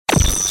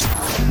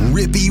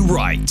Rippy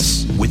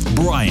Writes with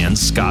Brian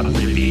Scott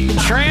Rippey.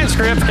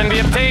 Transcripts can be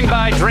obtained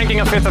by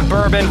drinking a fifth of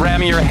bourbon,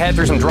 ramming your head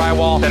through some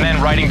drywall, and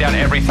then writing down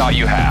every thought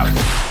you have.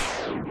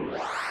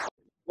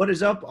 What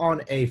is up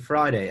on a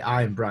Friday?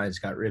 I'm Brian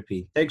Scott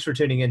Rippey. Thanks for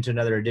tuning in to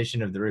another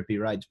edition of the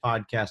Rippy Writes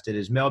podcast. It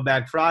is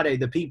Mailbag Friday.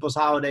 The People's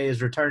Holiday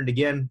has returned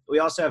again. We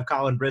also have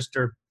Colin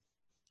Brister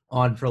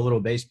on for a little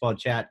baseball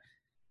chat.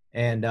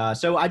 And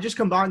so I just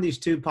combined these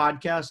two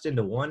podcasts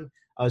into one.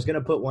 I was going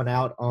to put one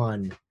out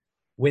on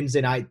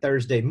Wednesday night,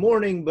 Thursday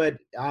morning, but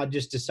I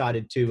just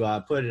decided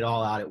to put it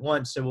all out at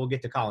once. So we'll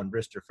get to Colin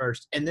Brister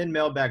first, and then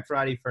Mailbag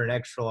Friday for an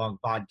extra long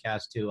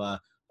podcast to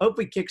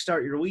hopefully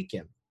kickstart your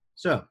weekend.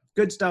 So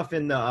good stuff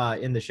in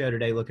the show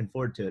today. Looking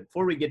forward to it.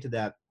 Before we get to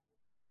that,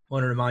 I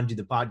want to remind you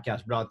the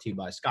podcast brought to you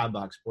by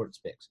Skybox Sports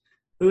Picks.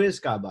 Who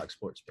is Skybox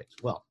Sports Picks?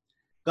 Well,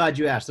 glad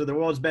you asked. They're the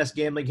world's best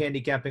gambling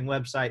handicapping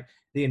website,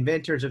 the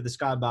inventors of the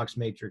Skybox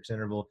Matrix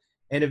Interval,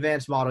 an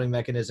advanced modeling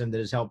mechanism that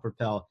has helped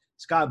propel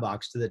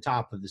Skybox to the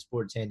top of the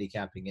sports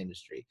handicapping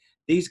industry.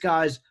 These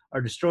guys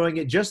are destroying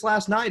it. Just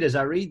last night, as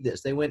I read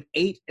this, they went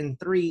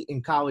 8-3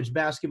 in college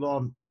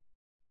basketball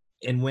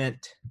and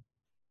went –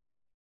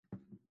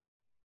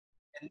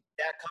 and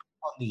that comes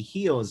on the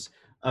heels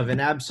of an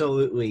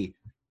absolutely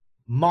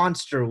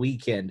monster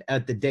weekend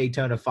at the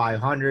Daytona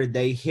 500.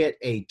 They hit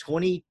a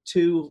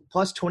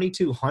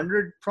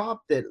 2200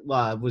 prop that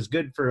was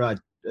good for a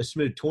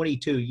smooth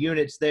 22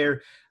 units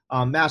there.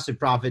 Massive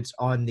profits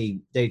on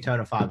the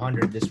Daytona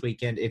 500 this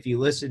weekend. If you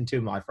listen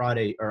to our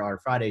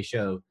Friday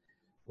show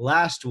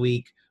last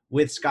week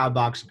with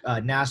Skybox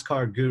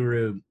NASCAR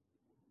guru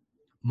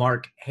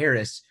Mark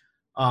Harris,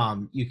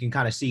 you can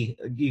kind of see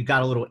you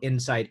got a little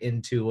insight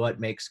into what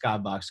makes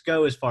Skybox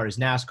go as far as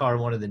NASCAR,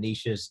 one of the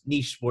niche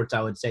sports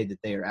I would say that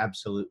they are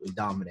absolutely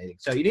dominating.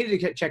 So you need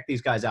to check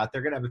these guys out.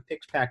 They're going to have a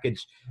picks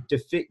package to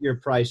fit your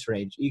price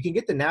range. You can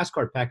get the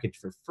NASCAR package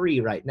for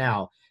free right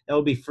now. That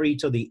will be free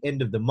till the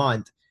end of the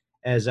month.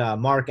 As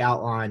Mark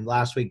outlined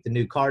last week, the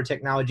new car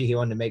technology, he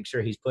wanted to make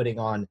sure he's putting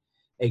on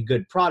a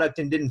good product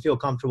and didn't feel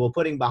comfortable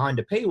putting behind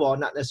a paywall,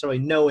 not necessarily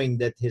knowing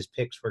that his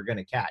picks were going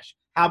to cash.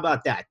 How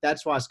about that?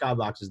 That's why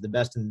Skybox is the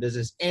best in the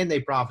business, and they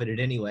profited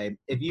anyway.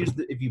 If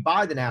you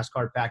buy the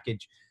NASCAR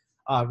package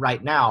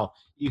right now,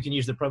 you can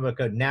use the promo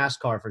code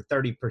NASCAR for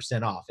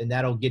 30% off, and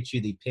that'll get you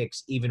the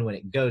picks even when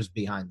it goes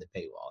behind the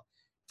paywall.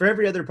 For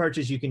every other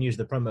purchase, you can use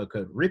the promo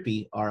code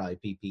RIPPEE,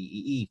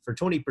 RIPPEE, for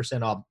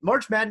 20% off.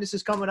 March Madness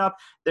is coming up.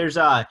 There's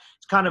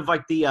it's kind of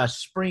like the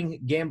spring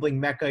gambling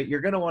mecca.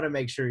 You're going to want to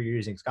make sure you're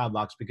using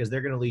Skybox because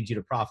they're going to lead you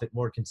to profit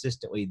more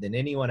consistently than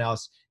anyone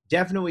else.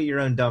 Definitely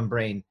your own dumb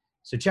brain.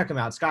 So check them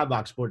out,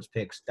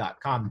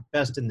 skyboxsportspicks.com.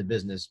 Best in the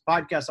business.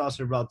 Podcast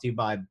also brought to you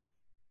by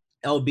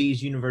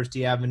LB's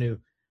University Avenue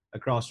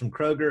across from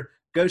Kroger.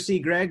 Go see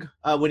Greg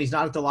when he's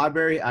not at the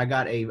library. I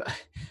got a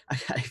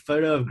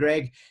photo of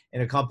Greg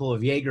and a couple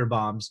of Jaeger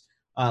bombs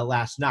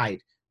last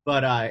night.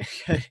 But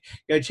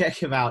go check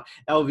him out.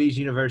 LV's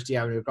University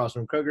Avenue across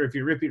from Kroger. If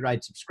you're a Rippy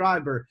Writes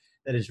subscriber,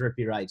 that is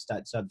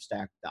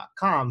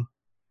rippywrites.substack.com.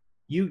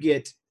 You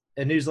get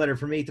a newsletter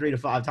from me 3 to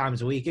 5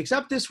 times a week,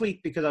 except this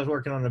week because I was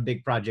working on a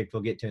big project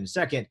we'll get to in a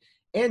second,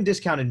 and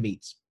discounted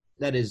meats.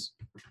 That is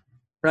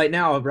right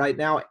now,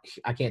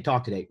 I can't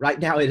talk today. Right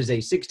now it is a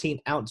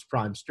 16-ounce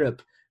prime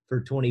strip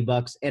for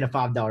 $20 and a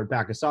 $5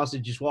 pack of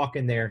sausage. Just walk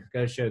in there,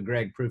 go show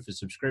Greg proof of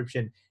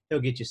subscription.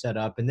 He'll get you set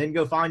up, and then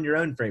go find your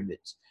own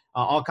favorites.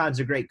 All kinds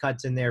of great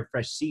cuts in there,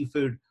 fresh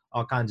seafood,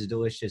 all kinds of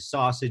delicious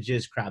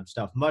sausages, crab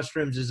stuffed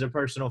mushrooms is a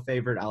personal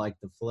favorite. I like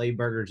the filet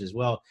burgers as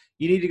well.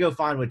 You need to go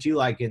find what you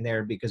like in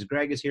there because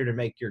Greg is here to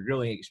make your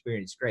grilling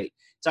experience great.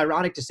 It's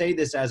ironic to say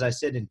this as I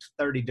sit in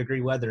 30-degree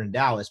weather in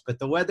Dallas, but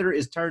the weather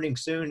is turning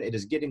soon. It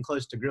is getting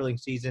close to grilling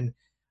season.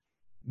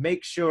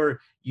 Make sure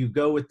you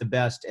go with the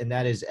best, and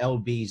that is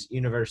LB's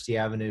University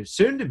Avenue,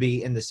 soon to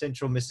be in the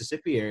central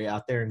Mississippi area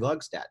out there in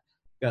Gluckstadt.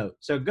 Go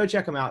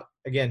check them out.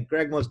 Again,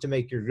 Greg wants to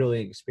make your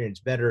grilling experience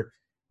better.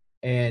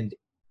 And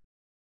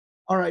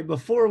all right,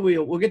 before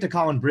we'll get to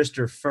Colin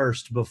Brister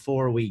first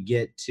before we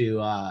get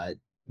to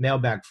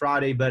Mailbag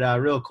Friday. But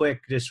real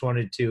quick, just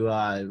wanted to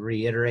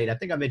reiterate. I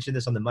think I mentioned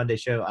this on the Monday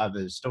show. I have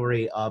a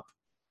story up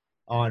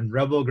on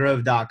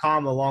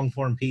rebelgrove.com, a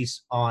long-form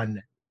piece on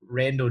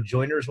Randall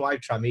Joyner's wife,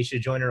 Tramisha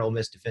Joyner, Ole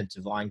Miss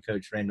defensive line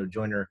coach Randall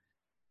Joyner,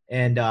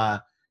 and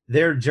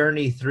their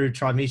journey through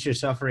Tramisha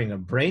suffering a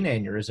brain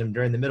aneurysm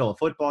during the middle of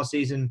football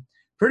season.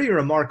 Pretty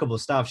remarkable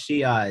stuff.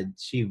 She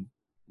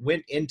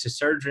went into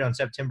surgery on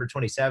September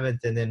 27th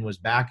and then was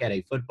back at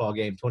a football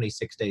game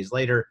 26 days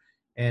later,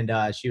 and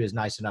she was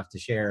nice enough to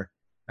share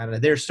kind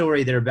of their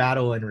story, their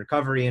battle and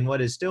recovery, and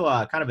what is still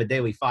kind of a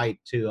daily fight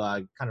to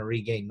kind of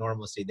regain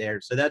normalcy there.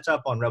 So that's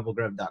up on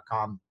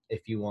rebelgrove.com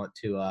if you want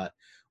to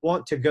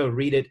go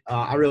read it.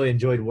 I really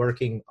enjoyed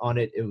working on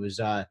it. It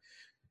was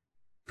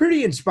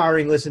pretty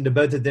inspiring. Listen to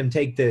both of them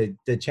take the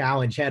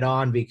challenge head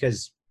on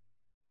because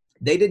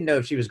they didn't know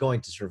if she was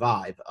going to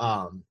survive.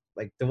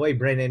 Like the way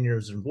brain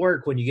aneurysms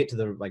work, when you get to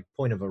the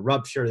point of a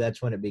rupture,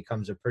 that's when it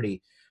becomes a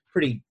pretty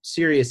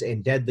serious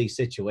and deadly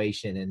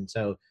situation. And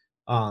so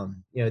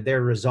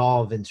their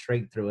resolve and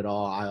strength through it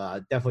all, I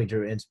definitely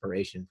drew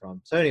inspiration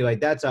from. So anyway,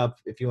 that's up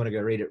if you want to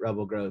go read it,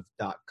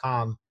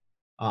 rebelgrove.com.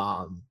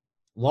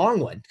 Long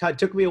one. Kind of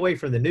took me away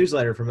from the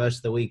newsletter for most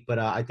of the week, but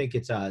I think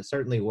it's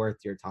certainly worth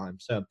your time.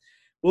 So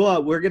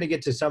we're going to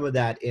get to some of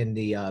that in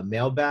the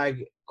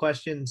mailbag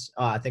questions.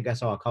 I think I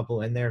saw a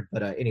couple in there,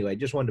 but anyway,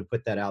 just wanted to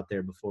put that out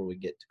there before we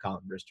get to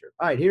Colin Brister.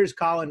 All right, here's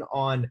Colin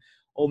on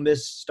Ole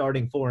Miss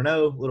starting 4-0,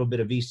 a little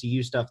bit of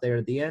VCU stuff there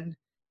at the end.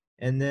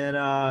 And then,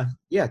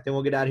 then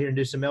we'll get out of here and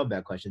do some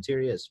mailbag questions. Here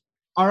he is.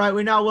 All right,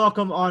 we now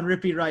welcome on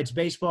Rippy Writes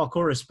baseball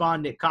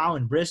correspondent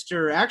Colin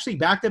Brister. Actually,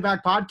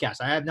 back-to-back podcasts.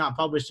 I have not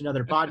published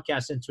another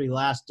podcast since we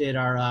last did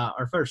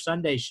our first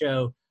Sunday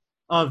show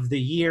of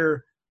the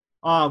year.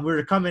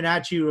 We're coming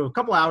at you a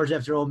couple hours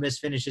after Ole Miss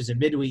finishes a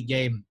midweek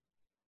game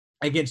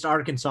against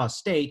Arkansas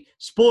State.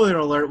 Spoiler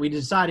alert, we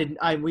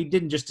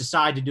didn't just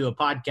decide to do a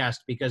podcast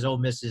because Ole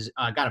Miss has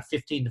got a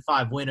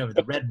 15-5 win over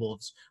the Red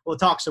Wolves. We'll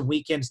talk some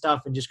weekend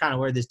stuff and just kind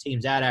of where this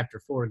team's at after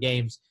 4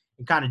 games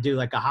and kind of do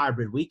like a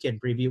hybrid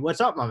weekend preview.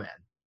 What's up, my man?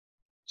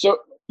 So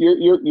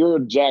you're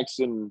a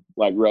Jackson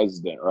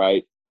resident,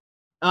 right?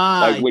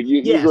 When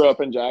you grew up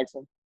in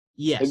Jackson?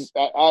 Yes.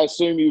 I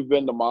assume you've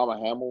been to Mama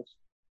Hamill's.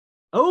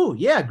 Oh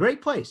yeah,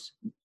 great place.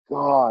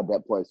 God,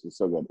 that place is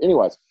so good.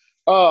 Anyways,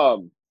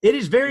 it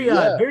is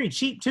very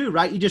cheap too,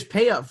 right? You just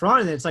pay up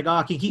front, and it's like, oh,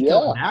 I can keep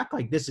going back.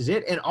 Like this is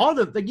it. And all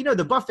the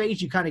the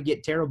buffets, you kind of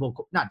get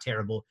not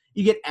terrible.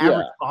 You get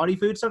average quality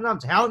food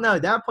sometimes. Hell no,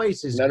 that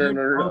place is good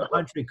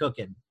country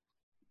cooking.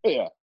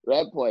 Yeah,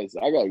 that place.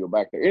 I gotta go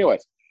back there.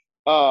 Anyways,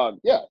 so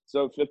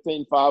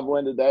 15-5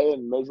 win today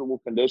in miserable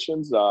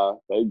conditions.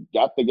 They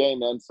got the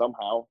game in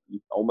somehow.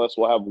 Ole Miss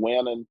will have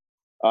win and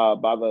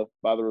by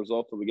the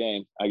result of the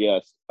game, I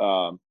guess.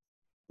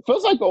 It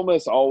feels like Ole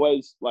Miss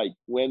always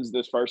wins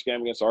this first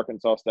game against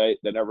Arkansas State.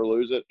 They never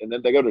lose it, and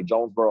then they go to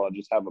Jonesboro and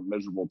just have a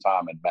miserable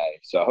time in May.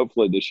 So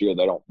hopefully this year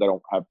they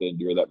don't have to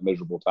endure that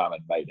miserable time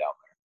in May down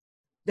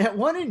there. That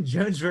one in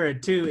Jonesboro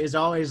too is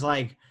always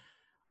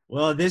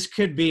well, this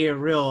could be a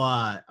real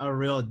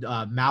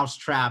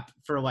mousetrap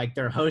for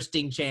their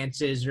hosting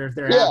chances, or if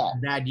they're having a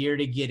bad year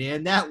to get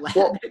in. That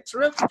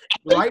trip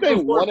right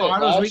before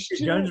Finals Week to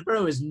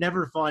Jonesboro is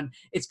never fun.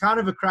 It's kind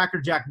of a Cracker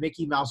Jack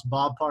Mickey Mouse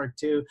ballpark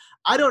too.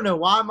 I don't know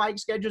why Mike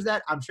schedules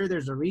that. I'm sure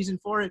there's a reason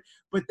for it,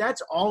 but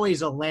that's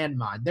always a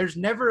landmine. There's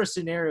never a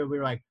scenario where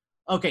you're like,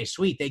 okay,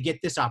 sweet, they get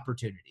this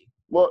opportunity.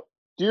 Well,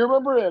 do you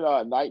remember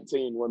in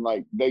 19 when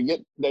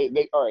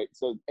they all right?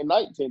 So in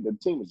 19 the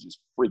team was just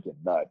freaking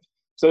nuts.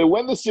 So they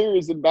win the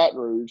series in Baton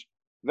Rouge.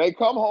 They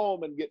come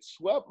home and get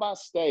swept by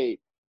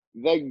State.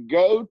 They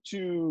go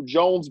to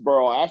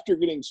Jonesboro after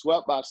getting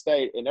swept by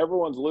State, and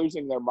everyone's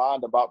losing their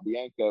mind about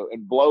Bianco,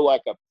 and blow a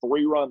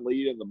 3-run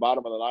lead in the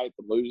bottom of the ninth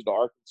and lose to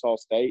Arkansas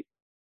State.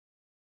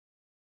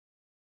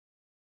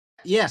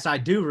 Yes, I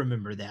do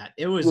remember that.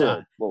 It was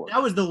that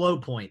was the low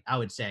point, I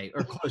would say,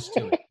 or close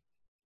to it.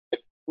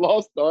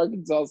 Lost to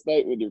Arkansas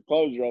State with your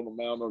closure on the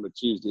mound on a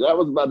Tuesday. That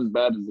was about as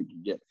bad as it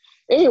could get.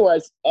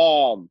 Anyways,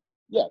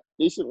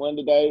 decent win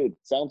today. It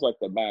sounds like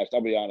they mashed.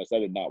 I'll be honest, I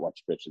did not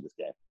watch a pitch of this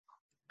game.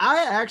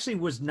 I actually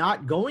was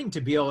not going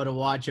to be able to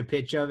watch a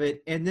pitch of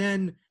it, and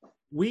then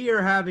we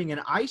are having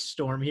an ice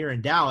storm here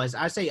in Dallas.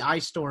 I say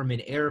ice storm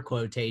in air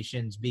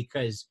quotations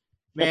because,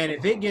 man,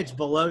 if it gets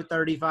below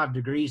 35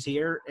 degrees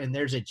here and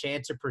there's a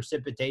chance of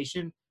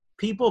precipitation,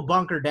 people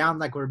bunker down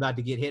like we're about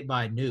to get hit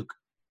by a nuke.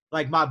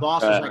 My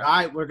boss was like, all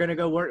right, we're going to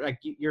go work.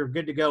 You're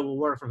good to go. We'll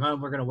work from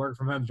home. We're going to work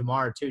from home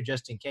tomorrow too,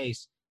 just in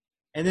case.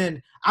 And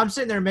then I'm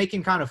sitting there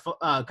making kind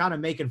of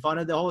making fun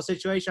of the whole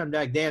situation. I'm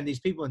like, damn, these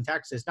people in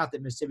Texas, not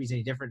that Mississippi's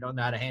any different, don't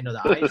know how to handle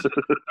the ice.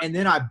 And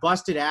then I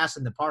busted ass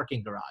in the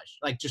parking garage,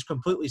 just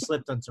completely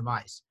slipped on some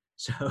ice.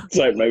 So it's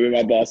maybe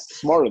my boss is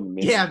smarter than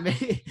me. Yeah,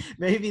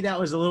 maybe that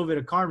was a little bit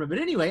of karma. But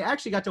anyway, I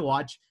actually got to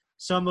watch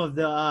some of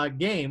the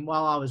game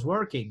while I was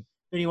working.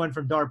 If anyone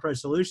from Dart Pro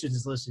Solutions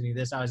is listening to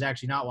this, I was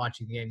actually not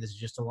watching the game. This is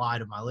just a lie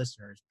to my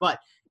listeners. But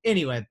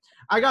anyway,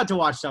 I got to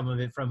watch some of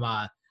it from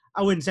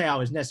I wouldn't say I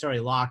was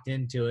necessarily locked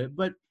into it,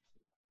 but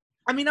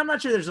I mean, I'm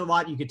not sure there's a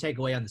lot you could take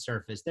away on the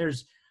surface.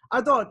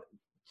 I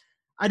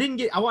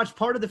watched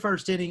part of the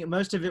first inning.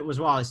 Most of it was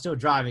while I was still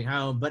driving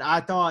home, but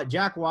I thought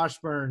Jack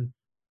Washburn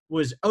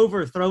was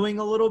overthrowing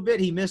a little bit.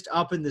 He missed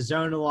up in the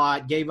zone a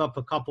lot, gave up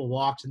a couple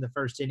walks in the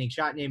first inning.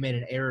 Chotinier made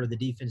an error. The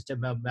defense took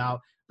him out.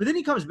 But then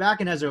he comes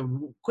back and has a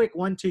quick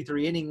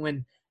 1-2-3 inning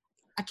when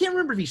I can't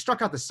remember if he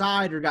struck out the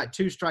side or got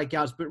 2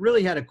 strikeouts, but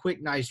really had a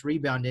quick, nice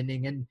rebound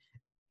inning. And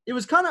it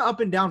was kind of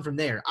up and down from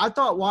there. I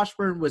thought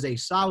Washburn was a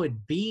solid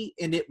B,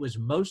 and it was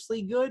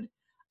mostly good.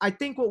 I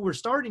think what we're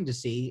starting to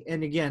see,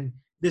 and again,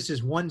 this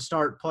is 1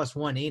 start plus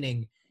 1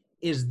 inning,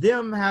 is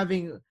them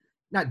having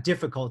not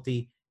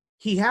difficulty.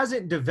 He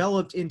hasn't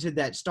developed into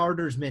that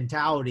starter's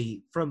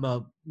mentality from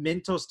a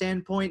mental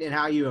standpoint and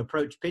how you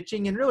approach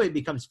pitching, and really it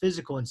becomes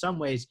physical in some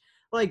ways.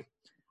 I'm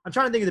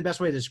trying to think of the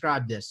best way to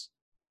describe this.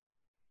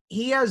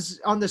 he has,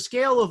 on the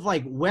scale of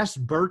like Wes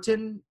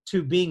Burton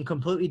to being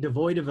completely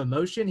devoid of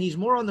emotion, he's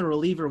more on the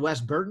reliever Wes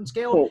Burton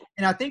scale. Cool.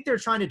 And I think they're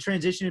trying to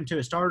transition him to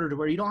a starter to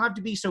where you don't have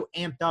to be so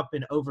amped up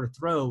and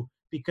overthrow,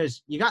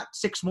 because you got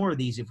 6 more of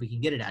these if we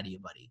can get it out of you,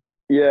 buddy.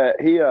 Yeah,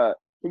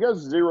 he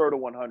goes 0 to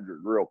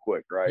 100 real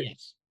quick, right?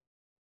 Yes.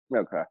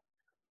 Okay.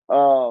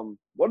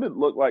 What did it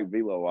look like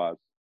velo-wise?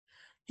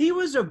 He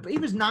was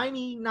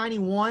 90,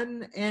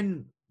 91,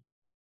 and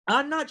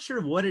I'm not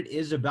sure what it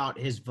is about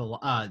his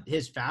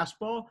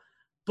fastball,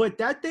 but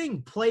that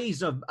thing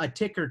plays a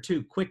tick or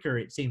two quicker,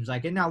 it seems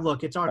like. And now,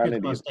 look, it's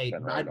Arkansas State.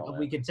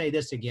 We can say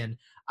this again.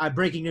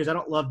 Breaking news, I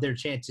don't love their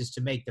chances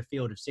to make the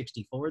field of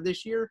 64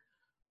 this year,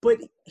 but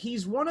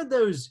he's one of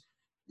those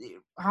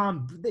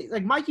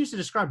like Mike used to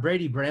describe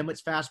Brady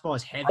Bramlett's fastball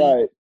as heavy.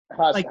 Right.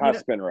 High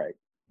spin rate.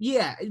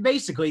 Yeah,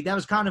 basically, that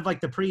was kind of like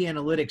the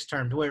pre-analytics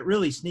term, to where it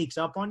really sneaks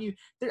up on you.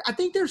 I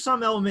think there's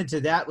some element to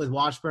that with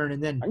Washburn,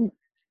 and then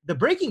the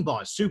breaking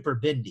ball is super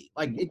bendy.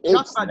 Like,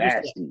 it's not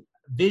just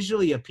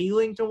visually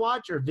appealing to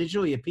watch or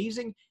visually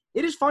appeasing.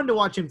 It is fun to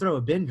watch him throw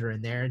a bender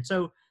in there. And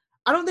so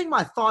I don't think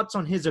my thoughts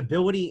on his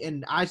ability,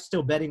 and I'm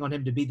still betting on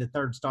him to be the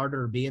third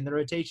starter or be in the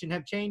rotation,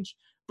 have changed.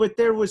 But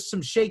there was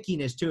some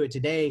shakiness to it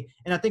today.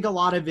 And I think a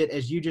lot of it,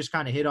 as you just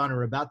kind of hit on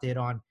or about to hit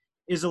on,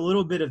 is a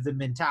little bit of the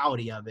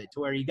mentality of it, to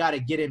where you got to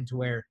get him to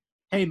where,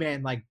 hey,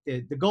 man, like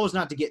the goal is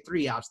not to get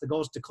 3 outs. The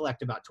goal is to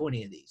collect about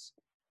 20 of these.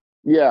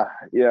 Yeah.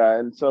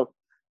 And so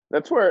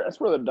that's where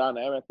the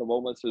dynamic of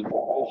Ole Miss's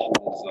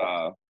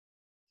rotation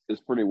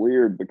is pretty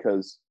weird,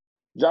 because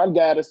John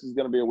Gaddis is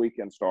going to be a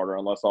weekend starter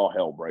unless all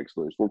hell breaks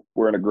loose.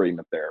 We're in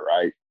agreement there,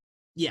 right?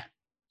 Yeah.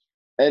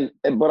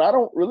 But I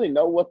don't really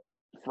know what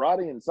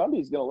Friday and Sunday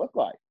is going to look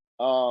like.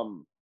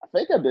 I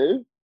think I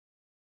do.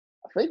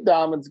 I think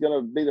Diamond's going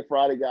to be the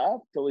Friday guy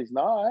until he's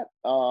not.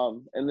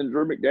 And then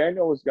Drew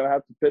McDaniel is going to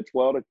have to pitch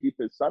well to keep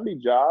his Sunday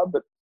job.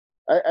 But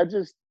I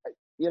just,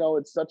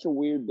 it's such a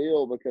weird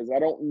deal, because I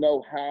don't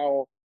know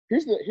how.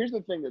 Here's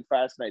the thing that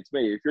fascinates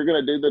me. If you're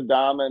going to do the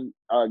Diamond,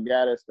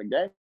 Gaddis,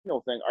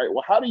 McDaniel thing, all right,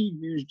 well, how do you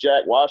use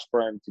Jack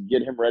Washburn to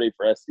get him ready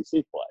for SEC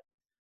play?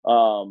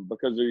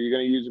 Because are you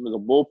going to use him as a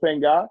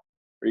bullpen guy?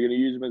 Are you going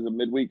to use him as a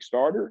midweek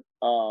starter?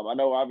 I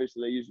know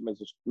obviously they used him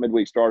as a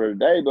midweek starter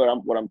today, but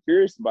what I'm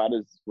curious about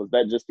is, was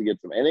that just to get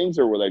some innings,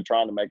 or were they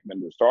trying to make him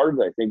into a starter? Do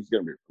they think he's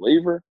going to be a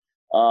reliever?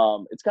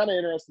 It's kind of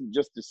interesting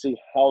just to see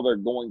how they're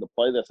going to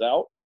play this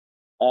out,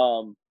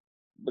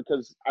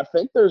 because I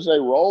think there's a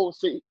role.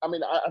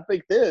 I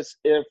think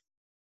if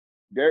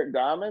Derek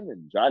Diamond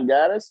and John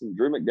Gaddis and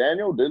Drew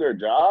McDaniel do their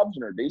jobs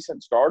and are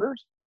decent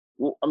starters,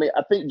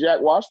 I think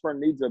Jack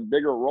Washburn needs a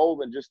bigger role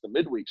than just the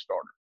midweek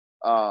starter.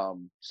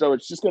 So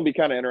it's just going to be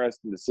kind of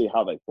interesting to see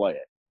how they play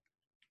it.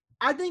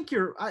 I think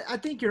you're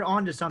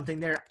onto something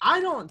there. I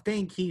don't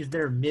think he's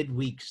their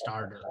midweek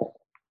starter.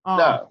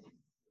 No.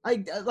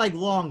 Like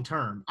long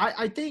term.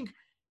 I think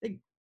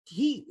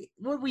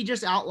what we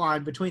just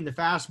outlined between the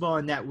fastball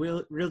and that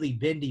really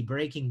bendy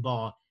breaking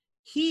ball,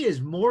 he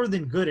is more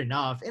than good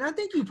enough. And I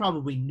think you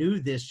probably knew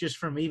this just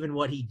from even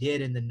what he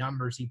did and the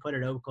numbers he put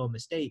at Oklahoma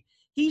State.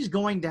 He's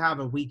going to have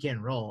a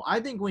weekend role. I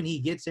think when he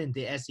gets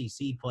into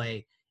SEC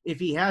play, if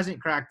he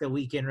hasn't cracked the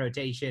weekend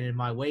rotation and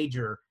my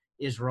wager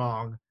is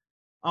wrong,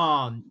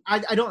 I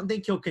don't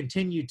think he'll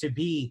continue to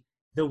be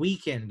the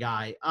weekend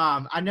guy.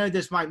 I know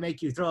this might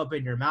make you throw up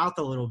in your mouth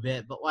a little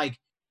bit, but like,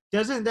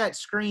 doesn't that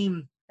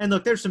scream – and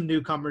look, there's some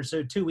newcomers,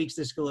 so 2 weeks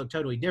this could look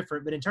totally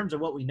different. But in terms of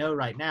what we know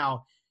right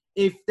now,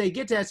 if they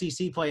get to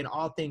SEC play and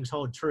all things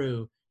hold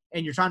true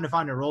and you're trying to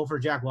find a role for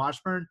Jack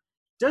Washburn,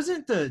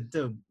 doesn't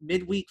the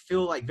midweek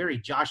feel like very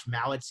Josh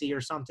Mallett-y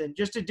or something?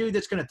 Just a dude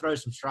that's going to throw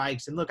some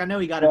strikes. And look, I know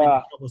he got into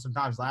trouble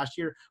sometimes last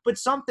year, but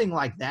something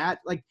like that.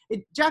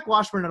 Jack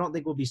Washburn, I don't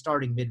think will be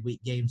starting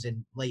midweek games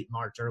in late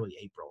March, early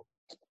April.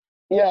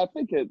 Yeah, I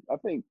think a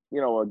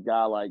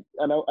guy like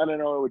I don't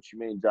know what you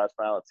mean, Josh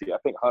Mallett-y. I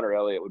think Hunter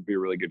Elliott would be a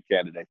really good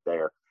candidate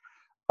there.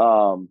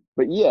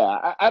 But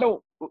yeah, I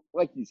don't,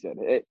 like you said,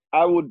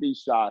 I would be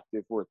shocked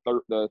if we're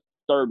the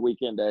third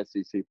weekend to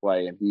SEC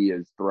play and he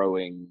is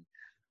throwing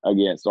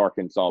against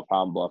Arkansas,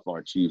 Pine Bluff on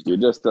a Tuesday.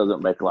 It just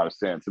doesn't make a lot of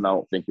sense, and I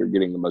don't think you're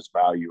getting the most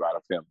value out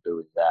of him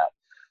doing that.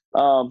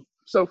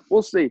 So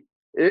we'll see.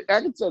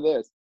 I can say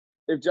this.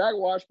 If Jack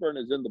Washburn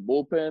is in the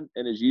bullpen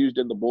and is used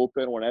in the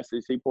bullpen when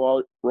SEC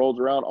rolls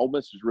around, Ole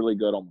Miss is really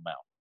good on the mound.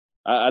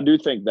 I do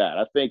think that.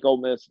 I think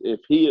Ole Miss, if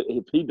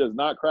he does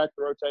not crack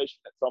the rotation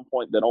at some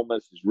point, then Ole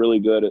Miss is really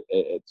good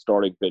at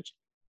starting pitching.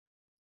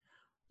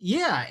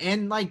 Yeah,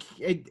 and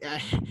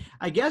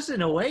I guess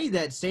in a way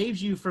that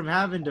saves you from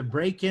having to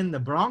break in the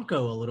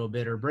Bronco a little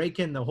bit or break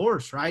in the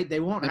horse, right? They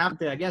won't have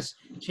to, I guess,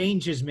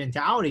 change his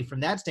mentality from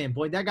that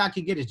standpoint. That guy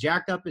can get as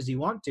jacked up as he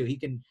wants to. He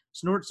can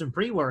snort some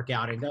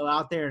pre-workout and go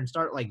out there and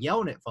start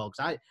yelling at folks.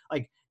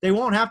 They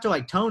won't have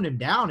to tone him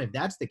down if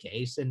that's the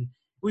case. And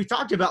we've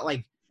talked about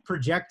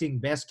projecting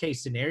best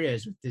case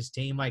scenarios with this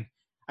team. I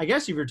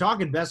guess if you're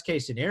talking best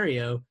case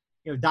scenario,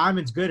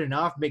 Diamond's good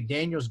enough.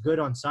 McDaniel's good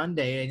on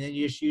Sunday, and then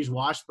you just use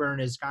Washburn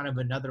as kind of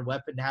another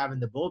weapon to have in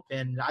the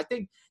bullpen. And I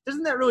think,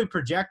 doesn't that really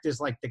project as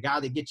like the guy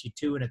that gets you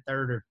 2 1/3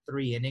 or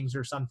 3 innings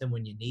or something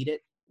when you need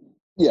it?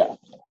 Yeah.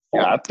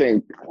 I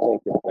think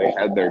if they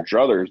had their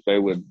druthers, they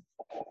would,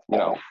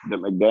 the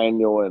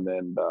McDaniel and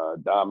then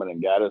Diamond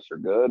and Gaddis are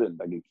good, and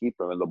they can keep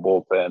them in the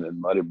bullpen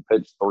and let him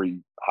pitch 3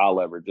 high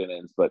leverage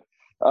innings. But,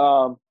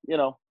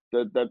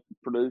 that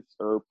produce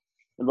or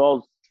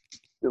involves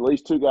at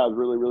least 2 guys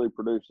really, really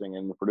producing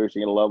and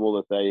producing at a level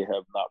that they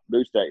have not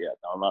produced at yet.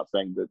 Now, I'm not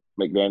saying that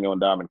McDaniel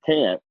and Diamond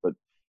can't, but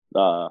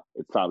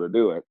it's time to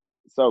do it.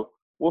 So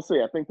we'll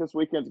see. I think this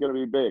weekend's going to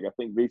be big. I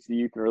think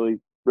VCU can really,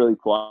 really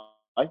fly.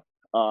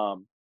 I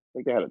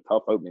think they had a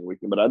tough opening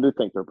weekend, but I do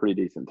think they're a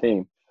pretty decent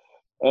team.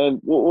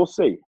 And we'll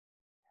see.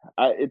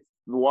 It's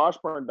the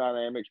Washburn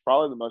dynamic's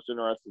probably the most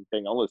interesting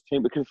thing on this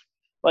team because,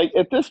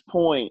 at this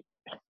point,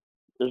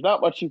 there's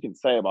not much you can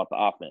say about the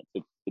offense.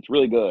 It's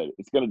really good.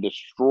 It's going to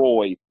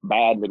destroy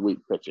bad midweek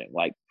pitching.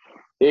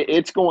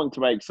 It's going to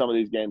make some of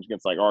these games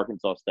against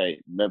Arkansas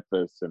State,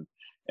 Memphis,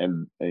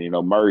 and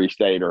Murray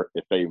State, or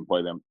if they even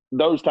play them,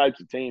 those types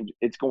of teams,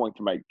 it's going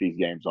to make these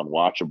games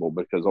unwatchable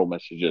because Ole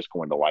Miss is just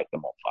going to light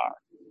them on fire.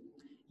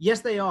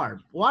 Yes, they are.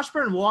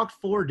 Washburn walked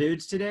 4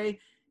 dudes today.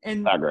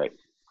 And not great.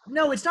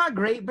 No, it's not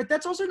great, but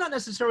that's also not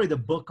necessarily the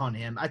book on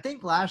him. I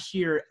think last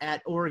year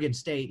at Oregon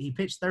State, he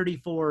pitched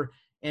 34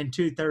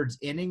 2/3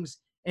 innings,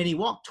 and he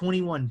walked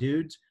 21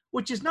 dudes,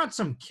 which is not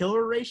some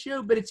killer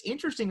ratio, but it's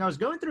interesting. I was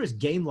going through his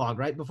game log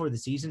right before the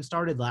season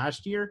started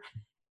last year,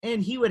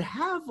 and he would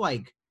have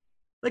like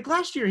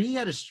last year he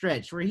had a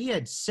stretch where he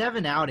had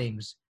 7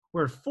 outings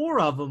where 4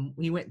 of them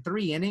he went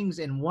 3 innings,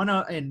 and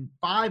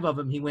 5 of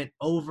them he went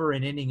over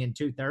an inning and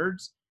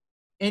 2/3.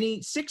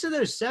 And 6 of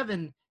those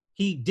 7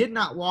 he did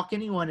not walk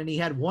anyone, and he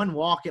had 1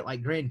 walk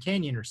at Grand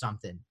Canyon or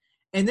something.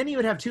 And then he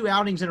would have 2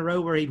 outings in a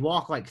row where he'd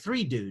walk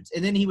 3 dudes,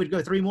 and then he would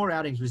go 3 more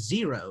outings with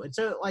 0. And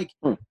so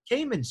it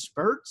came in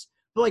spurts.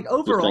 But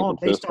overall,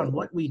 based on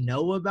what we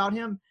know about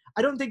him,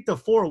 I don't think the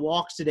 4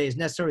 walks today is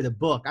necessarily the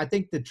book. I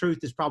think the truth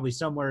is probably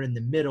somewhere in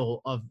the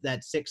middle of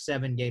that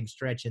 6-7 game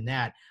stretch in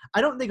that.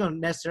 I don't think he'll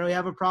necessarily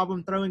have a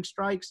problem throwing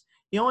strikes.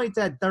 He only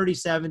had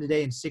 37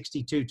 today and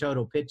 62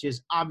 total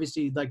pitches.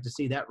 Obviously, you'd like to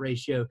see that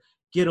ratio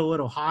get a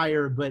little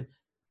higher. But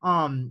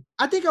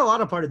I think a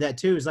lot of part of that,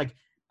 too, is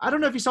I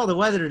don't know if you saw the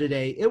weather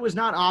today. It was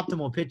not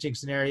optimal pitching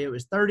scenario. It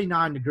was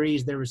 39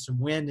 degrees. There was some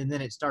wind, and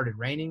then it started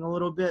raining a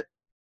little bit.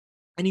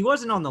 And he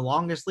wasn't on the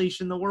longest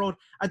leash in the world.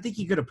 I think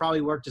he could have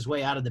probably worked his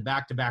way out of the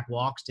back-to-back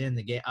walks to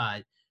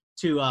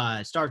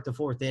start the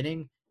 4th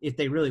inning if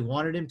they really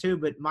wanted him to.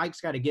 But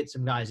Mike's got to get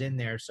some guys in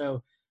there.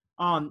 So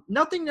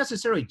nothing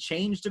necessarily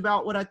changed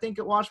about what I think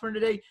at Washburn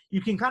today.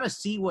 You can kind of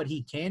see what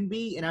he can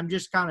be, and I'm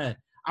just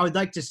I would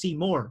like to see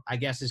more, I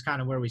guess, is kind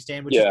of where we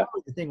stand, which is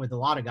probably the thing with a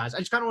lot of guys. I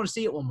just kind of want to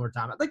see it one more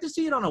time. I'd like to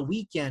see it on a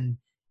weekend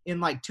in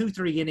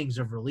 2-3 innings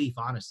of relief,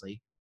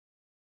 honestly.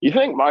 You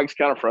think Mike's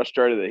kind of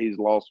frustrated that he's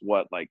lost,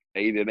 8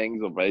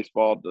 innings of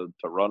baseball to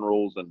run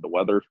rules and the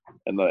weather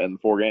in the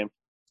 4 games?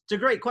 It's a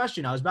great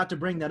question. I was about to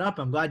bring that up.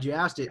 I'm glad you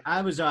asked it.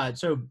 I was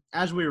so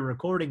as we were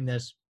recording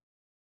this,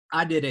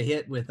 I did a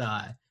hit with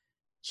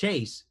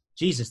Chase.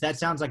 Jesus, that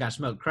sounds like I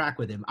smoked crack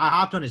with him. I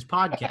hopped on his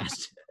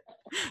podcast.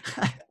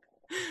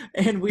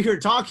 And we were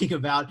talking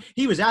about –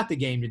 he was at the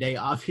game today,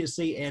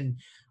 obviously, and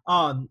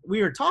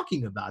we were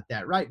talking about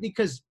that, right?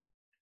 Because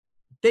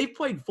they've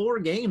played 4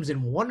 games,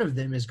 and one of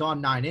them has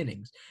gone 9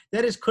 innings.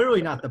 That is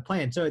clearly not the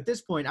plan. So at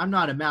this point, I'm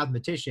not a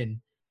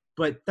mathematician,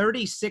 but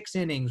 36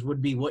 innings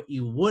would be what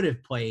you would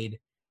have played,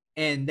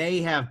 and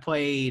they have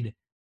played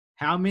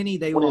how many?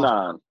 They 29.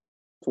 lost.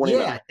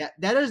 29. Yeah,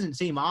 that doesn't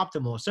seem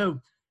optimal.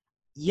 So,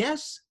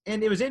 yes,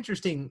 and it was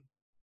interesting.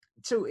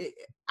 So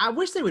I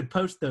wish they would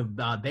post the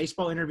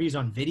baseball interviews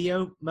on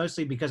video,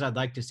 mostly because I'd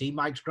like to see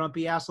Mike's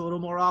grumpy ass a little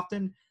more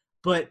often.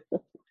 But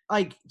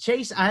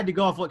Chase, I had to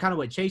go off what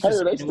Chase was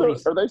saying.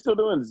 Are they still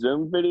doing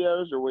Zoom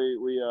videos, or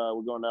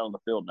we're going down on the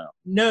field now?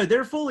 No,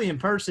 they're fully in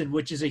person,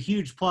 which is a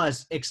huge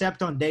plus,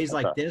 except on days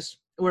like this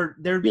where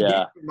there'd be days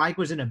where Mike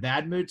was in a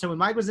bad mood. So when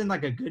Mike was in a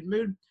good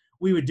mood,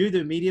 we would do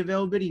the media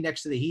availability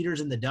next to the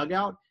heaters in the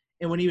dugout.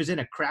 And when he was in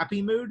a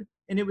crappy mood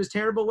and it was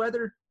terrible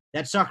weather,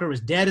 that sucker was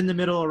dead in the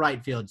middle of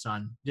right field,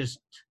 son. Just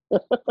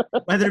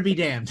weather be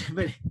damned.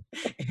 But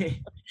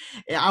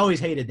I always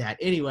hated that.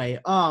 Anyway,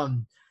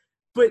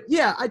 but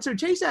yeah, so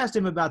Chase asked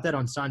him about that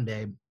on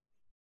Sunday,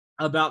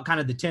 about kind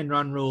of the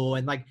 10-run rule.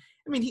 And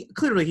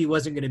clearly he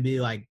wasn't going to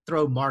be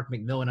throw Mark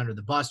McMillan under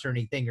the bus or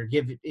anything or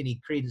give any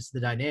credence to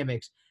the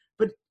dynamics.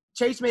 But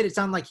Chase made it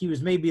sound like he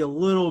was maybe a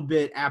little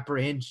bit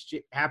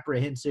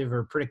apprehensive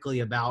or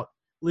prickly about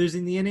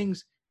losing the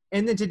innings.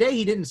 And then today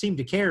he didn't seem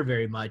to care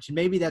very much. And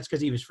maybe that's because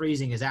he was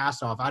freezing his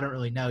ass off. I don't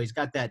really know. He's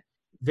got that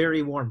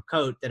very warm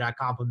coat that I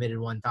complimented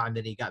one time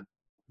that he got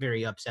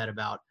very upset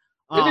about.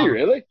 Did he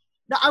really?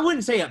 No, I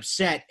wouldn't say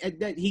upset.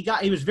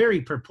 He was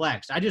very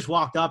perplexed. I just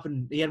walked up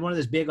and he had one of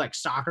those big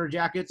soccer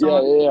jackets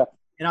on. Yeah.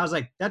 And I was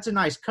like, that's a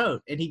nice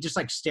coat. And he just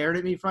stared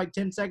at me for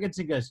 10 seconds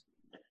and goes,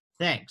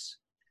 thanks.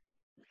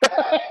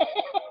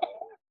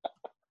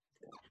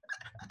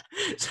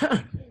 So,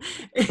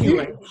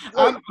 anyway,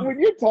 when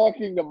you're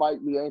talking to Mike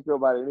Bianco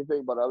about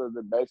anything but other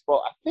than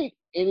baseball, I think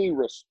any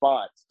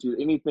response to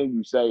anything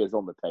you say is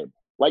on the table.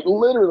 Like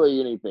literally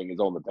anything is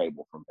on the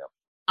table from him.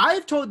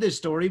 I've told this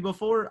story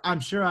before. I'm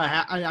sure I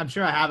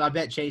have. I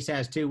bet Chase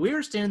has too. We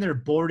were standing there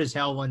bored as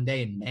hell one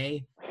day in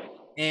May,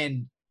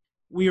 and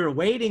we were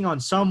waiting on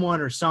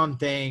someone or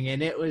something,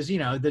 and it was,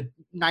 the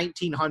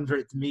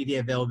 1900th media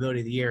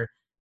availability of the year.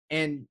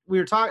 And we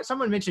were talking,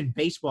 someone mentioned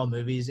baseball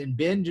movies, and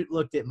Ben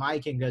looked at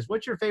Mike and goes,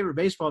 "What's your favorite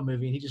baseball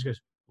movie?" And he just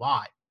goes,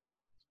 "Why?"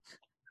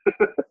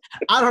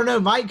 I don't know,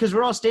 Mike, because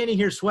we're all standing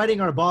here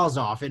sweating our balls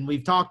off, and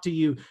we've talked to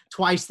you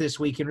twice this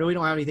week and really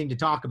don't have anything to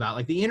talk about.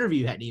 Like, the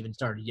interview hadn't even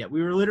started yet.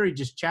 We were literally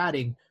just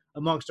chatting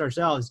amongst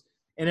ourselves,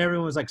 and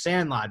everyone was like,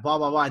 "Sandlot, blah,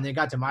 blah, blah." And then it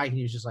got to Mike, and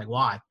he was just like,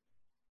 "Why?"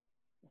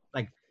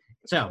 Like,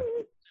 so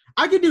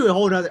I could do a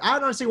whole nother – I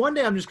honestly, one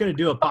day I'm just going to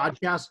do a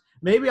podcast.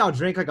 Maybe I'll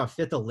drink like a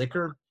fifth of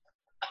liquor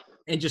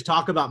and just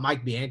talk about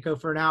Mike Bianco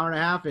for an hour and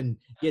a half and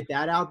get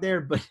that out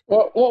there. But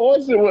what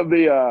was it with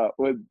the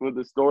with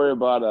the story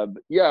about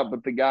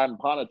but the guy in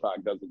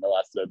Pontotoc doesn't know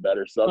I said that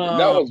or something.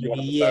 That was one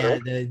of the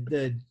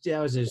better. That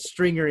was a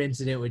stringer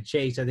incident with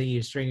Chase. I think he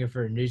was stringing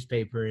for a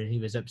newspaper, and he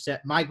was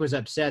upset. Mike was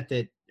upset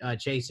that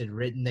Chase had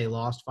written they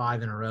lost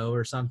 5 in a row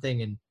or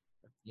something, and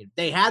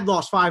they had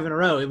lost 5 in a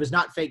row. It was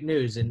not fake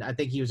news, and I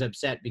think he was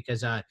upset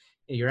because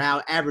your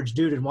average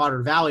dude in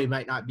Water Valley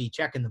might not be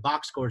checking the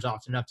box scores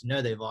often enough to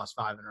know they've lost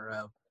 5 in a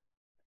row.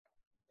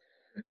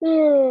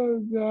 Oh,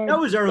 God. That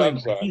was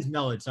early. He's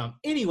mellowed some.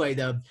 Anyway,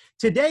 though,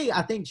 today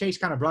I think Chase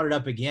kind of brought it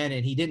up again,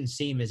 and he didn't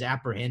seem as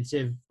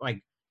apprehensive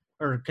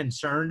or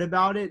concerned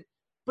about it.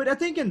 But I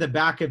think in the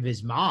back of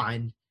his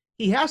mind,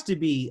 he has to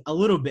be a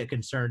little bit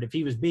concerned if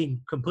he was being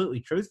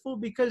completely truthful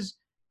because,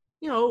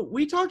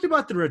 we talked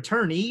about the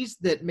returnees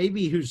that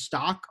maybe whose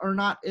stock are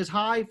not as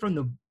high from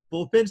the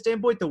bullpen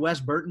standpoint, the Wes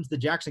Burtons, the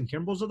Jackson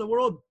Kimbrells of the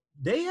world.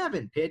 They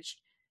haven't pitched,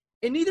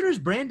 and neither is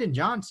Brandon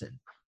Johnson.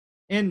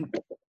 And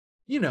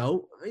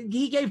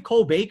he gave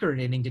Cole Baker an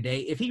inning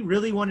today. If he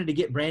really wanted to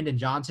get Brandon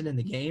Johnson in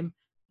the game,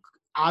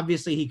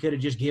 obviously he could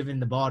have just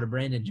given the ball to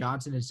Brandon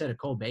Johnson instead of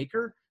Cole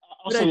Baker.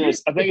 I think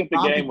if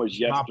the game was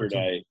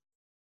yesterday,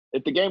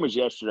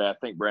 I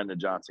think Brandon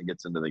Johnson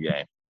gets into the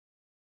game.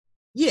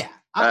 Yeah.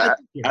 I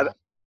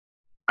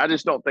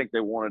just don't think they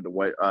wanted to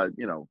wait,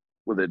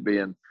 with it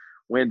being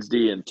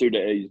Wednesday and 2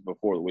 days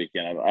before the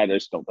weekend. I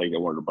just don't think they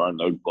wanted to burn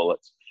those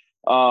bullets.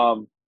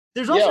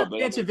 There's also a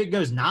chance if it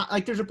goes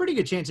 9, there's a pretty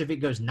good chance if it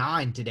goes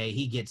 9 today,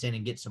 he gets in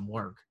and gets some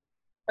work.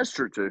 That's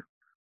true too.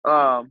 So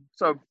I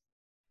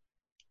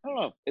don't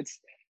know.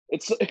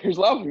 There's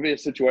liable to be a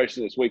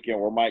situation this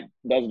weekend where Mike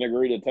doesn't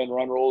agree to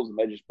 10-run rules and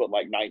they just put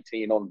like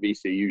 19 on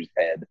VCU's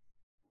head.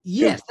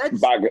 Yes,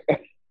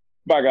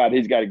 by God,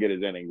 he's got to get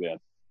his innings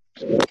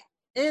in.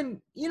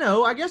 And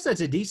I guess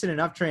that's a decent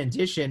enough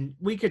transition.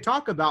 We could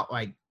talk about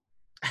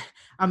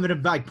I'm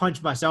going to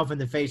punch myself in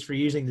the face for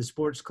using the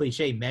sports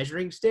cliche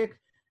measuring stick.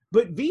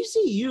 But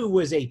VCU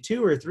was a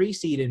 2 or 3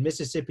 seed in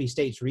Mississippi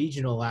State's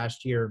regional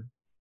last year.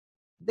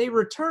 They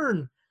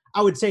return,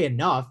 I would say,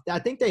 enough. I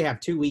think they have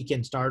 2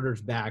 weekend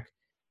starters back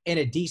and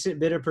a decent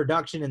bit of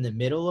production in the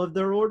middle of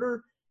their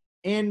order.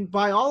 And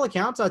by all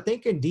accounts, I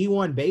think in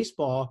D1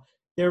 baseball,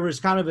 there was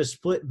kind of a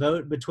split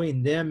vote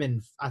between them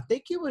and I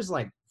think it was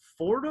like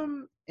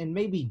Fordham and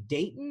maybe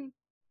Dayton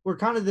were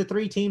kind of the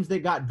 3 teams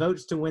that got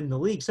votes to win the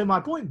league. So my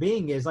point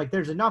being is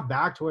there's enough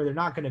back to where they're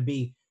not going to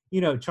be,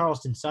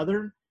 Charleston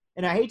Southern.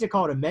 And I hate to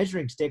call it a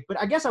measuring stick, but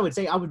I guess I would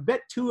say I would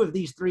bet 2 of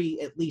these 3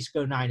 at least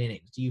go 9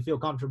 innings. Do you feel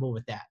comfortable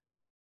with that?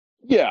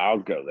 Yeah, I'll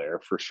go there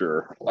for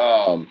sure.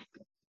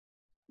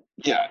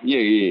 Yeah.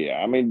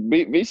 I mean,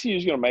 VCU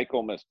is going to make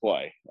Ole Miss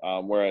play,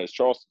 whereas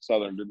Charleston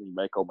Southern didn't even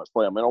make Ole Miss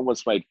play. I mean, Ole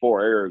Miss made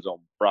 4 errors on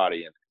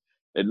Friday, and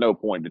at no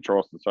point did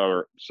Charleston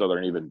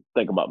Southern even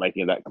think about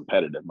making it that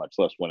competitive, much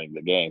less winning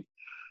the game.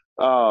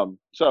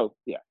 So,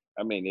 yeah,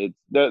 I mean,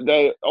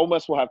 Ole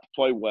Miss will have to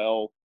play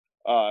well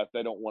if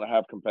they don't want to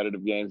have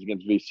competitive games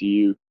against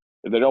VCU.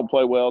 If they don't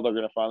play well, they're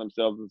going to find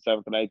themselves in the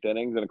 7th and 8th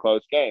innings in a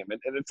close game.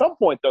 And at some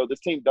point, though, this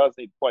team does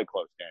need to play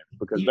close games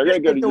because they're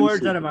going to go to the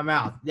words out of my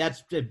mouth.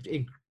 That's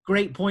a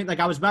great point.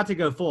 I was about to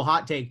go full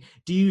hot take.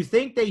 Do you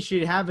think they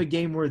should have a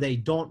game where they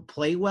don't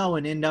play well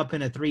and end up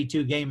in a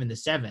 3-2 game in the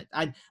 7th?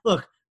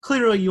 Look,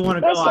 clearly you want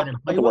to go out and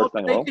play well.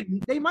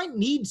 They might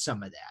need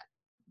some of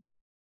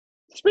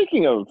that.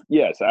 Speaking of,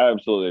 yes, I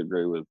absolutely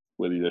agree with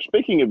you there.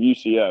 Speaking of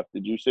UCF,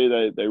 did you see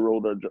they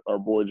ruled our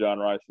boy John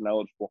Rice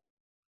ineligible?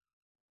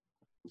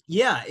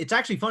 Yeah, it's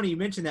actually funny you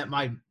mentioned that.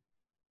 My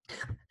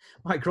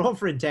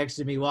girlfriend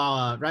texted me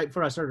while right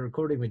before I started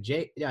recording with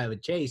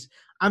Chase.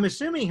 I'm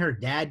assuming her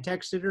dad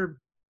texted her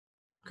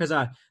because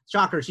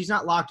shocker, she's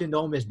not locked into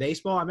Ole Miss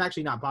baseball. I'm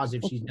actually not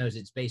positive she knows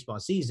it's baseball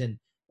season,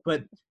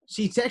 but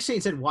she texted me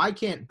and said, "Why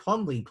can't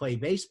Plumlee play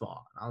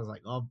baseball?" I was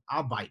like, "Oh,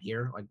 I'll bite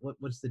here.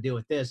 What's the deal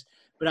with this?"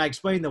 But I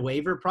explained the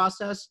waiver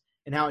process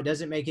and how it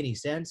doesn't make any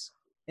sense.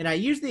 And I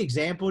used the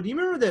example. Do you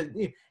remember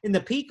in the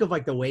peak of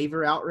the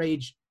waiver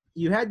outrage,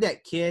 you had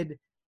that kid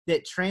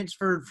that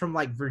transferred from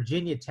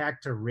Virginia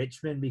Tech to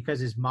Richmond because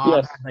his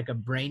mom had a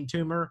brain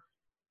tumor.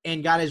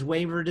 and got his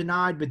waiver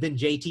denied, but then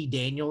JT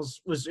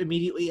Daniels was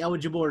immediately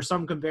eligible or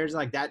some comparison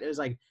like that. It was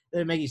like, that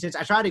didn't make any sense.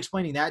 I tried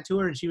explaining that to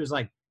her, and she was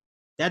like,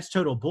 that's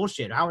total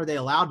bullshit. How are they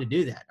allowed to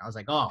do that? I was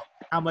like, oh,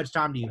 how much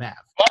time do you have?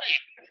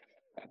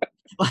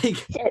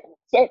 Like,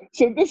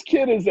 so this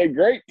kid is a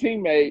great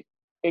teammate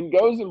and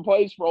goes and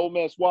plays for Ole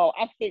Miss. Well,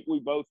 I think we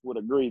both would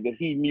agree that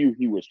he knew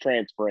he was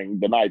transferring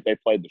the night they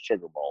played the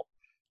Sugar Bowl.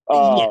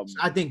 yes,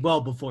 I think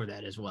well before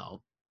that as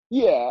well.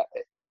 Yeah,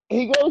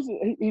 he goes.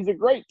 He's a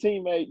great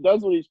teammate,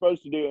 does what he's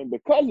supposed to do, and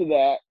because of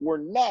that, we're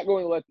not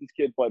going to let this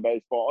kid play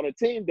baseball on a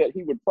team that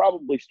he would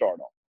probably start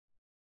on.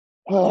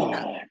 Oh,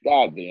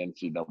 God, the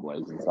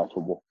NCAA is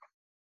insufferable.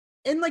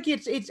 And like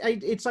it's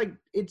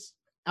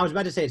I was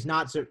about to say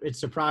it's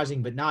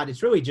surprising, but not.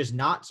 It's really just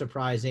not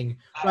surprising,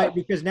 right?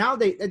 Because now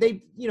they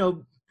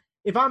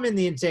if I'm in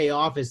the NCAA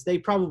office, they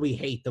probably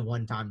hate the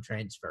one-time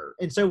transfer.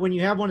 And so when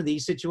you have one of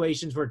these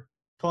situations where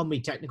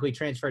Plumlee technically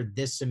transferred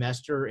this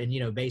semester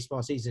and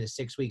baseball season is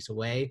 6 weeks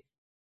away,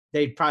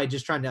 they'd probably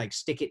just trying to like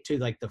stick it to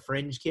like the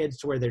fringe kids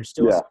to where there's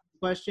still a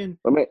question,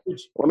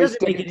 which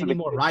doesn't make it any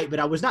more right. But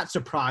I was not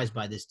surprised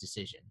by this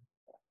decision.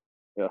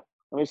 Yeah,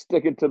 let me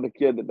stick it to the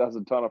kid that does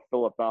a ton of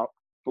philanthropic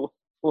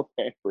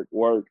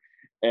work,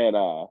 and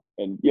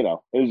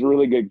is a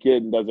really good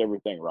kid and does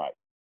everything right.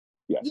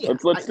 Yeah,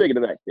 let's stick it to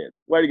that kid.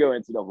 Way to go,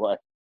 NCAA.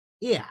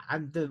 Yeah,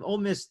 the Ole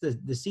Miss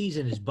the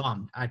season is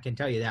bummed. I can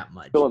tell you that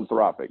much.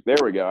 Philanthropic. There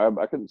we go.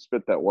 I couldn't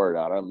spit that word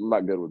out. I'm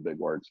not good with big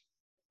words.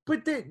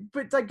 But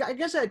like I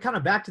guess I kind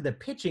of back to the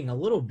pitching a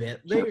little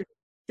bit.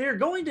 They're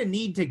going to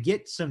need to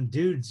get some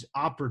dudes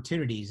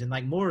opportunities and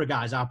like more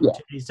guys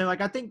opportunities. Yeah. So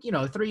like I think 3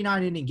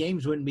 9-inning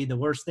games wouldn't be the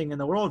worst thing in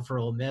the world for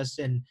Ole Miss.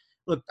 And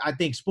look, I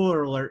think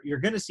spoiler alert, you're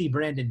going to see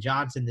Brandon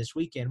Johnson this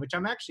weekend, which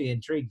I'm actually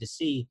intrigued to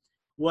see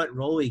what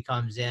role he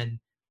comes in.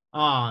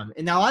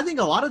 And now I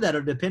think a lot of that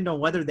will depend on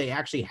whether they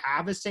actually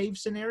have a save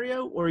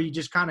scenario or you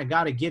just kind of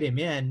got to get him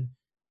in.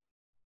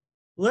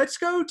 Let's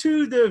go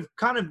to the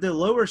kind of the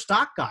lower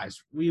stock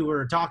guys we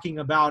were talking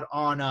about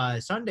on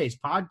Sunday's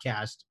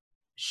podcast.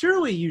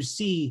 Surely you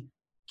see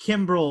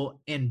Kimbrel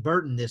and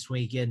Burton this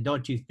weekend,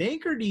 don't you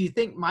think? Or do you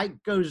think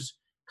Mike goes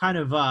kind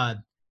of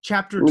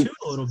chapter 2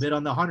 a little bit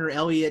on the Hunter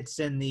Elliott's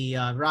and the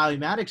Riley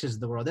Maddox's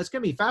of the world? That's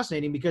going to be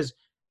fascinating because,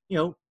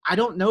 I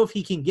don't know if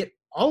he can get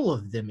all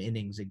of them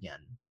innings again.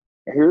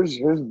 Here's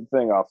the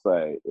thing I'll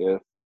say.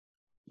 If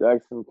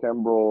Jackson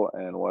Kimbrel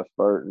and Wes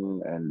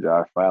Burton and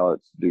Josh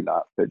Mallett do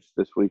not pitch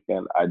this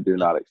weekend, I do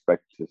not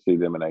expect to see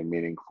them in a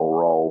meaningful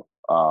role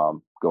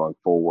going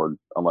forward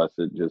unless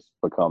it just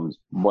becomes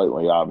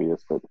blatantly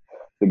obvious that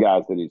the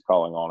guys that he's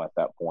calling on at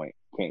that point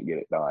can't get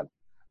it done.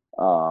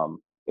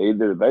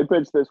 Either they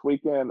pitch this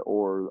weekend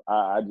or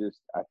I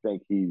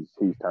think he's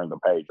turned the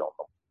page on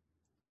them.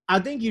 I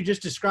think you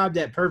just described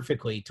that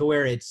perfectly to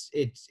where it's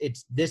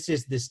this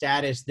is the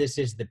status, this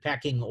is the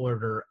pecking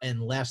order,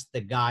 unless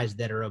the guys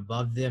that are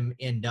above them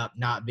end up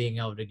not being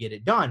able to get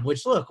it done,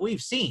 which look,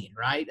 we've seen,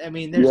 right? I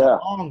mean, there's a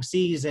long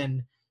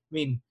season. I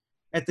mean,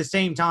 at the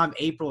same time,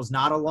 April's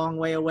not a long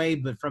way away,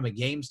 but from a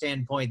game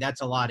standpoint,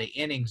 that's a lot of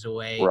innings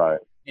away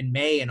in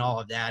May and all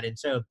of that. And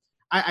so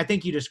I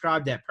think you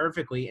described that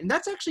perfectly. And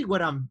that's actually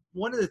one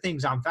of the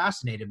things I'm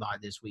fascinated by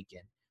this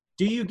weekend.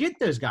 Do you get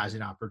those guys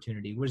an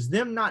opportunity? Was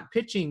them not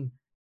pitching,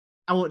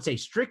 I won't say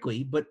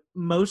strictly, but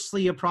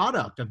mostly a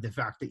product of the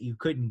fact that you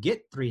couldn't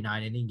get 3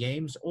 9-inning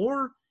games?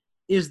 Or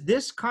is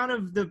this kind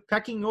of the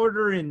pecking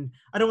order? And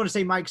I don't want to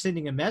say Mike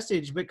sending a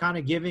message, but kind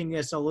of giving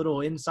us a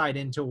little insight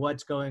into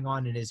what's going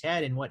on in his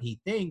head and what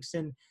he thinks.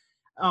 And,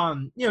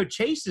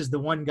 Chase is the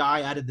one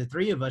guy out of the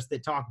three of us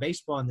that talk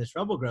baseball in this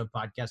Rebel Grove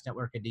podcast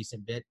network a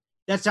decent bit.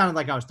 That sounded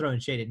like I was throwing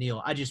shade at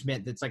Neil. I just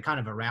meant that's like kind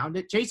of around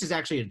it. Chase is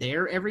actually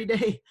there every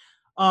day.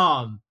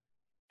 And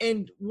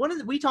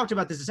we talked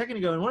about this a second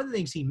ago, and one of the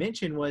things he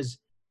mentioned was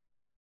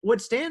what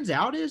stands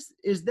out is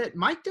that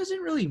Mike doesn't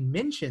really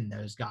mention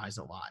those guys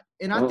a lot.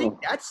 And I think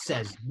that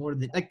says more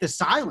than like the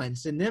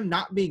silence and them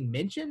not being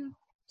mentioned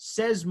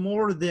says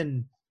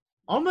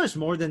almost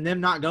more than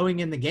them not going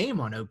in the game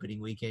on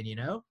opening weekend,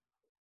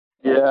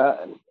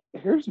 Yeah.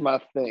 Here's my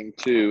thing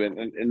too.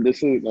 And this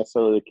isn't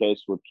necessarily the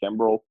case with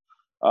Kimbrel.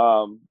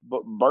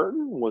 But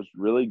Burton was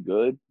really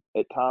good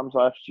at times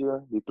last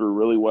year. He threw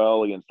really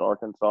well against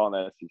Arkansas in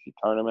the SEC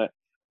tournament,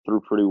 threw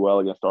pretty well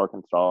against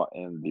Arkansas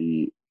in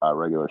the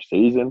regular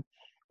season.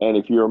 And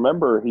if you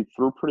remember, he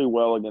threw pretty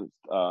well against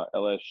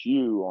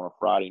LSU on a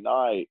Friday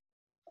night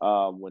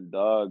when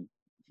Doug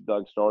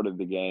started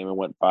the game and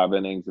went 5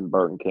 innings, and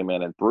Burton came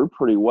in and threw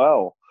pretty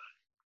well.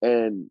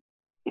 And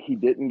he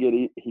didn't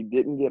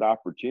get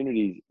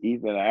opportunities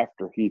even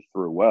after he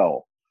threw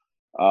well.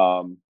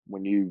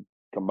 When you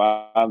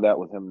combine that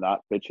with him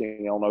not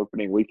pitching on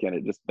opening weekend,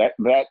 it just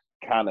that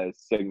kind of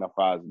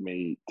signifies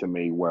to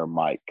me where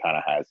Mike kind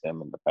of has him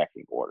in the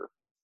pecking order.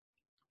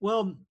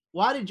 Well,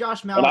 why did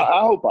Josh Mallett? I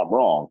hope I'm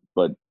wrong,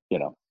 but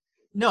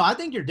No, I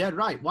think you're dead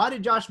right. Why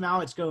did Josh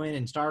Mallett go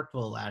in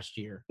Starkville last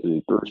year?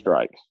 He threw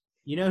strikes.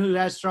 You know who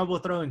has trouble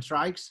throwing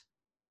strikes?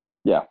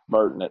 Yeah,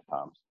 Burton at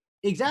times.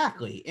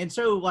 Exactly. And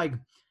so,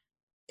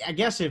 I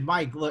guess if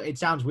Mike, it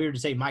sounds weird to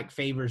say Mike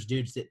favors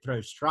dudes that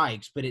throw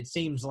strikes, but it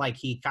seems like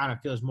he kind of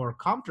feels more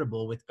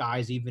comfortable with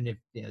guys, even if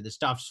the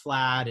stuff's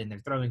flat and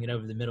they're throwing it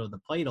over the middle of the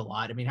plate a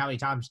lot. I mean, how many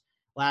times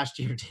last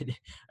year did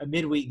a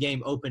midweek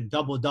game open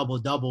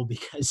double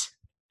because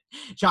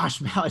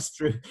Josh Mallett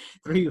threw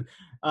three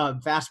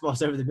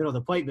fastballs over the middle of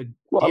the plate, but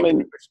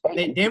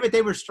damn it,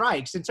 they were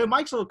strikes. And so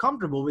Mike's a little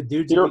comfortable with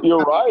dudes. You're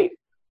right.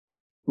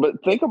 But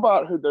think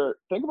about who their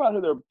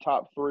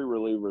top three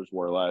relievers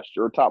were last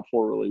year, or top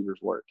four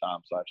relievers were at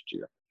times last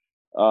year.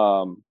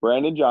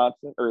 Brandon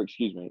Johnson, or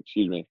excuse me.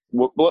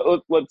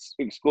 Let's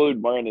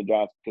exclude Brandon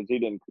Johnson because he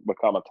didn't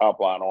become a top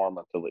line arm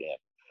until the end.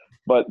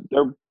 But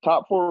their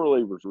top four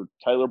relievers were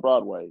Taylor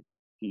Broadway.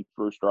 He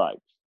threw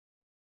strikes.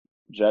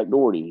 Jack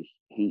Doherty,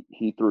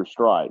 he threw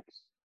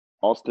strikes.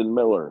 Austin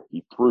Miller,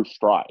 he threw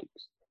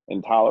strikes.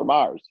 And Tyler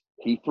Myers,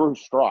 he threw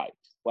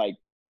strikes. Like,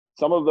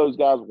 some of those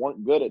guys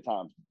weren't good at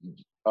times.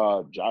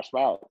 Josh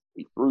Mallett,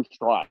 he threw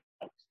strikes.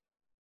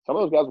 Some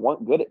of those guys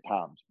weren't good at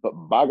times. But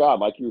by God,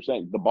 like you were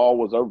saying, the ball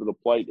was over the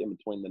plate in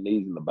between the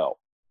knees and the belt.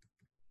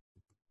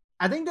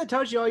 I think that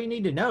tells you all you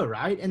need to know,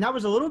 right? And that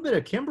was a little bit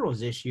of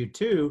Kimbrel's issue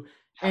too.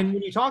 And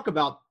when you talk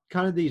about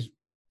kind of these,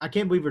 I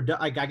can't believe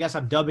I guess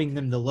I'm dubbing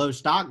them the low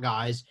stock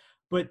guys,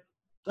 but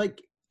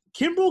like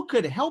Kimbrel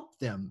could help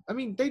them. I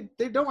mean,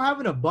 they don't have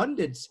an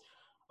abundance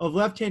of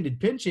left-handed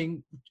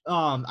pitching.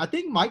 I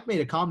think Mike made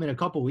a comment a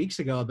couple weeks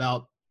ago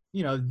about,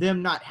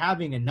 them not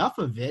having enough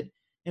of it.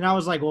 And I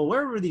was like, well,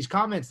 where were these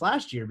comments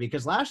last year?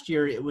 Because last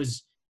year it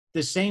was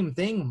the same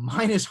thing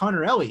minus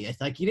Hunter Elliott.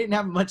 Like, you didn't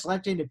have much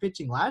left-handed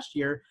pitching last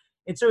year.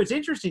 And so it's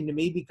interesting to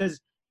me because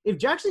if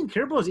Jackson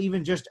Kimbrel is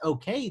even just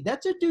okay,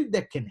 that's a dude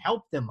that can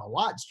help them a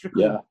lot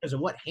strictly because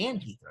of what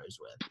hand he throws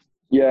with.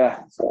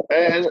 Yeah,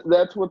 and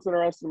that's what's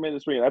interesting to me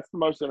this week. That's the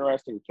most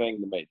interesting thing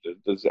to me.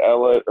 Does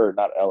Elliott, or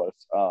not Ellis,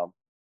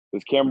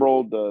 does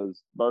Kimbrel,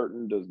 does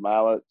Burton, does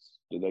Mallett,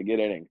 do they get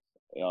innings?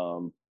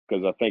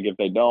 Because I think if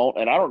they don't,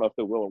 and I don't know if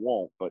they will or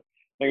won't, but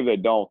I think if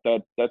they don't,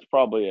 that's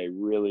probably a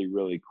really,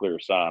 really clear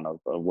sign of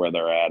where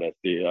they're at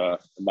the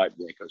Mike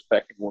Bianco's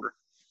pecking order.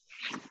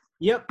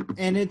 Yep,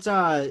 and it's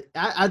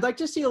I'd like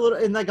to see a little,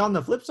 and like on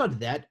the flip side of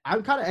that,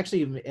 I'm kind of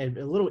actually a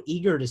little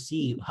eager to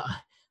see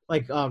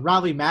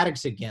Riley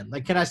Maddox again.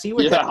 Like, can I see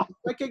what that looks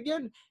like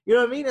again? You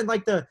know what I mean? And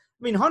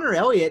Hunter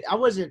Elliott,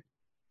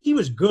 he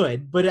was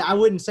good, but I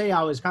wouldn't say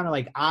I was kind of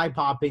like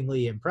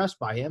eye-poppingly impressed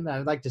by him. And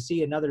I'd like to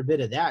see another bit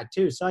of that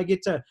too. So I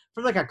get to,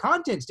 from like a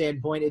content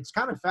standpoint, it's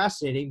kind of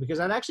fascinating because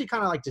I'd actually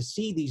kind of like to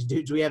see these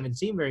dudes we haven't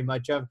seen very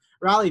much of.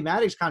 Riley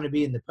Maddox kind of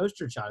being the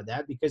poster child of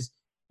that because,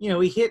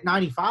 he hit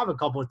 95 a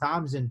couple of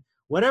times, and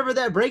whatever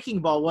that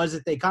breaking ball was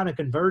that they kind of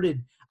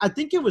converted, I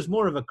think it was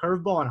more of a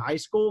curveball in high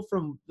school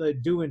from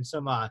doing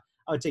some, I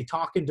would say,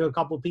 talking to a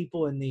couple of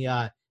people in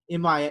the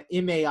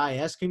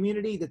MAIS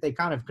community that they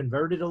kind of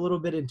converted a little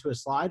bit into a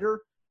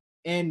slider.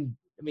 And,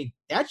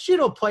 that shit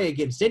will play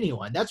against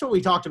anyone. That's what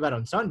we talked about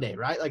on Sunday,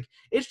 right? Like,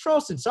 it's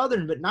Charleston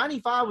Southern, but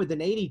 95 with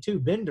an 82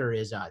 bender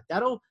is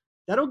that'll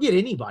get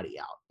anybody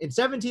out. And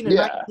 17 and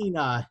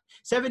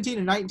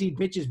 19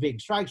 pitches,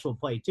 big strikes will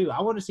play too. I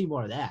want to see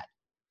more of that.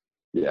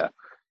 Yeah.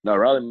 No,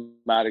 Riley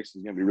Maddox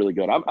is going to be really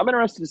good. I'm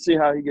interested to see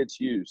how he gets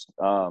used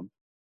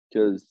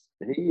because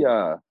he's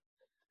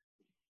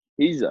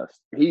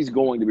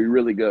going to be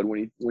really good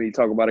when you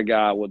talk about a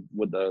guy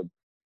with the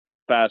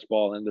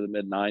fastball into the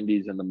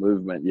mid-90s and the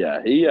movement.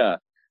 Yeah,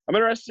 I'm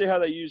interested to see how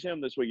they use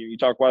him this week. You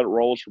talk about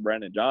roles for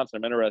Brandon Johnson.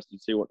 I'm interested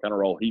to see what kind of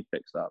role he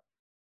picks up.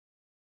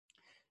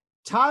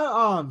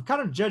 Kind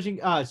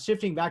of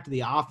shifting back to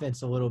the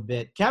offense a little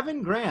bit.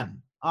 Kevin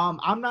Graham.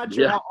 I'm not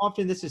sure how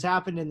often this has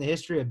happened in the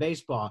history of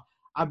baseball.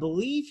 I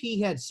believe he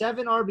had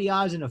 7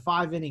 RBIs in a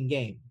 5-inning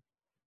game.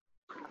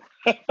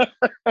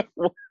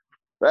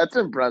 That's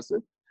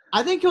impressive.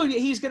 I think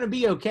he's going to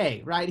be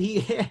okay, right?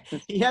 He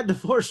had the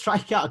 4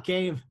 strikeout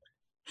game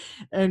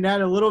and had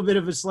a little bit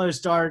of a slow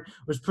start.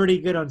 Was pretty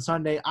good on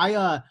Sunday.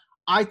 I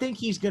think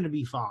he's going to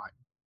be fine.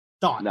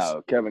 Thoughts?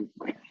 No, Kevin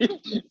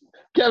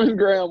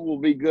Graham will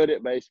be good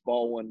at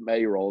baseball when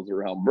May rolls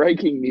around.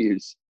 Breaking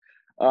news.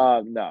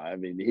 No,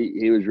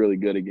 he was really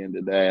good again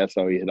today. I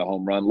saw he hit a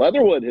home run.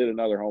 Leatherwood hit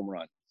another home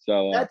run.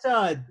 So that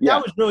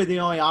was really the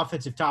only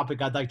offensive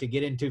topic I'd like to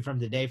get into from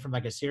today from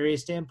like a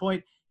serious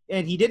standpoint.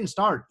 And he didn't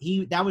start.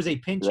 That was a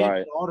pinch hit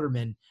with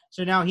Alderman.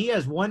 So now he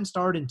has 1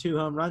 start and 2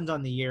 home runs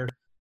on the year.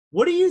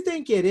 What do you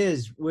think it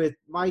is with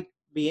Mike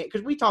Bianco?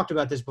 Because we talked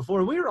about this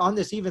before. We were on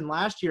this even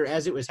last year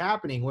as it was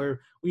happening, where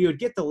we would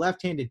get the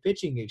left-handed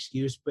pitching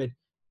excuse, but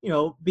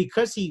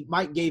because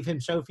Mike gave him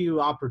so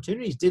few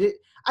opportunities,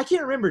 I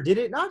can't remember, did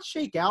it not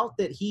shake out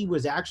that he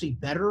was actually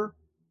better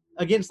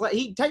against –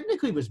 he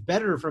technically was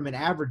better from an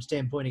average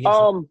standpoint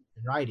against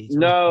righties?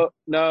 No.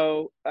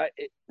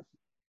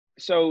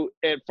 So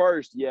at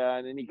first,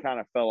 and then he kind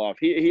of fell off.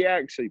 He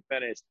actually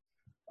finished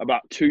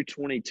about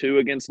 222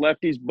 against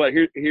lefties, but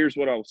here's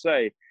what I'll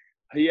say.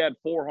 He had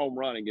 4 home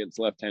runs against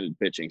left-handed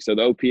pitching, so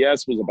the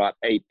OPS was about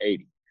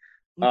 880.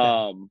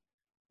 Okay.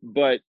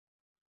 But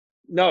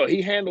no,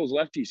 he handles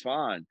lefties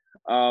fine,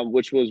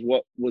 which was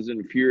what was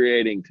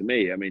infuriating to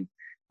me.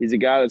 he's a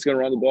guy that's going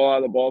to run the ball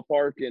out of the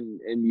ballpark,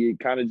 and you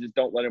kind of just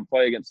don't let him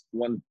play against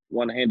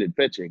one-handed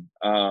pitching.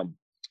 So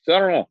I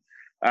don't know.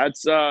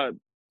 That's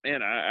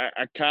man,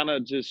 I kind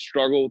of just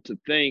struggle to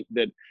think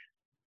that,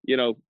 you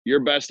know, your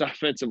best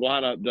offensive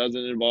lineup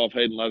doesn't involve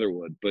Hayden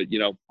Leatherwood, but, you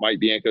know, Mike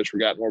Bianco's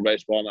forgotten more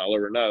baseball than I'll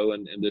ever know,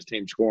 and this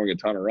team's scoring a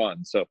ton of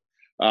runs. So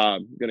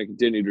I'm going to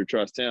continue to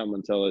trust him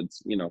until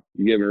it's, you know,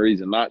 you give him a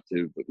reason not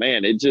to. But,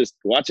 man, it just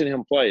 – watching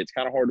him play, it's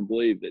kind of hard to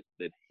believe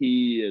that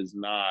he is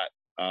not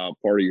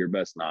part of your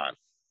best nine.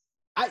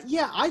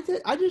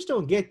 I just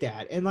don't get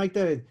that. And, like,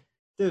 the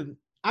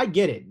I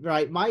get it,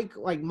 right? Mike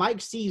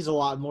sees a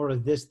lot more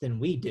of this than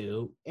we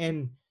do.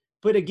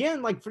 But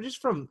again, like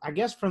from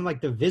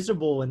like the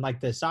visible and like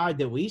the side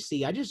that we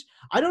see, I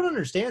don't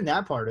understand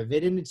that part of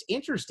it. And it's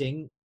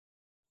interesting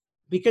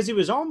because it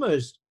was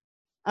almost,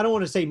 I don't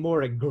want to say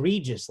more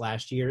egregious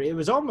last year. It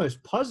was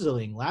almost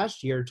puzzling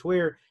last year to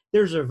where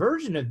there's a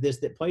version of this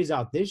that plays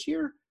out this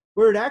year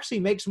where it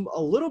actually makes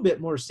a little bit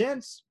more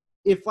sense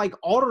if like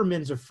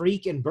Alderman's a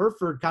freak and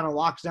Burford kind of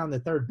locks down the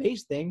third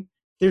base thing.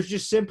 There's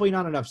just simply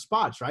not enough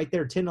spots, right?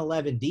 They're 10,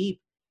 11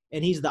 deep,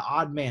 and he's the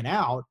odd man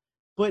out.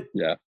 But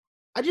yeah,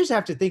 I just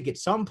have to think at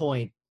some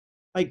point,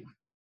 like,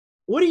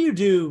 what do you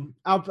do?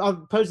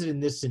 I'll pose it in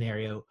this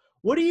scenario.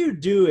 What do you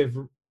do if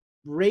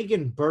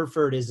Reagan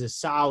Burford is a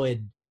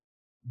solid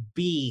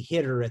B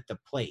hitter at the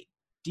plate?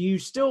 Do you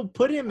still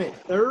put him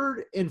at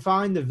third and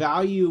find the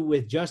value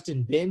with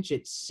Justin Bench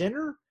at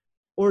center?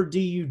 Or do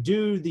you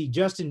do the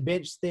Justin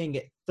Bench thing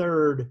at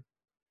third,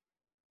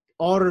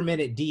 Alderman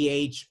at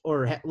DH,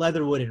 or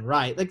Leatherwood and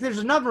right? Like, there's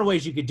a number of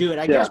ways you could do it.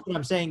 I guess what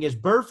I'm saying is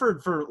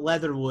Burford for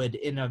Leatherwood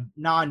in a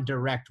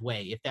non-direct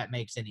way, if that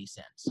makes any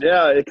sense.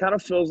 Yeah, it kind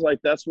of feels like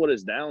that's what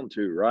it's down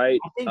to, right?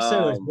 I think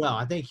so as well.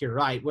 I think you're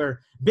right. Where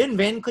Ben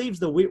Van Cleve's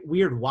the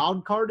weird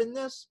wild card in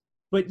this.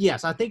 But,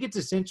 yes, I think it's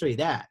essentially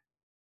that.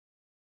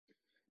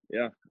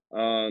 Yeah.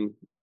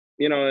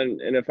 You know,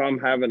 and if I'm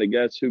having to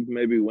guess who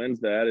maybe wins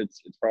that, it's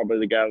probably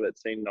the guy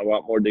that's seen a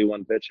lot more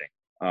D1 pitching.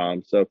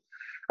 So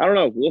I don't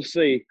know. We'll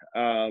see.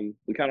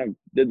 We kind of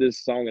did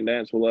this song and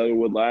dance with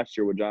Leatherwood last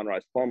year with John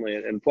Rice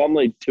Plumlee, and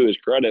Plumlee, to his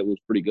credit, was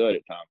pretty good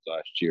at times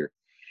last year.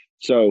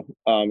 So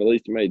at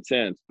least it made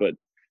sense. But,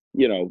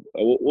 you know,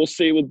 we'll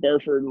see with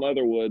Burford and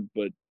Leatherwood.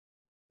 But,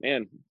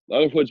 man,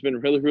 Leatherwood's been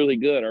really, really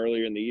good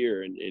earlier in the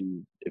year.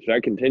 And if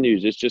that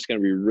continues, it's just going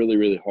to be really,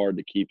 really hard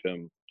to keep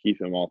him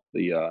off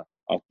the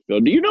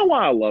field. Do you know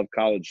why I love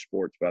college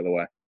sports, by the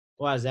way?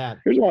 Why is that?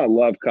 Here's why I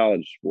love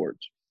college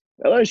sports.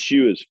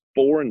 LSU is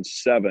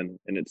 4-7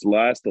 in its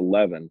last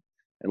 11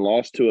 and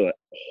lost to a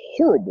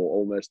horrible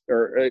Ole Miss.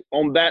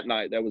 On that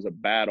night, that was a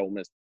bad Ole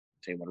Miss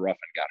team when Ruffin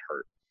got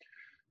hurt.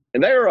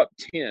 And they are up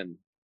 10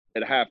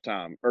 at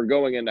halftime, or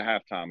going into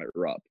halftime at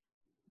Rupp.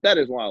 That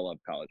is why I love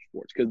college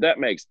sports, because that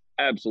makes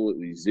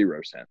absolutely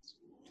zero sense.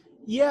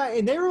 Yeah,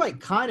 and they were, like,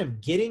 kind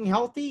of getting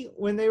healthy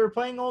when they were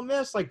playing Ole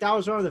Miss. Like, that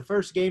was one of the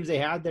first games they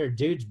had their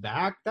dudes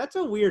back. That's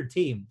a weird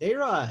team. They're,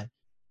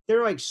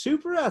 like,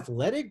 super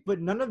athletic,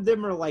 but none of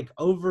them are, like,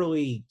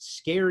 overly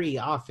scary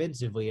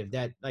offensively, if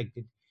that, like,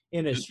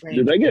 in a strange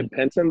Did they get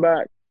Pinson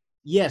back?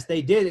 Yes,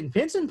 they did. And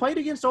Pinson played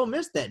against Ole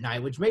Miss that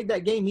night, which made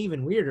that game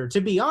even weirder. To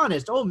be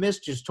honest, Ole Miss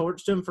just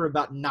torched them for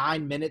about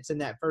 9 minutes in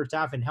that first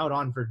half and held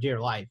on for dear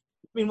life.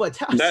 I mean, what?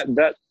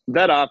 That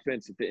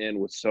offense at the end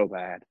was so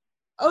bad.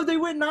 Oh, they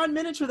went 9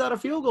 minutes without a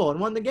field goal and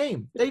won the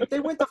game. They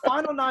went the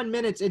final 9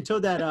 minutes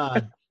until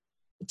that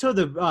until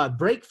the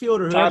break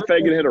field or whoever. Todd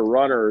Fagan hit a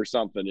runner or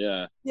something,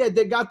 yeah. Yeah,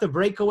 they got the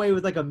breakaway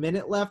with like a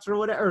minute left or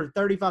whatever, or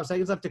 35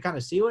 seconds left to kind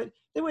of seal it.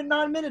 They went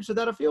 9 minutes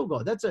without a field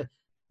goal.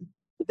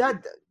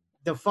 That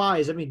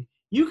defies. I mean,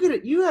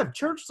 you have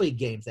church league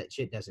games that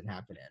shit doesn't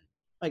happen in.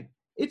 Like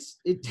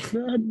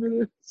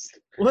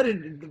what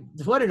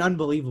an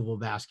unbelievable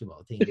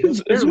basketball team.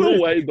 It's no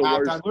way the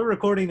worst. We're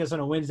recording this on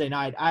a Wednesday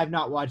night. I have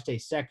not watched a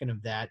second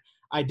of that.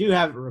 I do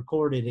have it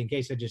recorded in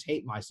case I just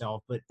hate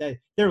myself, but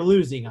they're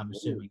losing, I'm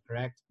assuming,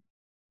 correct?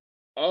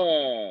 You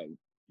want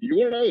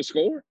to know the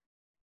score?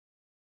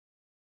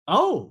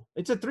 Oh,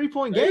 it's a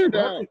 3-point game.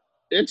 Right?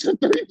 It's a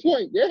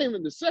 3-point game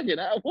in the second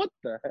half. What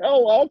the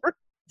hell, Auburn?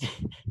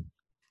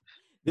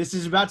 This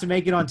is about to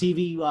make it on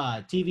TV.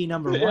 TV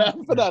number 1. Yeah,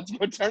 but that's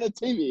going to turn the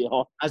TV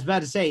on. I was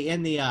about to say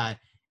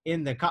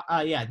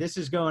this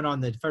is going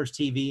on the first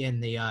TV in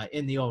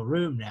the old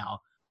room now.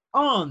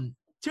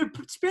 To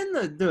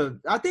spin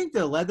I think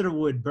the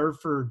Leatherwood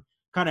Burford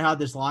kind of how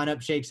this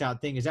lineup shakes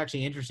out thing is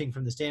actually interesting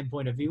from the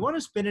standpoint of if you want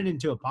to spin it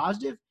into a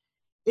positive,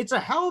 it's a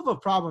hell of a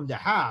problem to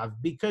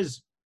have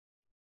because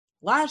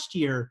last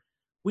year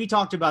we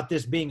talked about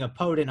this being a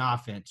potent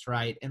offense,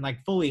 right? And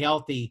like fully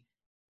healthy,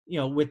 you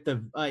know, with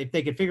the if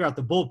they could figure out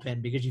the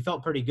bullpen because you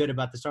felt pretty good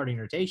about the starting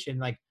rotation,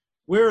 like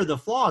where are the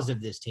flaws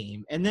of this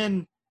team? And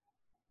then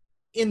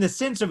in the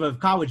sense of a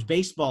college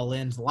baseball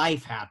lens,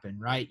 life happened,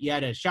 right? You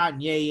had a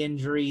Chatagnier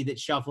injury that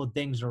shuffled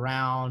things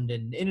around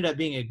and ended up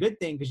being a good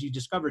thing because you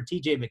discovered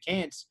T.J.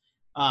 McCants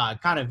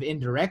kind of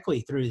indirectly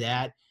through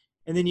that.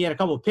 And then you had a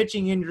couple of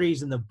pitching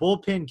injuries and the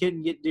bullpen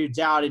couldn't get dudes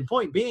out. And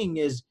point being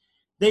is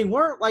they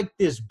weren't like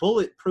this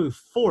bulletproof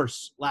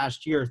force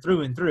last year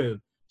through and through.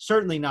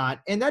 Certainly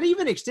not. And that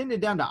even extended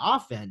down to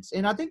offense.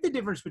 And I think the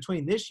difference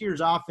between this year's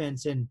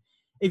offense and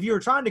if you were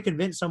trying to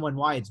convince someone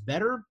why it's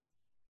better,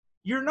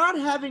 you're not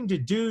having to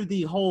do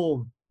the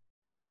whole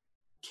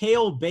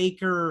Cale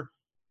Baker,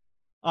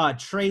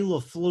 Trey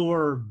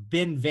LaFleur,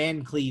 Ben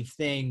Van Cleve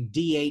thing,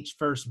 DH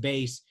first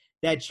base.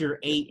 That's your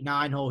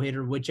 8-9 hole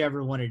hitter,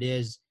 whichever one it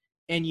is.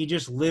 And you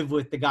just live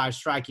with the guy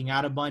striking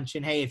out a bunch.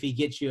 And, hey, if he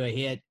gets you a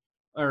hit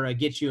or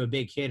gets you a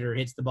big hit or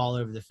hits the ball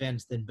over the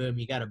fence, then boom,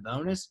 you got a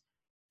bonus.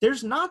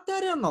 There's not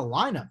that in the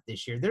lineup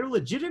this year. They're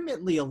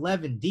legitimately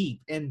 11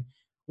 deep. And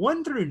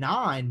 1 through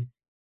 9,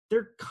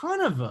 they're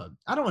kind of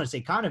I don't want to say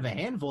kind of a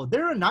handful.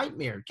 They're a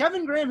nightmare.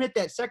 Kevin Graham hit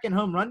that second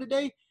home run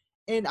today.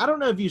 And I don't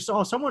know if you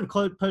saw, someone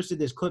posted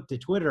this clip to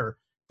Twitter.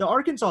 The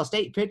Arkansas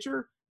State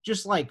pitcher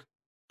just like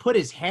put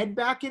his head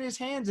back in his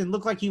hands and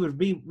looked like he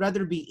would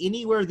rather be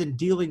anywhere than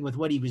dealing with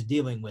what he was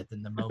dealing with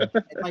in the moment.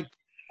 Like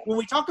when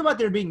we talk about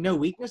there being no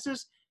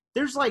weaknesses,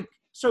 there's like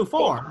so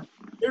far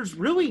there's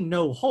really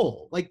no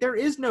hole. Like there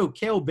is no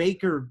Cale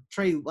Baker,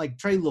 Trey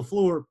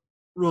LaFleur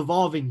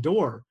revolving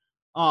door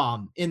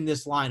in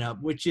this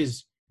lineup, which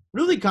is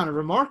really kind of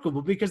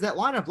remarkable because that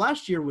lineup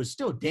last year was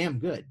still damn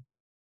good.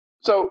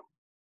 So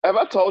have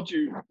I told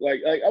you,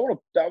 like I want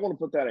to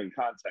put that in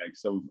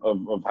context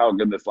of how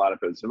good this lineup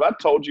is. Have I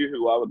told you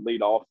who I would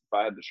lead off if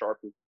I had to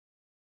sharpen?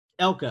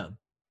 Elko.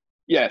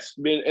 Yes,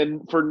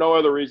 and for no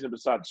other reason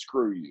besides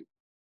screw you.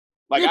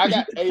 Like I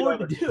got 8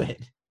 other. To do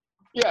it.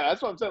 Yeah,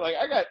 that's what I'm saying. Like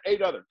I got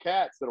 8 other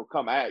cats that'll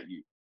come at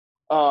you.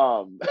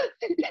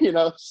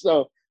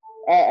 So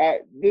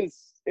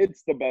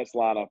it's the best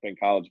lineup in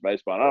college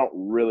baseball. And I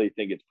don't really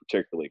think it's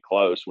particularly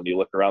close when you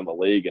look around the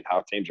league and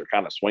how teams are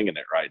kind of swinging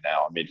it right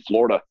now. I mean,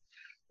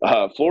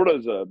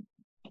 Florida's a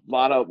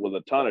lineup with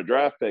a ton of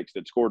draft picks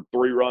that scored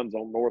 3 runs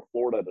on North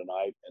Florida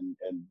tonight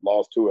and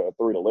lost 3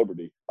 to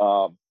Liberty.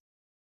 And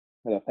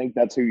I think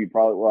that's who you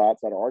probably, well,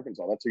 outside of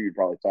Arkansas, that's who you'd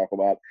probably talk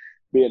about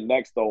being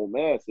next to Ole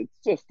Miss. It's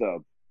just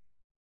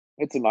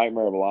it's a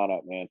nightmare of a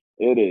lineup, man.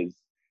 It is.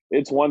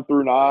 It's 1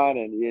 through 9,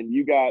 and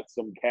you got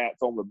some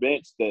cats on the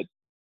bench that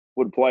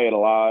would play at a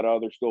lot of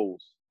other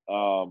schools.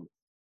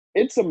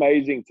 It's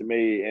amazing to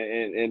me,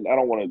 and I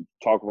don't want to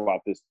talk about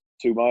this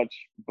too much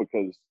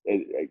because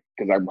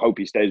I hope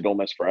he stays at Ole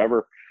Miss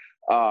forever.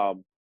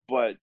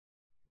 But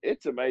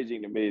it's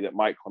amazing to me that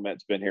Mike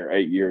Clement's been here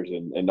 8 years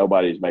and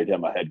nobody's made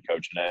him a head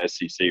coach in an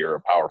SEC or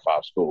a Power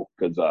 5 school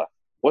because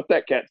what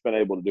that cat's been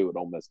able to do at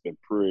Ole Miss has been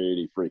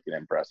pretty freaking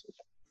impressive.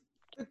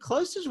 The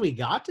closest we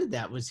got to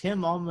that was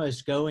him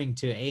almost going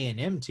to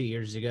A&M 2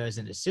 years ago as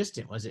an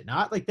assistant, was it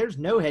not? Like, there's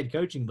no head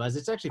coaching buzz.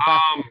 It's actually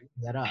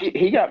that up.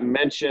 He got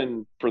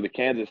mentioned for the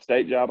Kansas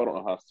State job. I don't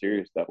know how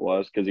serious that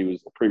was because he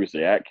was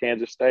previously at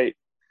Kansas State.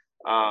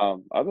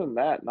 Other than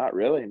that, not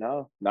really,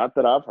 no. Not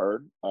that I've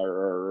heard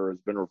or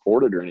has been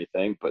reported or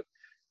anything. But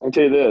I can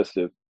tell you this,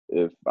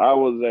 if I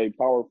was a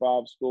Power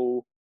 5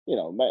 school, and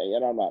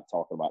I'm not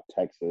talking about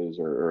Texas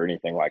or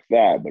anything like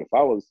that, but if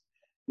I was –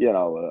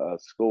 a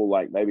school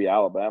like maybe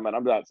Alabama, and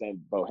I'm not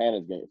saying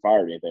Bohannon's getting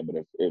fired or anything,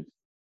 but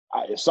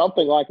if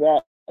something like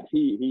that,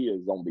 he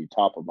is on the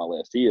top of my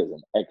list. He is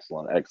an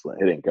excellent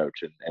hitting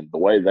coach, and the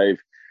way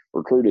they've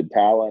recruited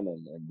talent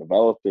and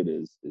developed it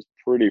is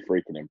pretty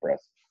freaking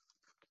impressive.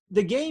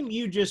 The game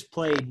you just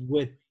played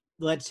with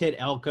let's hit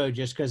Elko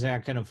just because I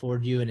can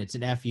afford you and it's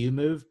an FU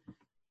move.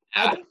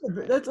 I think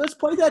let's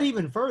play that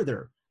even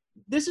further.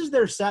 This was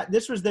their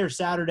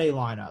Saturday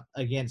lineup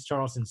against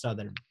Charleston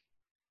Southern.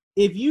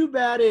 If you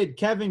batted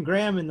Kevin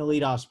Graham in the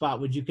leadoff spot,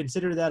 would you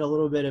consider that a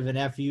little bit of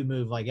an FU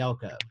move like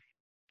Elko?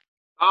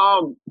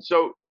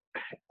 So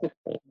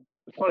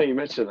it's funny you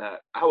mentioned that.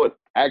 I would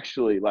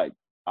actually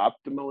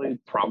optimally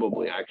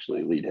probably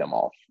actually lead him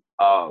off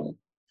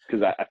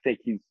because I think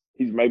he's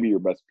maybe your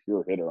best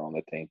pure hitter on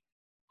the team.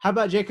 How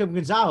about Jacob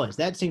Gonzalez?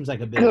 That seems like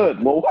a big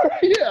good. Well,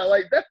 yeah,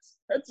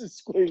 that's a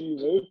squeaky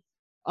move.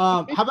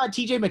 How about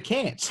TJ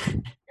McCants?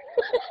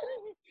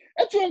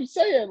 That's what I'm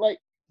saying.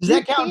 Does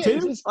that count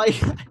too?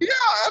 Yeah,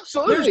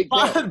 absolutely.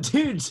 There's 5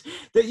 dudes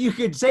that you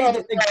could say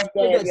that they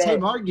could that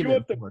same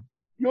argument for.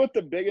 You know what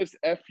the biggest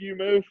FU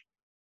move?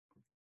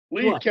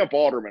 Leave Kemp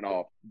Alderman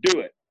off. Do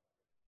it.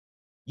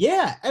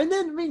 Yeah, and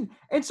then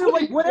so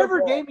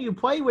whatever game you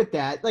play with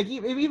that,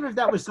 even if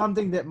that was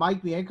something that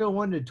Mike Bianco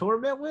wanted to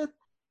tournament with,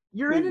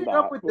 you're ending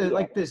up with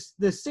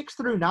the 6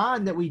 through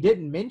 9 that we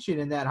didn't mention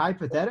in that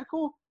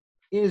hypothetical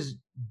is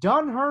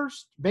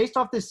Dunhurst based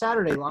off this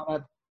Saturday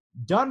lineup.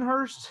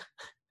 Dunhurst,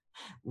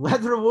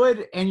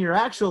 Leatherwood, and your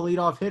actual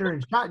leadoff hitter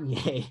in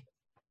Chatagnier.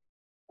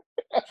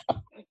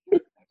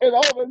 And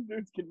all those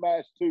dudes can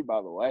mash too,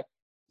 by the way.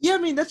 Yeah,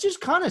 that's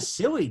just kind of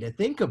silly to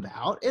think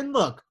about. And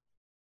look,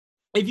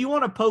 if you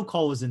want to poke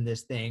holes in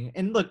this thing,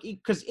 and look,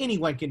 because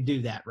anyone can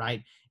do that,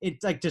 right?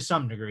 It's to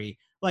some degree.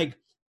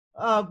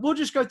 We'll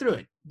just go through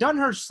it.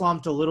 Dunhurst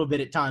slumped a little bit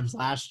at times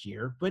last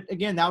year, but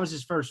again, that was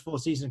his first full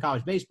season of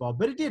college baseball.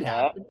 But it did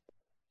happen.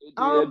 It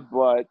did,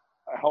 but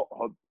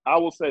I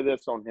will say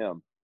this on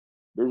him.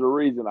 There's a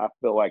reason I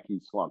feel like he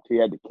slumped. He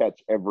had to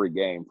catch every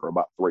game for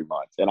about 3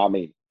 months, and I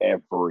mean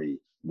every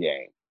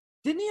game.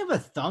 Didn't he have a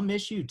thumb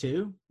issue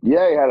too?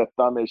 Yeah, he had a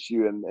thumb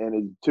issue, and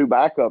his two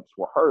backups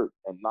were hurt,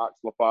 and Knox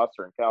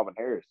LaFoster and Calvin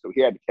Harris. So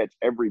he had to catch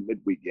every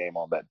midweek game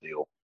on that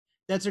deal.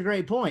 That's a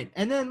great point.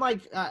 And then,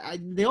 like,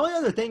 the only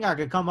other thing I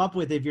could come up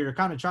with if you're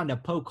kind of trying to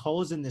poke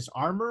holes in this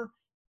armor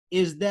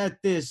is that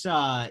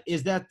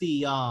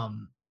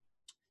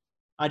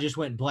I just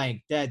went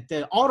blank. That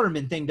the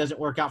Alderman thing doesn't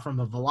work out from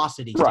a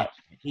velocity Right.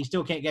 standpoint. He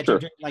still can't get Sure.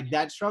 like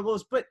that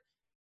struggles, but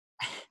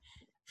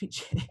you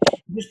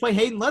just play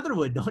Hayden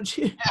Leatherwood, don't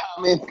you? Yeah,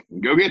 I mean,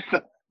 go get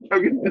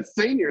the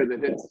senior that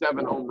hit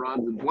 7 home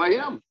runs and play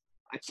him.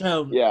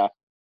 So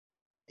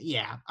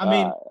Yeah. I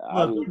mean,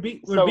 look,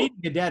 we're so-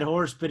 beating a dead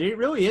horse, but it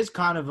really is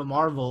kind of a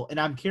marvel, and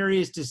I'm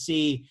curious to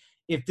see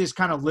if this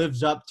kind of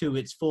lives up to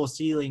its full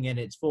ceiling and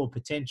its full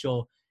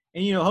potential.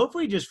 And, you know,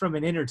 hopefully just from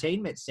an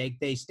entertainment sake,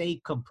 they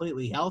stay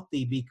completely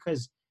healthy,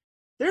 because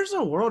there's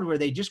a world where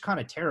they just kind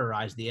of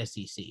terrorize the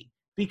SEC.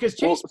 Because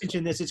Chase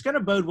mentioned this, it's going to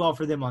bode well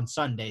for them on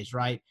Sundays,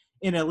 right?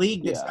 In a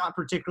league that's not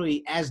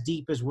particularly as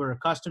deep as we're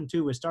accustomed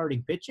to with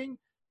starting pitching,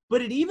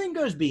 but it even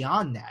goes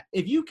beyond that.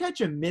 If you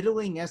catch a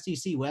middling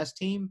SEC West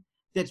team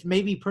that's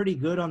maybe pretty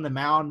good on the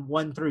mound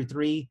 1 through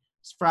 3,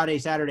 Friday,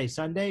 Saturday,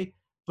 Sunday,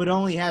 but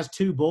only has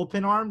 2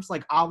 bullpen arms,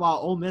 like a la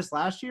Ole Miss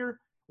last year,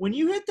 when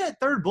you hit that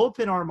 3rd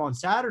bullpen arm on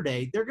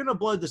Saturday, they're going to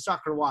blow the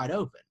sucker wide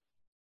open.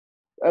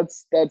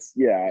 That's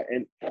yeah.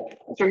 And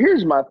so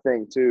here's my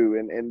thing too,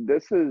 and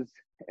this is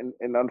and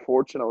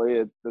unfortunately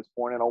at this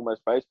point in Ole Miss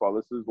baseball,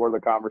 this is where the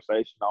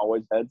conversation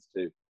always heads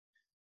to.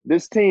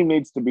 This team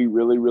needs to be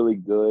really, really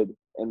good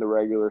in the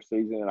regular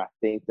season, and I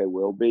think they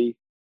will be.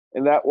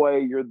 And that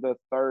way you're the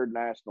 3rd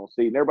national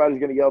seed. And everybody's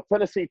going to yell,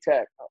 Tennessee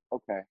Tech.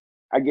 Okay,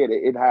 I get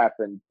it. It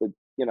happened. But,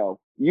 you know,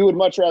 you would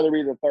much rather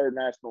be the 3rd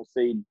national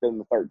seed than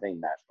the 13th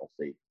national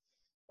seed.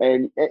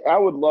 And I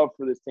would love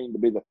for this team to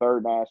be the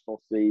 3rd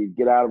national seed,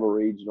 get out of a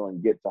regional,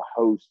 and get to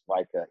host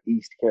like a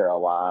East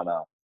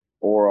Carolina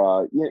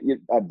or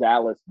a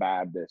Dallas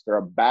Baptist or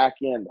a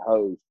back-end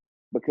host,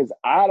 because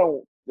I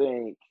don't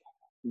think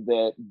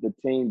that the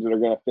teams that are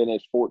going to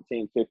finish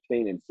 14,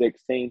 15, and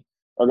 16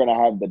 are going to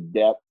have the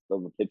depth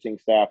of the pitching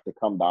staff to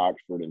come to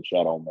Oxford and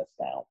shut Ole Miss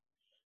down.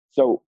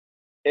 So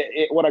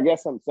what I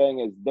guess I'm saying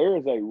is there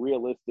is a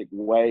realistic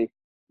way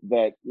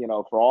that, you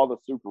know, for all the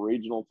super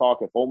regional talk,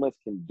 if Ole Miss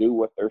can do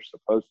what they're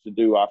supposed to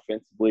do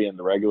offensively in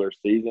the regular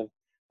season,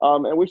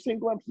 and we've seen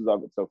glimpses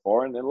of it so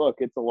far, and then look,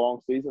 it's a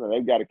long season and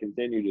they've got to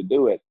continue to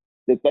do it,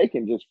 that they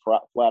can just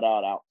flat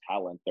out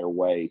talent their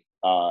way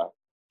to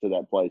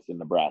that place in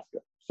Nebraska.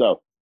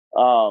 So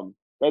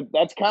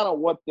that's kind of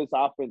what this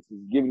offense is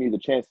giving you the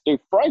chance to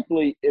do.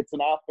 Frankly, it's an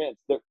offense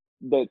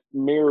that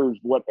mirrors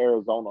what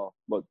Arizona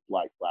looked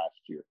like last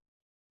year,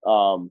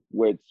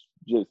 which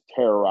just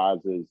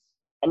terrorizes.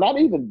 And not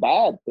even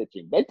bad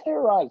pitching. They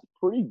terrorized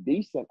pretty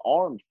decent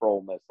arms for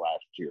Ole Miss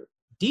last year.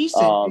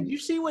 Decent. Did you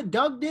see what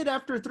Doug did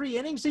after 3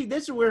 innings? See,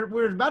 this is where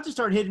we're about to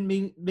start hitting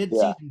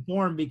mid-season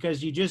form,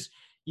 because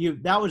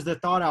that was the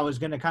thought I was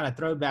going to kind of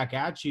throw back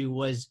at you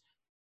was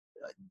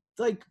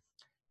like,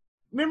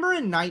 remember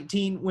in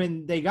 19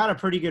 when they got a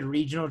pretty good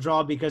regional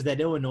draw because that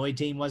Illinois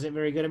team wasn't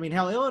very good? I mean,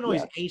 hell,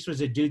 Illinois' ace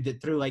was a dude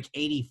that threw like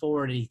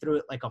 84 and he threw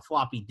it like a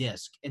floppy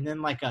disc. And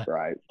then like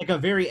a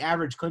very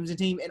average Clemson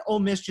team, and Ole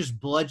Miss just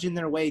bludgeoned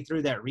their way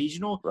through that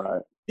regional.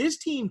 Right. This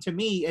team, to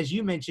me, as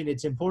you mentioned,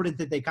 it's important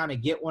that they kind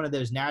of get one of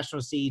those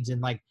national seeds in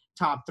like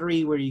top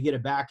 3 where you get a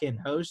back-end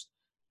host.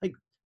 Like,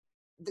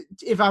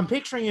 if I'm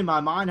picturing in my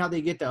mind how they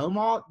get to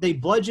Omaha, they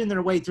bludgeon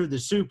their way through the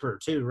super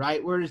too,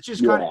 right? Where it's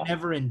just kind of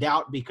never in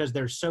doubt because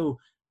they're so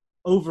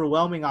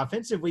overwhelming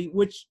offensively,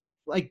 which,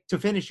 like, to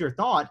finish your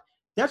thought,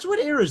 that's what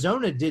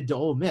Arizona did to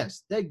Ole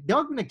Miss.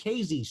 Doug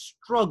Nikhazy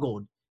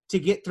struggled to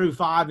get through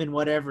 5 and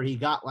whatever he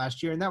got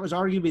last year, and that was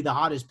arguably the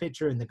hottest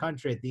pitcher in the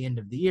country at the end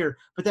of the year.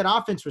 But that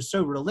offense was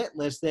so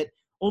relentless that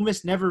Ole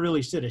Miss never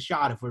really stood a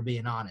shot, if we're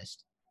being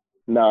honest.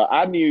 No,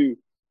 I knew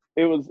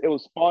it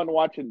was fun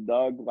watching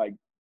Doug like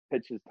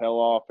pitch his tail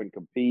off and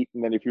compete.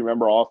 And then if you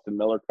remember Austin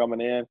Miller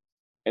coming in,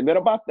 and then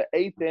about the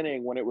 8th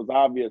inning when it was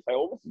obvious, hey,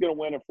 Ole Miss is going to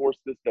win and force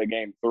this to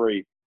game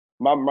 3,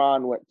 my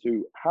mind went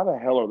to how the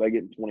hell are they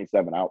getting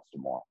 27 outs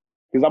tomorrow?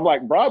 Because I'm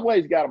like,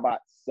 Broadway's got about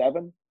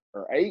 7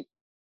 or 8,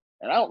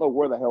 and I don't know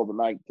where the hell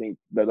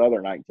the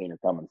other 19 are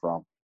coming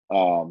from.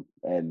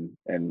 And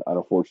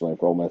unfortunately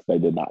for Ole Miss, they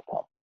did not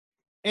come.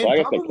 So I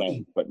guess they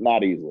came, but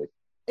not easily.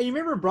 And you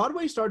remember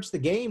Broadway starts the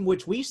game,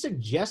 which we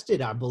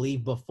suggested, I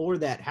believe, before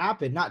that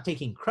happened, not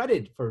taking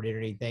credit for it or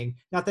anything.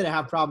 Not that I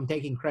have a problem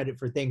taking credit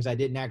for things I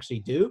didn't actually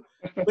do.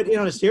 But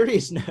on a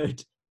serious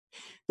note,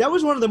 that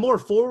was one of the more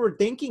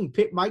forward-thinking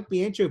Mike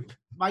Bianco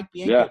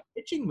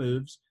pitching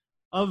moves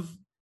of,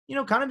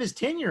 kind of his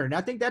tenure. And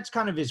I think that's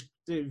kind of his,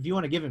 if you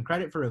want to give him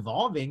credit for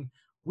evolving,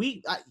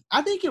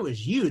 I think it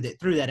was you that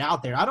threw that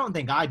out there. I don't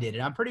think I did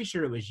it. I'm pretty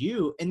sure it was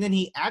you. And then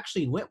he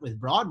actually went with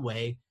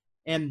Broadway.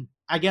 And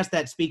I guess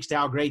that speaks to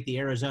how great the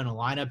Arizona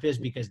lineup is,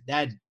 because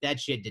that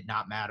shit did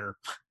not matter.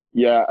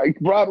 Yeah,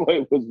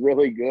 Broadway was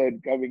really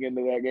good coming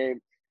into that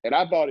game. And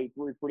I thought he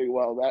threw pretty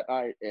well that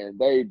night, and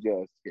they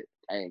just hit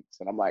tanks.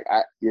 And I'm like,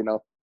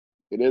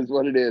 it is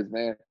what it is,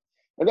 man.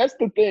 And that's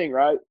the thing,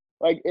 right?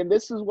 Like, and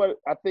this is what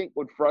I think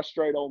would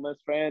frustrate Ole Miss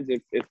fans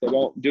if they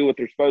don't do what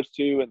they're supposed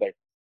to and they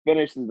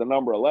finish as the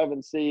number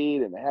 11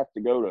 seed and they have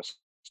to go to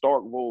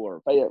Starkville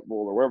or Fayetteville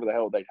or wherever the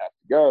hell they have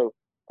to go.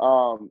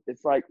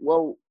 It's like,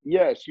 well,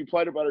 yes, you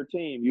played a better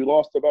team. You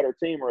lost a better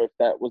team, or if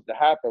that was to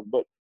happen,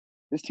 but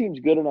this team's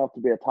good enough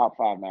to be a top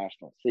 5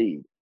 national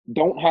seed.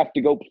 Don't have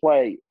to go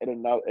play at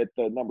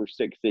the number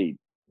 6 seed.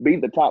 Be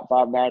the top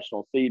 5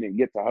 national seed and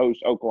get to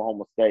host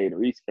Oklahoma State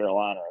or East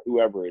Carolina or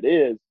whoever it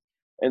is.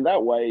 And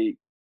that way,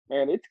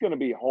 man, it's going to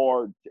be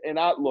hard. And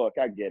I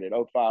get it.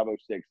 05,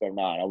 06, 09,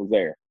 I was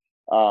there.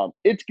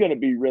 It's going to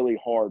be really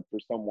hard for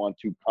someone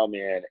to come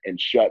in and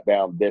shut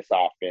down this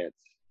offense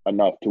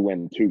enough to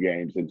win 2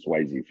 games in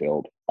Swayze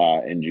Field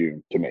in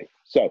June, to me.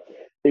 So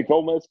if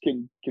Ole Miss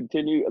can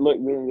continue, look,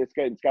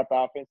 it's got the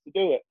offense to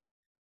do it.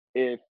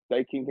 If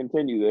they can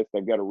continue this,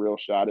 they've got a real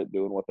shot at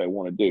doing what they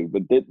want to do.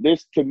 But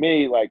this, to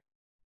me, like,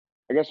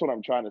 I guess what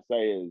I'm trying to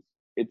say is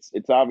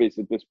it's obvious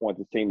at this point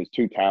this team is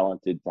too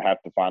talented to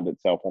have to find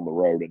itself on the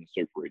road in a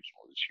super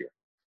regional this year.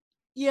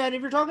 Yeah, and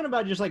if you're talking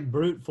about just like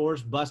brute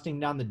force busting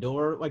down the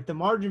door, like the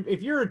margin,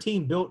 if you're a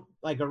team built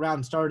like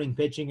around starting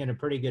pitching and a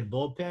pretty good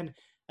bullpen,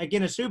 like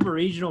in a super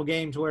regional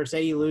game to where,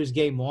 say, you lose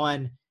game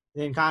 1,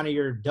 then kind of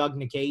your Doug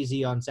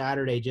Nikhazy on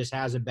Saturday just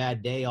has a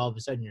bad day, all of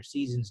a sudden your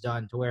season's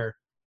done, to where,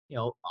 you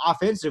know,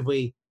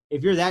 offensively,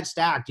 if you're that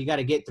stacked, you got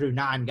to get through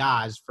 9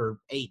 guys for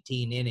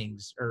 18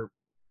 innings, or,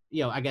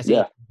 you know, I guess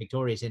 18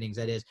 victorious innings,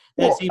 that is.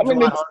 That seems a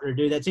lot harder to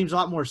do. That seems a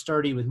lot more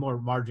sturdy with more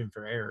margin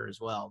for error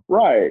as well.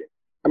 Right.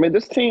 I mean,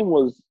 this team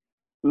was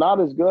not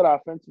as good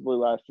offensively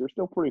last year,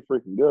 still pretty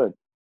freaking good.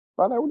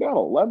 But they were down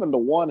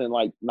 11-1 and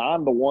like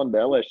 9-1 to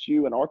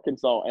LSU and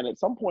Arkansas. And at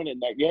some point in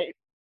that game,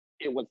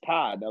 it was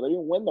tied. Now, they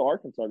didn't win the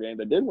Arkansas game.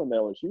 They did win the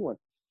LSU one.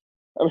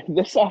 I mean,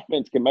 this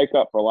offense can make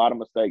up for a lot of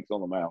mistakes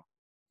on the mound.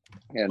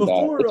 And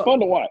it's fun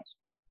to watch.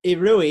 It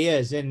really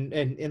is. And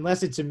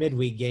unless it's a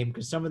midweek game,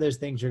 because some of those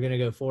things are going to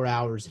go 4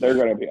 hours. They're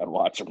going to be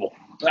unwatchable.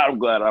 I'm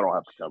glad I don't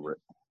have to cover it.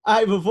 All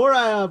right,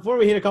 before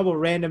we hit a couple of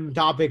random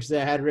topics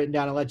that I had written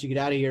down and let you get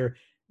out of here,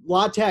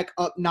 La Tech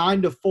up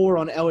 9-4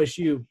 on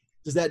LSU.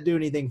 Does that do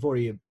anything for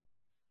you?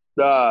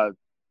 Yeah,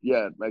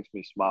 it makes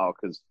me smile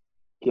because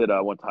kid I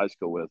went to high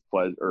school with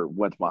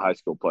went to my high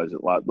school plays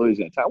at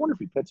Louisiana Tech. I wonder if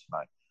he pitched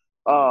tonight.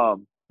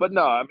 But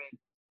no, I mean,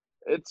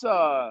 it's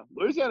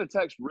Louisiana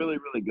Tech's really,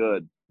 really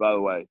good, by the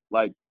way.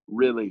 Like,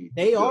 really.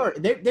 They are.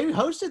 They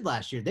hosted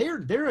last year.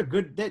 They're a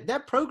good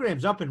that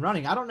program's up and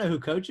running. I don't know who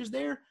coaches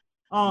there.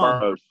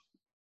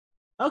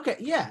 Okay,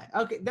 yeah.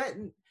 Okay,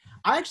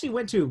 I actually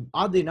went to,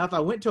 oddly enough, I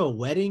went to a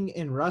wedding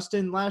in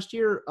Ruston last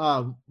year.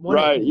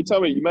 Right. You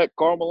told me you met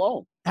Karl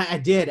Malone. I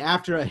did,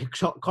 after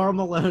Karl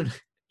Malone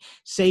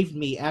saved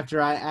me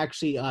after I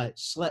actually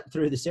slept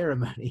through the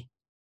ceremony.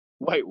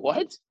 Wait,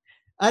 what?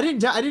 I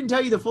didn't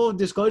tell you the full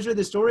disclosure of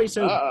the story.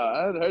 So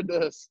I hadn't heard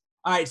this.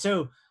 All right,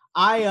 so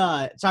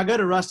I go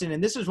to Ruston,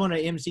 and this is one of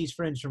MC's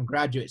friends from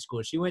graduate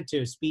school. She went to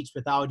a speech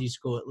pathology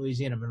school at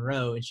Louisiana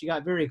Monroe, and she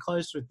got very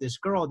close with this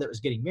girl that was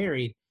getting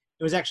married.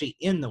 It was actually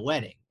in the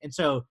wedding. And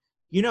so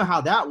you know how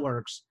that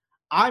works.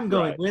 I'm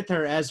going with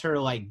her as her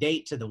like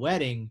date to the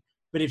wedding,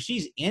 but if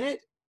she's in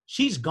it,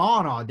 she's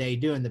gone all day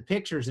doing the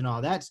pictures and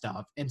all that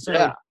stuff. And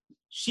so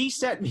she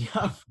set me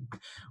up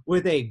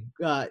with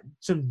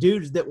some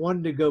dudes that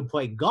wanted to go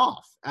play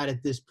golf out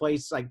at this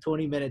place like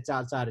 20 minutes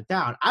outside of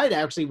town. I'd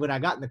actually, when I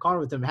got in the car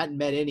with them, hadn't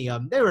met any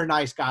of them. They were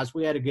nice guys.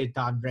 We had a good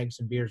time, drank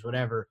some beers,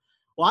 whatever.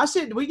 Well,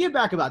 we get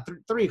back about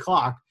 3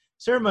 o'clock.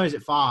 Ceremony's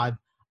at 5.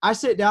 I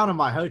sit down in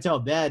my hotel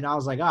bed, and I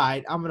was like, all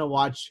right, I'm going to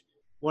watch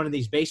one of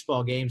these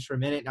baseball games for a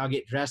minute, and I'll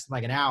get dressed in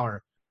like an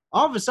hour.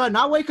 All of a sudden,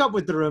 I wake up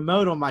with the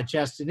remote on my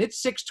chest, and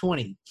it's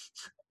 6:20.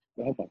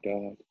 Oh, my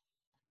God.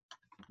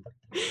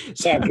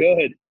 It's not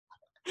good.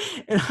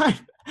 And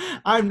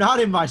I'm not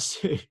in my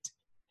suit.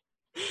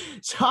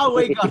 So I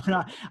wake up,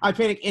 and I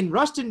panic. And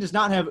Ruston does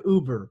not have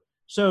Uber.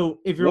 So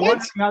if you're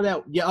wondering how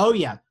that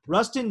 –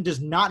 Ruston does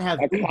not have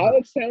Uber.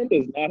 College town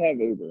does not have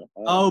Uber.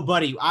 Oh,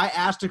 buddy, I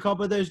asked a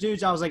couple of those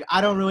dudes. I was like,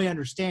 I don't really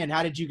understand.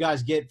 How did you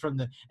guys get from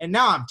the – and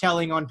now I'm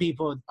telling on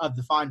people of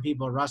the fine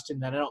people of Ruston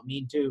that I don't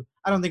mean to.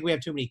 I don't think we have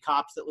too many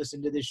cops that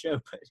listen to this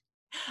show. But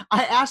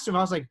I asked them,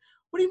 I was like,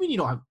 what do you mean you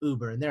don't have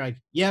Uber? And they're like,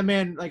 yeah,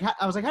 man. Like,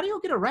 I was like, how do you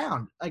get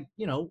around, like,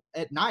 you know,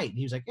 at night? And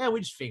he was like, yeah, we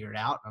just figure it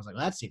out. I was like,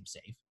 well, that seems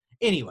safe.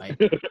 Anyway.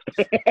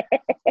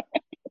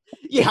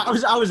 Yeah,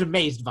 I was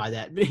amazed by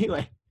that. But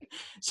anyway,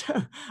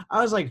 so I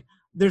was like,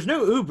 there's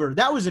no Uber.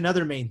 That was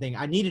another main thing.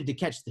 I needed to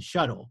catch the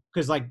shuttle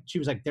because, like, she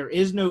was like, there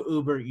is no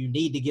Uber. You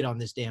need to get on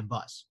this damn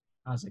bus.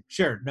 I was like,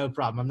 sure, no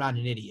problem. I'm not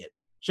an idiot.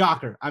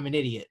 Shocker, I'm an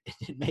idiot. I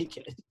didn't make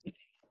it.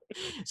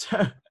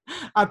 So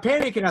I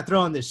panic and I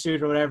throw on this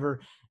suit or whatever,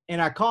 and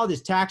I call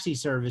this taxi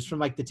service from,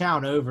 like, the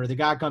town over. The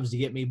guy comes to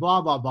get me, blah,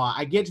 blah, blah.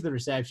 I get to the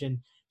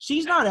reception.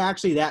 She's not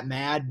actually that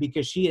mad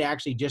because she had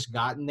actually just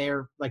gotten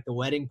there. Like, the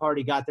wedding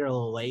party got there a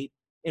little late.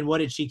 And what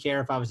did she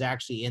care if I was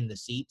actually in the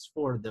seats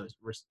for the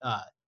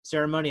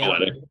ceremony? I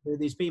don't know who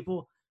these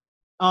people.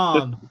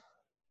 But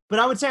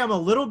I would say I'm a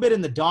little bit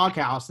in the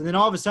doghouse. And then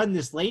all of a sudden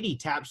this lady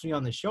taps me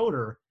on the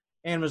shoulder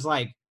and was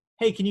like,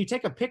 hey, can you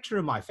take a picture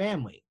of my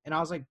family? And I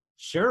was like,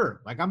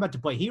 sure. Like, I'm about to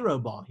play hero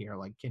ball here.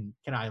 Like, can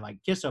I like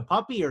kiss a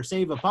puppy or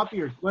save a puppy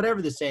or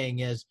whatever the saying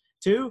is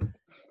too?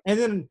 And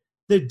then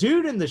the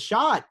dude in the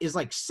shot is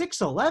like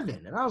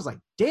 6'11". And I was like,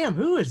 damn,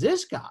 who is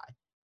this guy?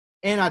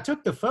 And I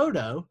took the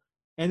photo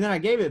and then I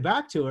gave it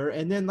back to her.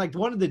 And then like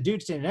one of the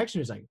dudes standing next to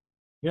me was like,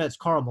 it's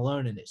Karl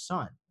Malone and his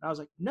son. And I was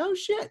like, no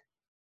shit.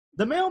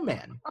 The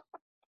mailman.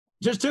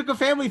 Just took a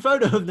family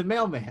photo of the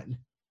mailman.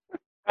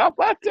 How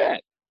about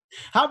that?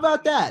 How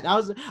about that?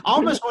 I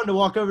almost wanted to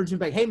walk over to him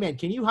like, hey man,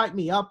 can you hype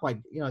me up? Like,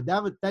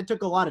 that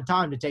took a lot of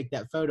time to take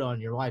that photo on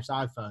your wife's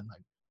iPhone.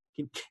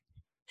 Like,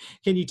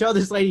 can you tell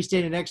this lady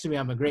standing next to me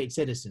I'm a great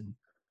citizen?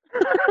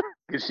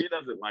 Because she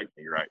doesn't like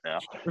me right now.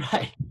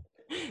 Right.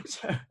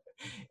 So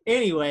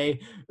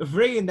anyway,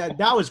 bringing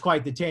that was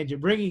quite the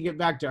tangent. Bringing it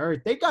back to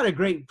earth, they got a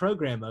great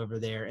program over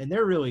there, and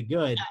they're really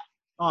good.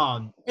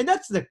 And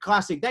that's the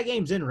classic. That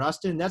game's in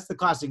Ruston. That's the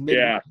classic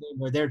game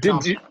where they're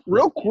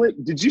real quick.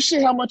 Did you see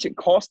how much it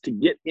cost to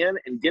get in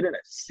and get in a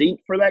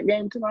seat for that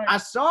game tonight? I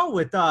saw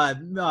with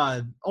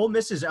Ole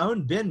Miss's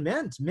own Ben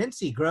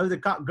Mincy grow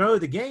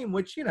the game,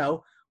 which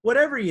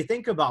whatever you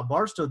think about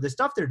Barstool, the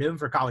stuff they're doing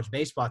for college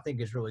baseball, I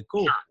think is really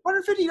cool.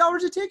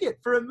 $150 a ticket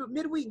for a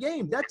midweek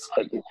game. That's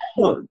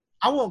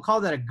I won't call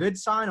that a good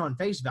sign on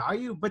face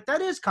value, but that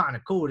is kind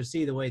of cool to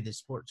see the way this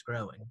sport's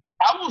growing.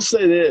 I will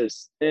say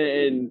this,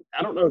 and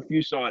I don't know if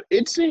you saw it.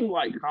 It seemed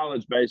like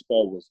college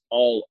baseball was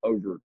all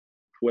over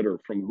Twitter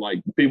from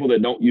like people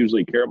that don't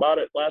usually care about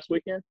it last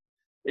weekend.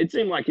 It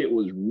seemed like it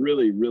was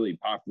really, really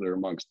popular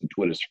amongst the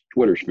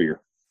Twitter sphere.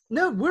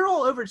 No, we're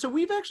all over it. So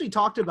we've actually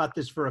talked about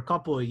this for a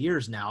couple of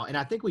years now, and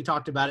I think we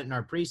talked about it in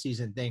our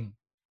preseason thing.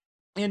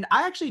 And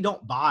I actually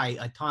don't buy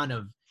a ton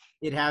of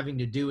it having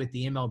to do with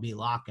the MLB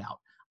lockout.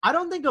 I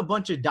don't think a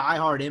bunch of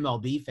diehard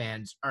MLB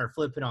fans are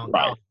flipping on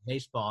college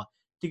baseball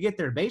to get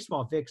their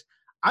baseball fix.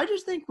 I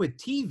just think with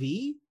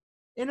TV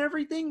and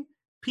everything,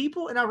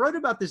 people, and I wrote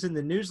about this in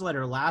the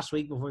newsletter last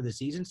week before the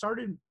season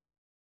started,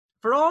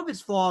 for all of its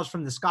flaws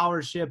from the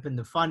scholarship and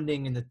the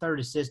funding and the third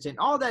assistant,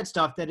 all that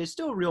stuff that is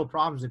still real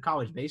problems with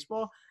college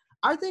baseball,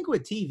 I think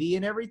with TV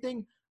and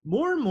everything,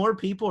 more and more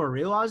people are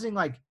realizing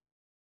like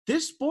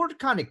this sport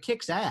kind of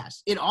kicks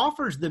ass. It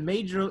offers the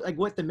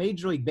what the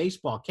Major League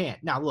Baseball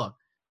can't. Now, look,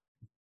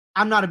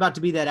 I'm not about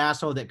to be that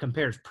asshole that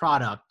compares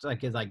product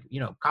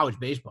college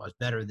baseball is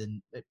better than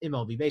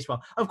MLB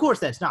baseball. Of course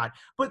that's not.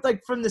 But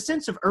like from the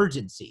sense of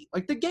urgency,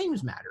 like the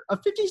games matter.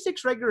 A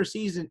 56 regular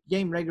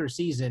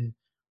season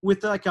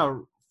with like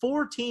a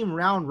 4-team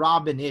round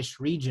robin-ish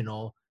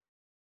regional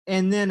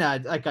and then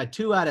a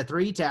 2 out of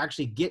 3 to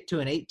actually get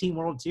to an 8-team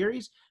World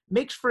Series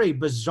makes for a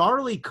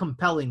bizarrely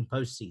compelling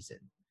postseason.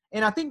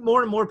 And I think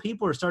more and more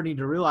people are starting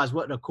to realize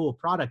what a cool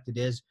product it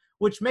is,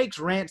 which makes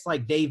rants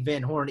like Dave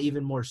Van Horn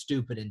even more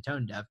stupid and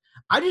tone deaf.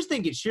 I just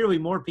think it's surely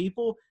more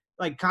people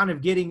like kind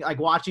of getting like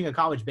watching a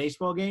college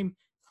baseball game,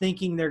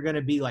 thinking they're going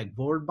to be like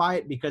bored by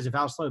it because of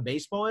how slow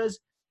baseball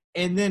is.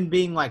 And then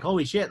being like,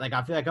 holy shit, like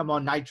I feel like I'm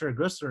on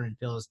nitroglycerin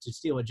pills, to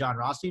steal a John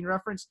Rothstein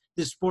reference.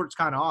 This sport's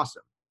kind of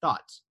awesome.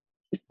 Thoughts?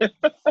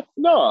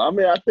 No, I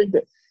mean,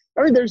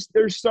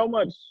 there's so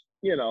much,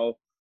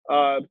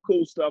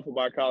 cool stuff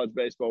about college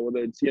baseball,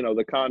 whether it's,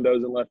 the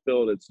condos in left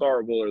field at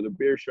Starkville or the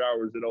beer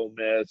showers at Ole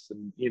Miss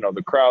and,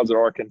 the crowds at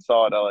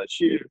Arkansas at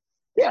LSU.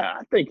 Yeah,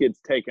 I think it's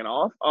taken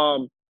off.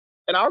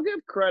 And I'll give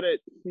credit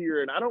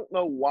here, and I don't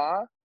know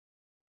why.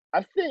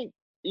 I think,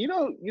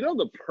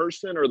 the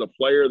person or the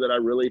player that I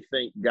really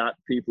think got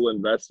people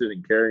invested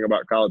in caring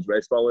about college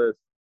baseball is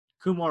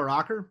Kumar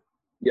Rocker.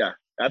 Yeah,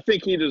 I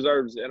think he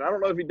deserves it. And I don't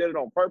know if he did it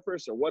on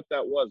purpose or what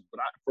that was, but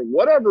for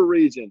whatever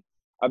reason,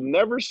 I've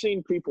never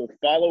seen people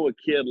follow a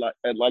kid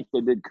like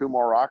they did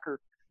Kumar Rocker,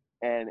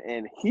 and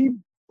he,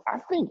 I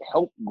think,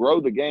 helped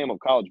grow the game of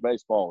college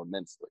baseball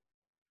immensely.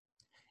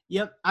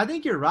 Yep, I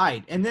think you're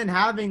right. And then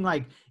having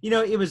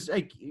it was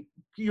like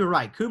you're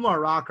right. Kumar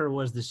Rocker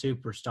was the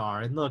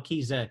superstar, and look,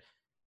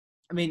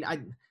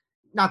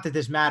 not that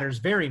this matters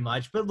very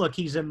much, but look,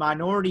 he's a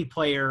minority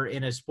player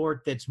in a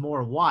sport that's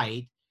more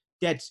white.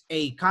 That's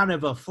a kind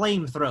of a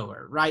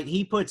flamethrower, right?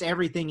 He puts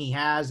everything he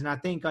has, and I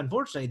think,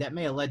 unfortunately, that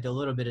may have led to a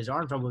little bit of his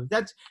arm trouble.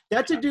 That's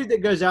a dude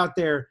that goes out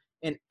there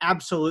and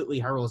absolutely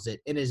hurls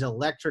it and is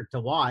electric to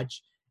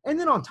watch. And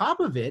then on top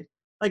of it,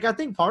 like I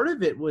think part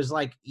of it was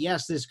like,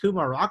 yes, this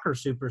Kumar Rocker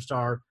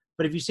superstar,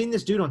 but have you seen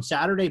this dude on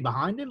Saturday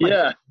behind him? Like,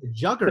 yeah, the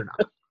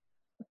juggernaut.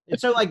 And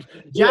so, like,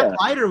 Jack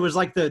Leiter was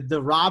like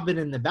the Robin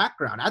in the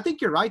background. I think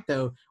you're right,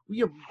 though.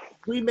 We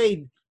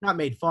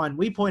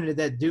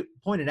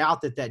pointed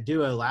out that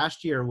duo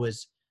last year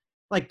was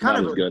like kind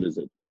not of as good as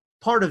it.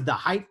 Part of the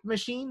hype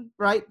machine,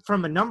 right?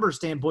 From a number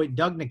standpoint,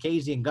 Doug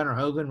Nikhazy and Gunnar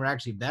Hogan were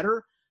actually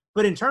better.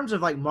 But in terms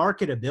of like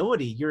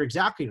marketability, you're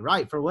exactly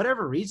right. For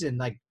whatever reason,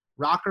 like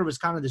Rocker was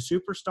kind of the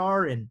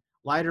superstar and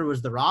Leiter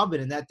was the Robin,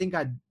 and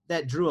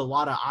that drew a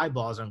lot of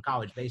eyeballs on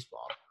college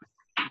baseball.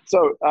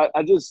 So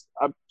I'm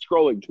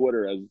scrolling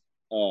Twitter as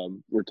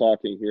we're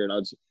talking here, and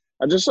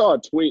I just saw a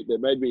tweet that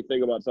made me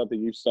think about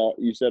something you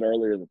said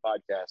earlier in the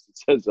podcast. It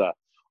says,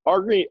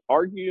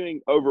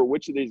 arguing over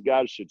which of these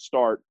guys should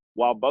start,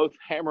 while both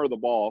hammer the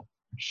ball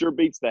sure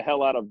beats the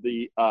hell out of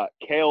the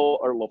Kale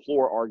or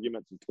LaFleur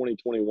arguments in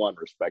 2021,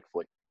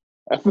 respectfully.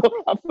 I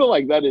feel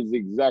like that is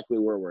exactly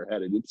where we're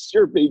headed. It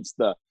sure beats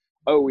the,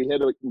 we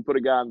put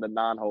a guy in the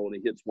 9-hole and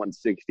he hits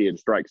 160 and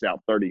strikes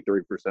out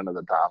 33% of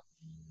the time.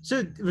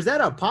 So was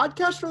that a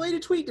podcast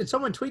related tweet? Did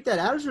someone tweet that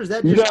out, or was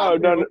that just No.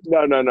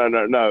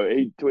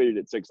 He tweeted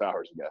it 6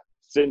 hours ago.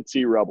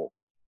 Cincy Rebel.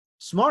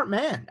 Smart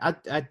man.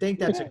 I think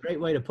that's a great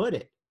way to put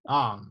it.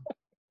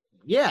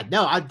 Yeah,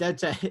 no,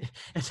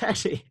 it's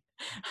actually,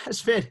 I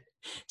spent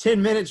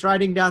 10 minutes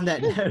writing down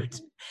that note,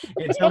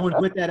 and someone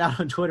put that out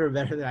on Twitter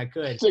better than I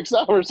could. 6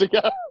 hours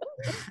ago.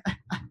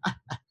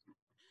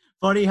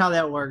 Funny how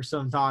that works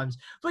sometimes.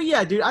 But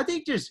yeah, dude, I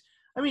think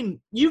we've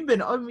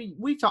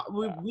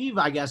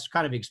I guess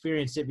kind of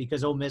experienced it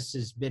because Ole Miss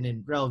has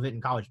been relevant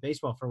in college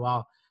baseball for a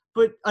while.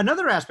 But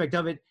another aspect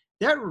of it,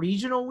 that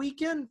regional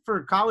weekend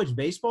for college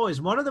baseball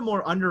is one of the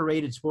more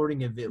underrated sporting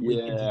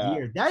weekends of the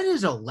year. That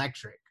is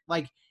electric.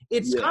 Like,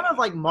 it's kind of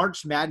like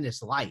March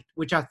Madness light,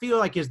 which I feel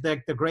like is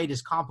the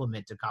greatest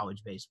compliment to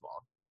college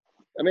baseball.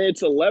 I mean,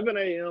 it's 11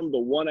 a.m. to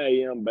 1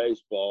 a.m.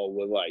 baseball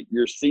with, like,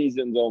 your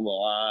season's on the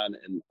line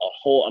and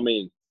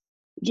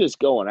just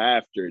going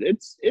after it.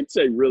 It's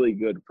a really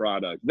good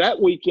product. That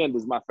weekend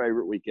is my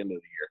favorite weekend of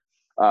the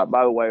year.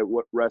 By the way,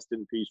 rest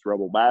in peace,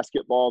 Rebel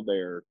basketball.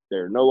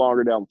 They're no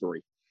longer down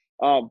 3.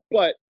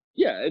 But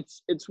yeah,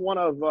 it's one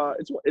of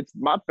it's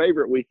my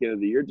favorite weekend of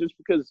the year just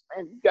because,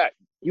 man,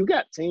 you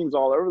got teams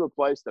all over the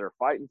place that are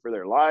fighting for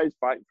their lives,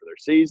 fighting for their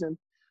season.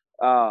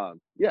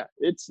 Yeah,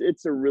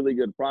 it's a really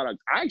good product.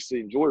 I actually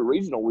enjoy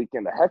regional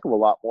weekend a heck of a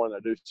lot more than I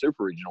do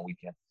super regional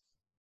weekend.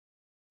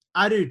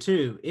 I do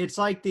too. It's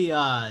like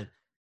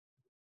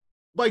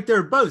like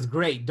they're both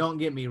great. Don't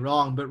get me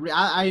wrong, but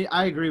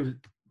I agree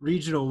with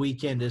regional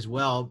weekend as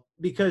well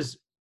because,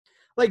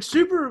 like,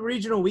 super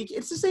regional week,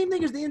 it's the same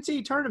thing as the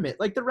NCAA tournament.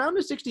 Like, the round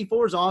of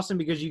 64 is awesome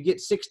because you get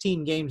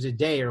 16 games a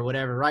day or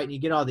whatever, right? And you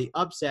get all the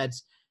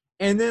upsets.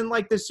 And then,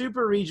 like, the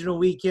super regional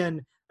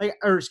weekend,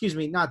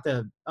 not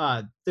the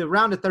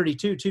round of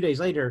 32 2 days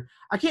later,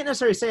 I can't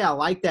necessarily say I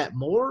like that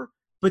more,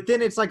 but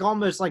then it's like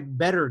almost like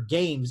better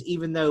games,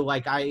 even though,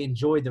 like, I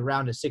enjoyed the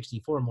round of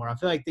 64 more. I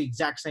feel like the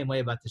exact same way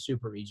about the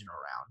super regional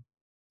round.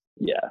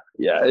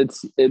 Yeah.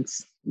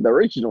 It's the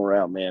regional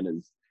round, man,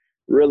 is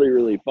really,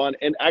 really fun.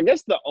 And I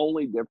guess the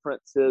only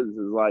difference is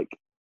like,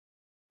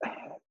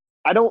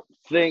 I don't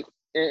think,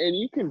 and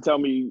you can tell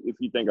me if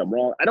you think I'm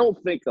wrong, I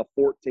don't think a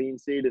 14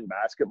 seed in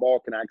basketball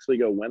can actually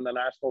go win the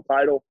national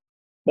title.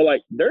 But,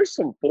 like, there's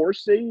some 4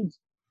 seeds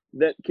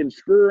that can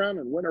screw around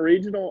and win a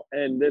regional,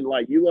 and then,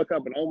 like, you look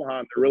up in Omaha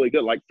and they're really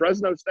good, like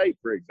Fresno State,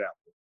 for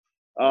example.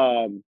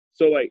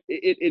 So, like,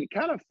 it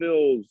kind of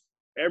feels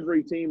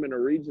every team in a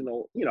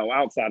regional,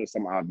 outside of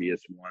some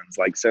obvious ones,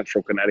 like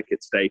Central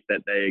Connecticut State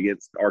that day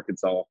against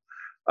Arkansas.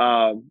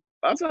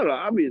 Outside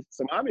of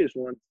some obvious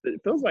ones,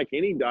 it feels like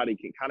anybody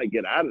can kind of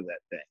get out of that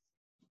thing.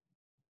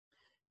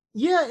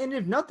 Yeah, and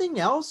if nothing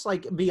else,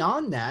 like,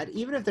 beyond that,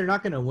 even if they're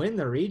not going to win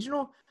the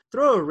regional,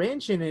 throw a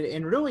wrench in it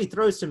and really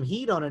throw some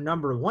heat on a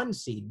number 1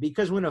 seed,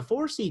 because when a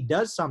 4 seed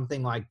does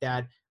something like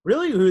that,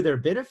 really who they're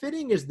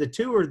benefiting is the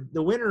 2 or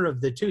the winner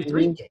of the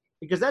 2-3 game,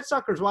 because that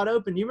sucker's wide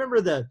open. You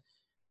remember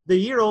the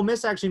year Ole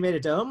Miss actually made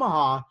it to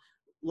Omaha,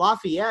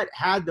 Lafayette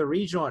had the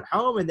regional at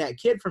home, and that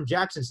kid from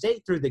Jackson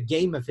State threw the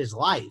game of his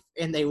life,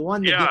 and they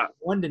won the game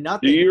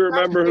 1-0. Do you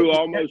remember who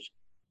almost?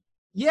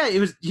 Yeah, it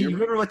was. Do you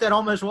remember what that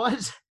almost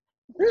was?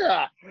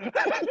 Yeah.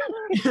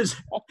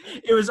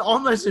 It was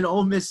almost an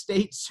Ole Miss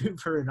State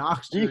super in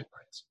Oxford.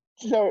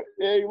 So,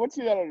 what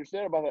you got to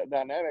understand about that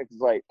dynamic is,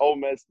 like, Ole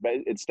Miss,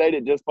 State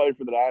had just played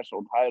for the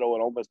national title,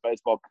 and Ole Miss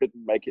baseball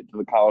couldn't make it to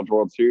the College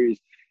World Series.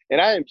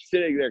 And I am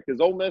sitting there because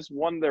Ole Miss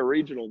won their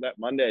regional that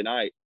Monday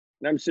night,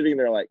 and I'm sitting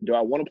there like, do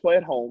I want to play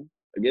at home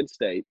against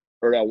State,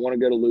 or do I want to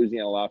go to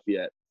Louisiana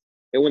Lafayette?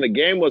 And when the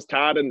game was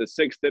tied in the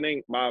 6th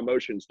inning, my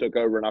emotions took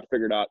over, and I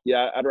figured out,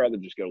 I'd rather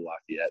just go to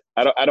Lafayette.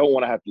 I don't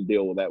want to have to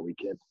deal with that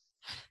weekend.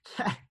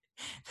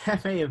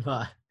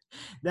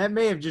 That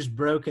may have just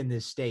broken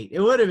this state.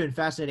 It would have been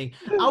fascinating.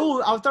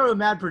 I'll throw a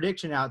mad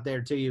prediction out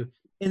there to you.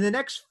 In the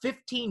next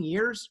 15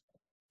 years,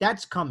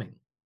 that's coming.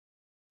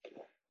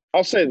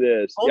 I'll say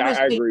this. Ole Miss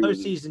I agree.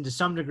 Postseason to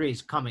some degree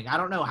is coming. I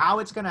don't know how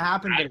it's going to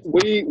happen.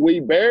 But we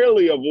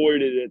barely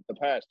avoided it the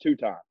past 2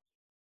 times.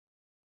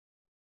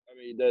 I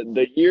mean,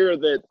 the year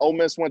that Ole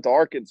Miss went to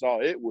Arkansas,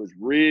 it was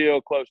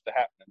real close to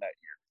happening that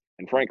year.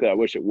 And frankly, I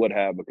wish it would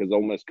have, because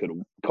Ole Miss could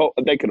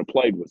have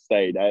played with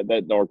State.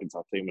 That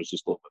Arkansas team was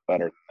just a little bit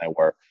better than they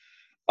were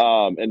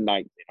in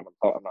 19. I'm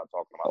not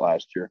talking about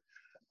last year.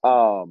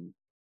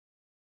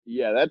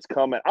 Yeah, that's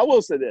coming. I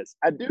will say this.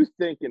 I do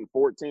think in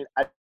 14,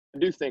 I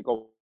do think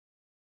Ole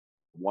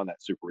won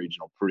that super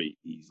regional pretty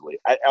easily.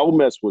 Ole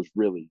Miss was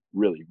really,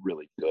 really,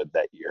 really good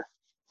that year.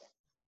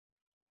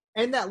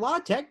 And that La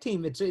Tech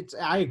team, it's.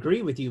 I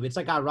agree with you. It's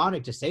like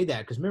ironic to say that,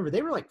 because remember,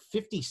 they were like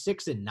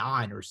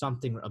 56-9 or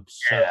something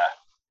absurd. Yeah.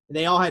 And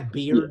they all had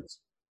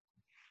beards.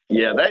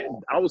 Yeah,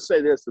 I will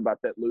say this about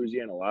that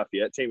Louisiana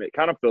Lafayette team. It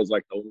kind of feels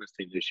like the Ole Miss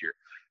team this year.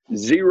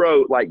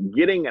 Zero, like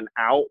getting an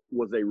out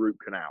was a root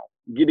canal.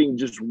 Getting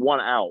just one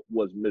out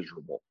was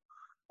miserable.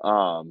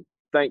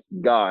 Thank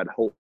God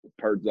Holt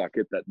Perdzak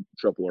hit that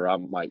triple, or I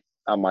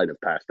might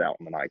have passed out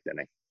in the ninth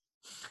inning.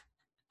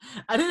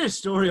 I did a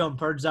story on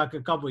Perdzak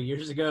a couple of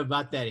years ago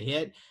about that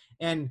hit,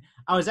 and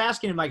I was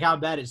asking him like how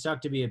bad it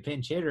sucked to be a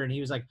pinch hitter, and he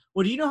was like,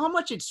 "Well, do you know how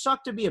much it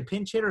sucked to be a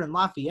pinch hitter in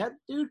Lafayette,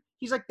 dude?"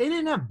 He's like, "They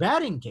didn't have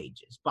batting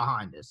cages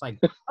behind us. Like,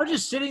 I was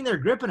just sitting there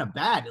gripping a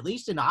bat. At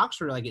least in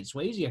Oxford, like at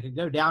Swayze, I could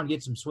go down,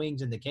 get some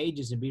swings in the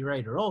cages, and be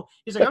ready to roll."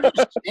 He's like, "I was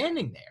just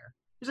standing there."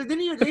 He's like,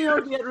 "They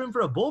hardly had room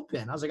for a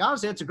bullpen." I was like,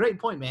 "Honestly, that's a great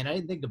point, man. I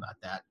didn't think about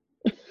that."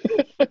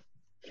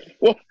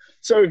 Well,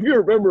 so if you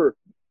remember,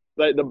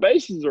 like the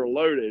bases are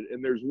loaded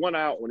and there's one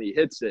out when he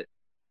hits it.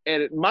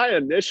 And my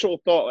initial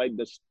thought, like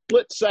the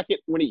split second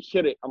when he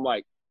hit it, I'm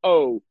like,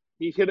 oh,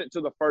 he hit it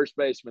to the first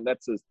baseman.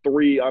 That's his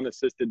 3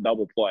 unassisted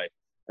double play.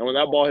 And when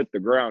that ball hit the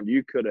ground,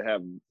 you could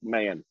have,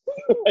 man,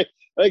 I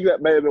think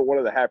that may have been one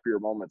of the happier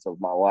moments of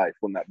my life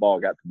when that ball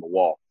got to the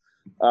wall.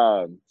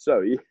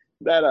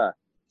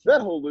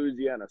 That whole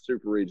Louisiana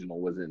Super Regional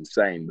was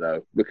insane,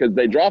 though, because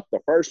they dropped the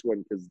first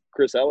one because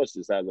Chris Ellis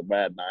just has a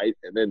bad night.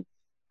 And then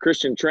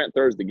Christian Trent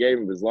throws the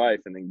game of his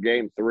life, and then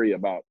game 3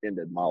 about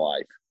ended my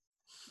life.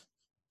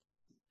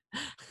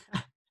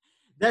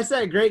 That's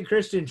that great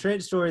Christian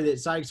Trent story that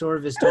Sykes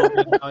Orvis told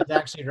me. I was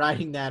actually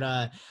writing that.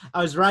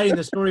 I was writing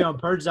the story on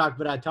Perdzak,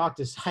 but I talked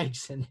to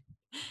Sykes, and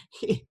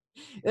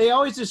they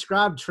always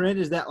describe Trent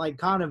as that like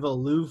kind of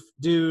aloof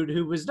dude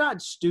who was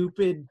not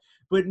stupid,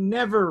 but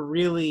never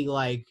really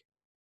like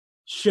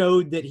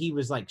showed that he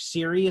was like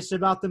serious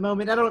about the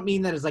moment. I don't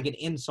mean that as like an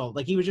insult.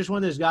 Like he was just one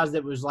of those guys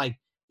that was like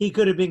he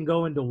could have been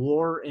going to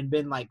war and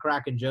been like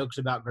cracking jokes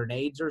about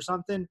grenades or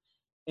something.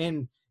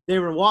 And they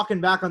were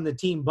walking back on the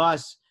team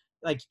bus,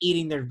 like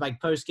eating their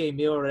like post game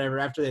meal or whatever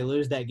after they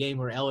lose that game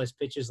where Ellis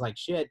pitches like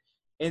shit.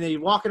 And they're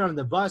walking on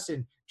the bus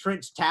and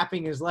Trent's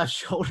tapping his left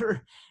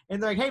shoulder.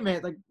 And they're like, "Hey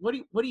man, like what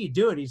are you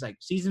doing?" He's like,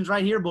 "Season's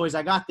right here, boys.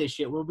 I got this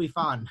shit. We'll be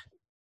fine."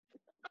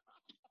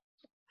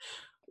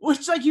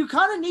 Which, like, you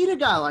kind of need a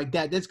guy like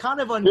that. That's kind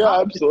of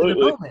unconscious in the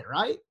moment,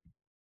 right?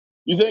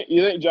 You think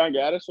John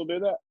Gaddis will do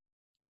that?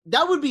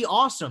 That would be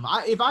awesome.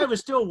 If I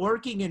was still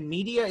working in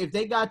media, if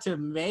they got to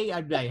May,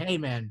 I'd be like, "Hey,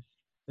 man,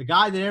 the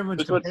guy that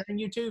everyone's comparing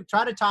you to,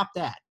 try to top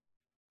that."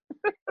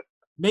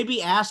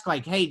 Maybe ask,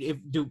 like, "Hey,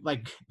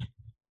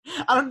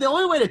 the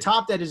only way to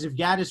top that is if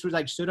Gaddis was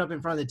like stood up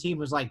in front of the team,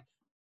 was like,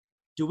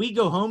 do we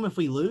go home if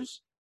we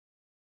lose?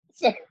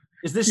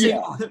 Is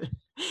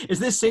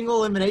this single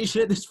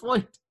elimination at this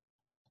point?"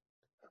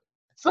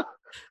 So,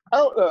 I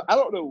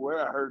don't know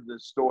where I heard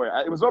this story.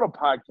 It was on a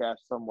podcast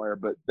somewhere,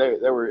 but they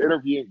were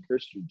interviewing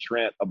Christian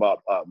Trent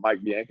about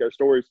Mike Bianco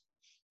stories.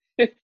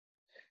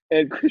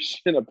 And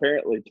Christian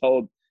apparently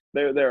told –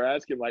 they were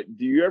asking, like,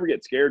 do you ever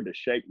get scared to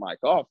shake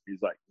Mike off?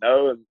 He's like,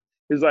 no. And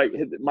he's like,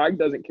 Mike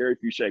doesn't care if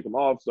you shake him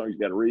off, so he's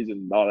got a reason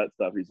and all that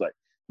stuff. He's like,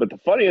 but the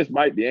funniest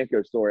Mike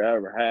Bianco story I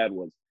ever had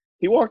was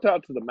he walked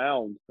out to the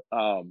mound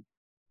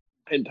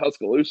in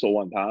Tuscaloosa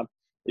one time.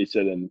 He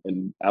said,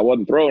 and I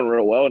wasn't throwing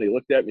real well. And he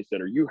looked at me and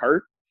said, "Are you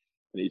hurt?"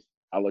 And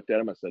I looked at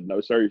him. I said, "No,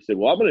 sir." He said,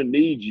 "Well, I'm going to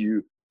need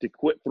you to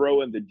quit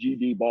throwing the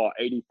GD ball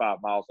 85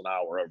 miles an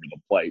hour over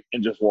the plate,"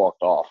 and just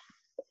walked off,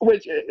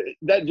 which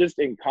that just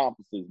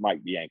encompasses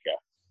Mike Bianco.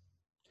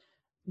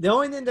 The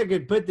only thing that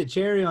could put the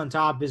cherry on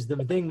top is the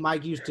thing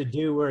Mike used to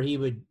do where he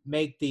would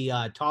make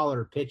the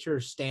taller pitcher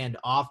stand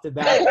off the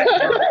bat.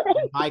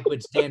 And Mike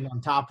would stand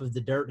on top of the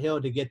dirt hill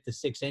to get the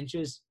 6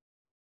 inches.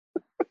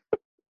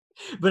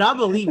 But I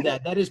believe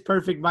that. That is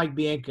perfect Mike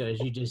Bianco, as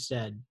you just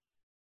said.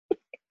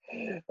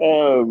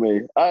 Oh,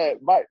 man.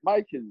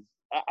 Mike is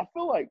 – I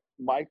feel like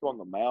Mike on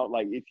the mound,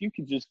 like if you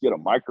could just get a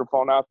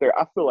microphone out there,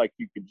 I feel like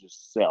you could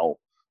just sell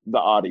the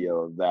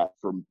audio of that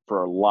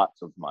for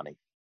lots of money.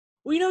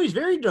 Well, he's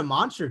very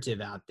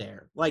demonstrative out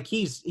there. Like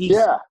he's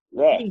got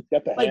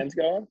the hands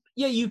going.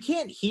 Yeah, you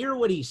can't hear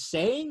what he's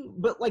saying,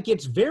 but like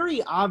it's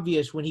very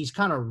obvious when he's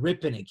kind of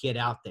ripping a kid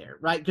out there,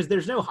 right? Because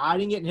there's no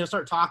hiding it, and he'll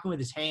start talking with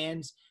his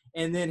hands,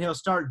 and then he'll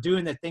start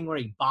doing the thing where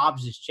he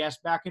bobs his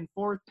chest back and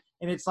forth,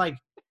 and it's like,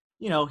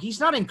 he's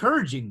not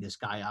encouraging this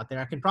guy out there.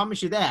 I can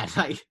promise you that.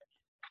 Like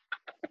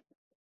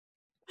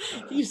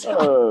he's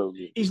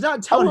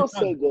not telling. I will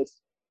say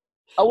this.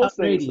 I will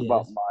say this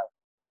about Mike.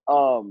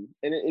 And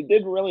it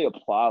didn't really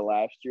apply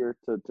last year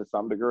to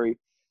some degree,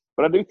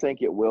 but I do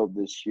think it will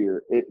this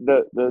year.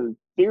 The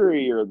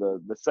theory or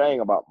the saying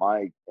about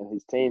Mike and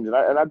his teams, and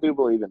I do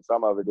believe in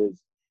some of it,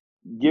 is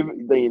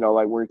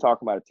like we're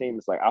talking about a team.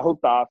 It's like, I hope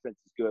the offense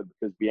is good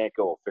because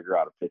Bianco will figure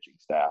out a pitching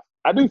staff.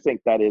 I do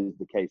think that is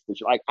the case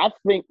this year. Like, I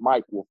think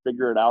Mike will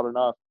figure it out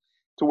enough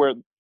to where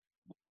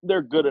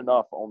they're good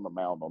enough on the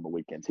mound on the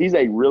weekends. He's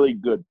a really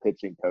good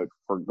pitching coach,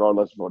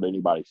 regardless of what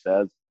anybody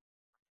says.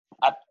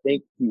 I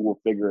think he will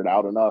figure it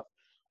out enough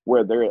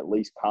where they're at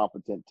least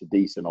competent to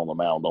decent on the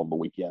mound on the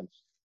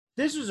weekends.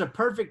 This was a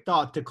perfect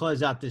thought to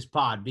close out this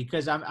pod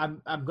because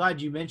I'm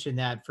glad you mentioned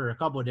that for a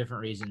couple of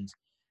different reasons.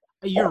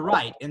 You're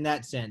right in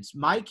that sense.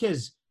 Mike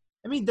has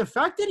I mean, the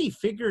fact that he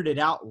figured it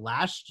out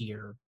last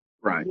year,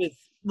 Right.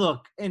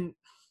 And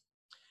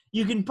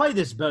you can play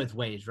this both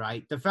ways,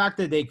 right? The fact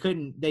that they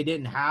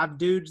didn't have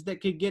dudes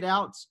that could get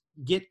out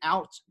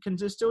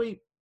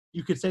consistently,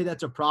 you could say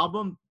that's a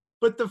problem.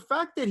 But the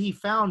fact that he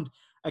found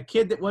a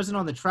kid that wasn't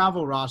on the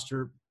travel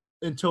roster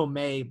until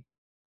May,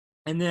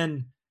 and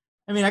then,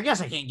 I mean, I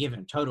guess I can't give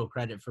him total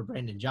credit for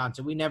Brandon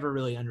Johnson. We never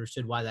really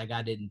understood why that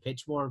guy didn't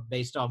pitch more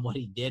based on what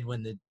he did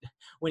when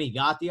he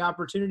got the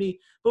opportunity.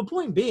 But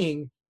point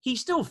being, he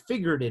still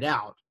figured it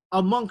out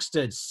amongst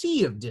a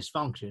sea of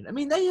dysfunction. I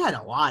mean, they had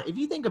a lot. If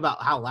you think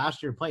about how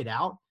last year played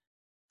out,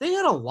 they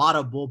had a lot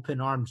of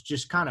bullpen arms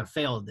just kind of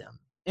failed them.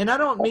 And I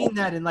don't mean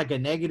that in like a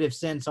negative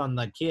sense on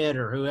the kid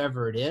or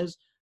whoever it is,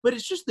 but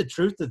it's just the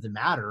truth of the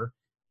matter.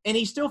 And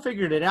he still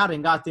figured it out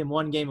and got them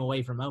one game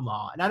away from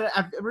Omaha. And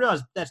I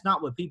realize that's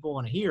not what people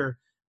want to hear,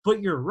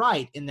 but you're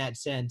right in that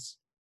sense,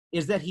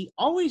 is that he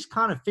always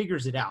kind of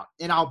figures it out.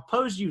 And I'll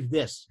pose you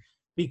this,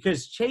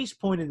 because Chase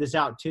pointed this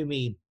out to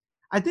me,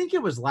 I think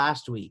it was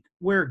last week,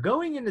 where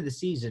going into the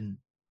season,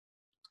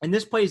 and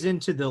this plays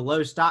into the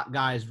low stock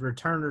guys,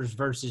 returners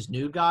versus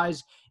new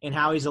guys, and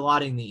how he's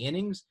allotting the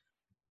innings.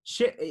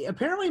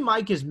 Apparently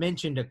Mike has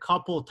mentioned a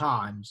couple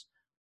times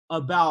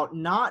about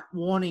not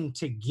wanting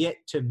to get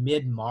to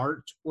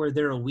mid-March where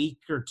they're a week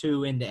or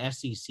two into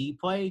SEC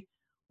play,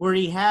 where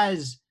he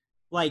has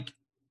like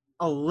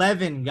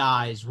 11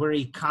 guys where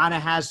he kind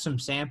of has some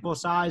sample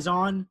size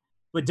on,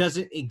 but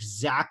doesn't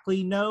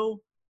exactly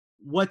know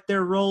what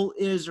their role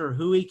is or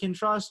who he can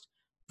trust,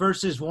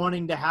 versus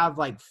wanting to have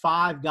like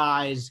 5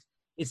 guys.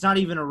 It's not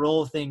even a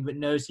role thing, but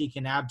knows he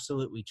can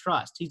absolutely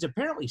trust. He's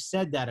apparently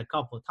said that a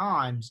couple of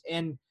times.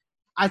 And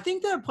I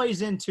think that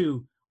plays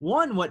into,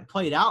 one, what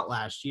played out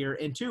last year,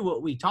 and two,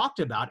 what we talked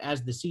about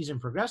as the season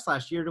progressed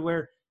last year, to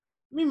where,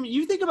 I mean,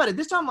 you think about it,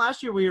 this time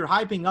last year we were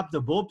hyping up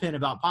the bullpen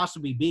about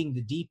possibly being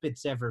the deep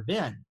it's ever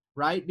been,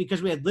 right?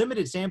 Because we had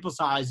limited sample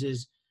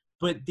sizes,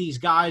 but these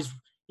guys,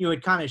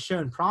 had kind of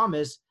shown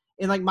promise.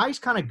 And like Mike's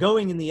kind of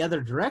going in the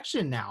other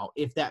direction now,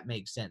 if that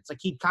makes sense. Like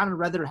he'd kind of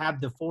rather have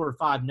the 4 or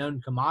 5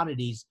 known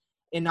commodities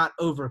and not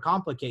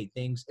overcomplicate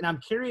things. And I'm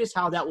curious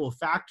how that will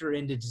factor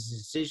into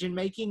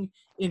decision-making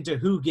into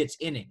who gets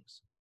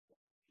innings.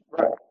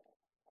 Right.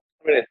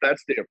 I mean, if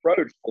that's the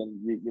approach, then,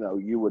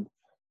 you would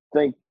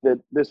think that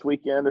this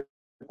weekend,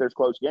 if there's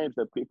close games,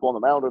 that people on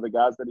the mound are the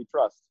guys that he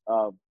trusts.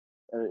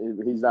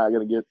 And he's not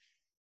going to get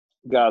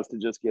guys to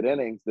just get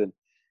innings, then,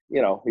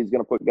 he's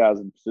going to put guys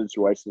in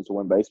situations to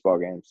win baseball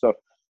games. So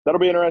that'll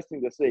be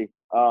interesting to see.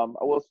 I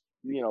will,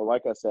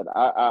 like I said,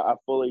 I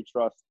fully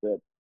trust that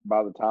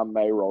by the time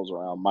May rolls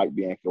around, Mike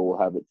Bianco will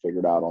have it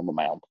figured out on the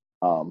mound.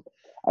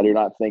 I do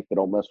not think that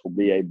Ole Miss will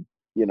be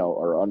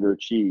or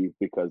underachieve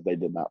because they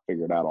did not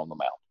figure it out on the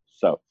mound.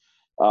 So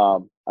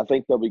I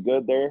think they'll be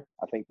good there.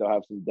 I think they'll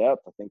have some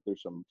depth. I think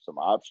there's some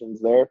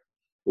options there.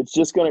 It's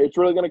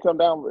really going to come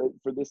down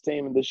for this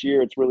team and this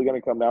year. It's really going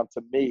to come down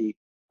to me.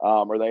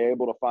 Are they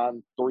able to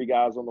find 3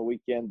 guys on the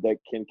weekend that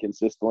can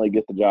consistently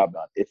get the job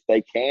done? If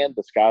they can,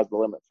 the sky's the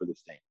limit for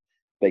this team.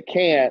 If they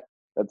can't,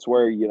 that's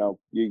where you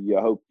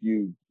hope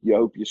you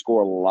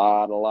score a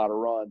lot of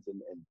runs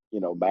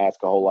and mask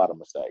a whole lot of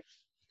mistakes.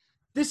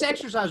 This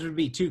exercise would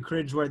be too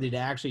cringeworthy to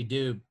actually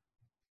do,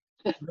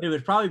 but it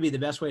would probably be the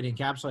best way to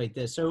encapsulate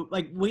this. So,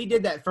 like, we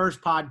did that first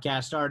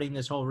podcast starting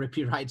this whole Rip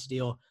Your Rights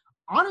deal.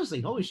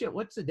 Honestly, holy shit,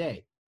 what's the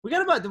day? We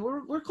got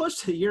we're close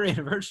to the year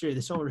anniversary of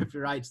this whole Rip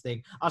Your Rights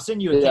thing. I'll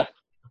send you a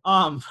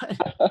yeah.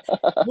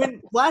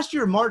 When last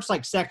year, March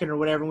 2nd or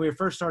whatever, when we were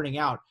first starting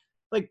out,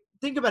 like,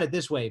 think about it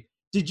this way.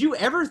 Did you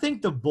ever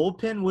think the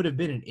bullpen would have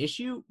been an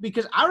issue?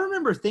 Because I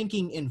remember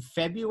thinking in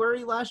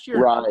February last year,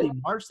 right,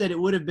 March, that it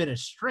would have been a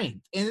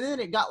strength. And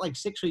then it got like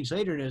 6 weeks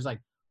later and it was like,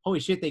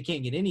 holy shit, they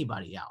can't get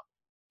anybody out.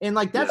 And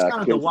like, that's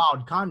kind of the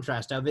wild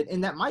contrast of it.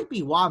 And that might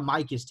be why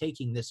Mike is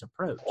taking this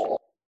approach.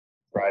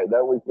 Right.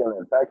 That weekend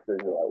in Texas,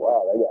 you're like,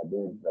 wow, they got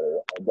dudes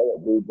that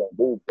dudes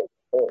that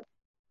fit.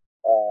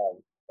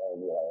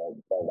 And,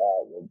 it turned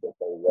out that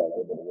they weren't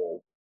able to really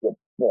get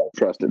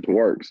trusted to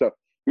work. So,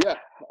 yeah,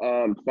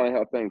 it's funny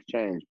how things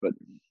change. But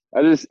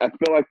I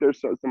feel like there's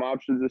some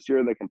options this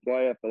year they can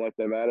play. I feel like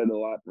they've added a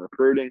lot in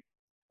recruiting.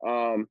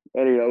 And,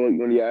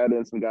 when you add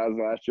in some guys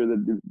last year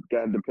that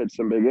got to pitch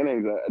some big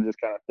innings, I just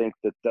kind of think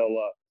that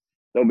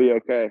they'll be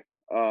okay.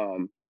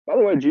 By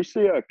the way, did you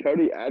see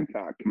Cody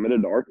Adcock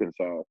committed to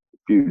Arkansas a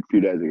few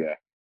days ago?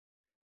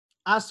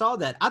 I saw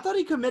that. I thought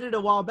he committed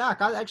a while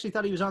back. I actually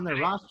thought he was on their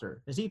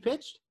roster. Has he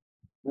pitched?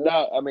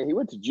 No, I mean, he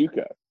went to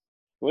JUCO.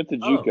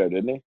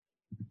 Didn't he?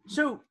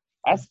 So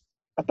I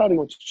thought he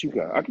went to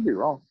JUCO. I could be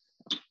wrong.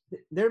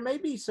 There may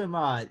be some.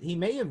 He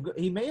may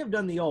have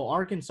done the old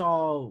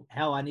Arkansas.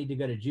 Hell, I need to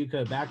go to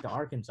JUCO back to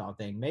Arkansas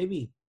thing.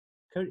 Maybe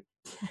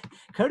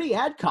Cody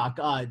Adcock.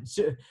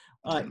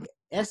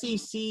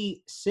 SEC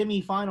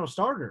semifinal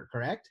starter,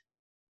 correct?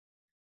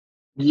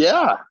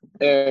 Yeah,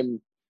 and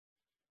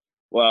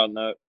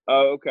no.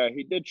 Oh, okay.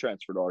 He did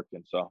transfer to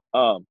Arkansas.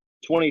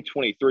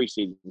 2023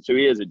 season, so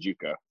he is a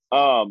JUCO.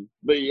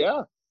 But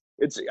yeah,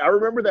 I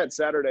remember that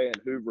Saturday in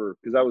Hoover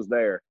because I was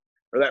there,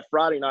 or that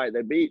Friday night,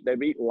 they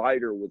beat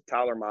Leiter with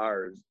Tyler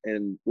Myers,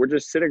 and we're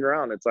just sitting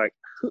around. It's like,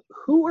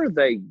 who are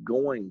they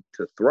going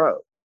to throw?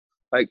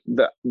 Like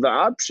the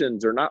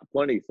options are not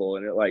plentiful,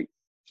 and it like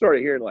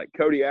started hearing like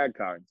Cody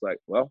Adcock. It's like,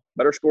 well,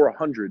 better score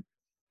 100.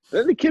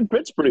 Then the kid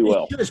pitched pretty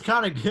well. He was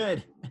kind of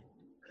good.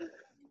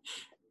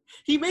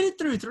 He made it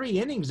through 3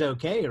 innings,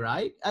 okay,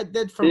 right?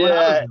 That's from what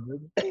I remember.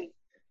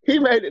 He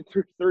made it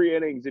through 3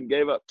 innings and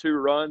gave up 2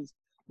 runs.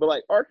 But,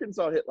 like,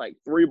 Arkansas hit, like,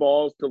 3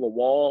 balls to the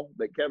wall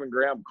that Kevin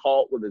Graham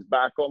caught with his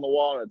back on the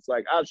wall. And it's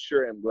like, I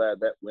sure am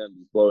glad that wind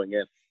was blowing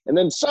in. And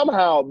then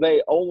somehow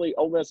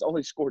Ole Miss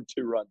only scored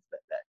 2 runs that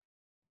day.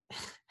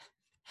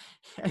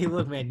 Hey,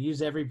 look, man,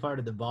 use every part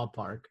of the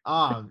ballpark.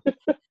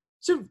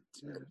 So,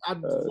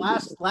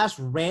 last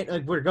rant.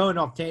 Like, we're going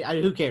off.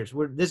 Who cares?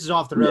 This is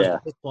off the rails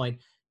at this point.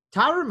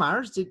 Tyler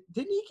Myers, didn't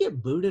he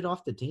get booted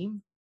off the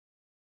team?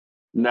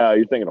 No,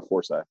 you're thinking of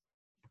Forsyth.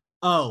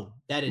 Oh,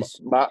 that is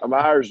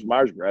Myers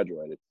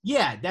graduated.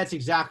 Yeah, that's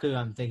exactly what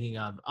I'm thinking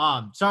of.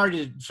 Sorry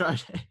to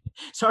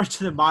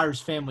the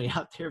Myers family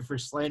out there for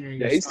slandering.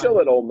 Yeah, he's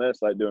still at Ole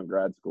Miss, like doing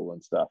grad school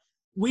and stuff.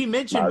 We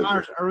mentioned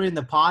Myers early in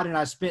the pod, and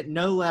I spent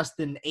no less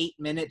than 8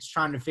 minutes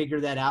trying to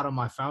figure that out on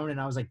my phone. And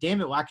I was like,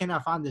 "Damn it, why can't I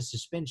find the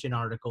suspension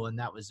article?" And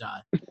that was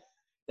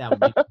that would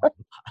be.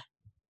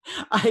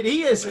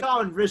 He is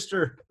Colin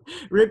Brister,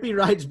 Rippy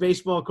Wright's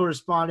baseball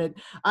correspondent.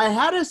 I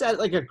had us at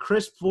like a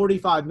crisp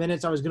 45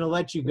 minutes. I was going to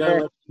let you go,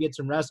 let you get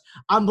some rest.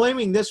 I'm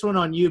blaming this one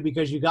on you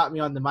because you got me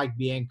on the Mike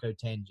Bianco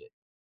tangent.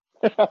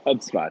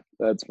 That's fine.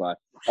 I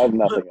have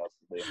nothing else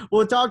to do.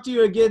 We'll talk to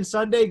you again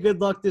Sunday.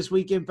 Good luck this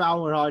weekend,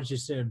 pal. We'll hodge you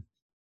soon.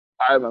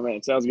 All right, my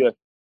man. Sounds good.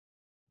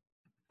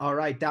 All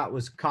right, that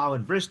was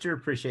Colin Brister.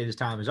 Appreciate his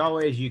time as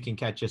always. You can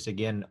catch us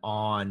again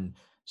on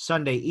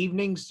Sunday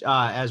evenings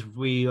as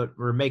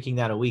we're making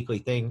that a weekly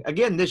thing.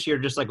 Again, this year,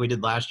 just like we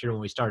did last year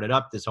when we started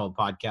up this whole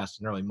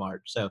podcast in early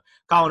March. So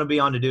Colin will be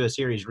on to do a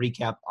series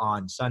recap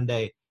on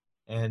Sunday.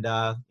 And,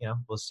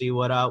 we'll see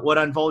what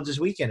unfolds this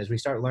weekend as we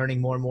start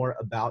learning more and more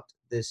about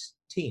this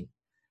team.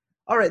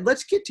 All right,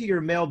 let's get to your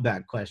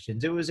mailbag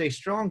questions. It was a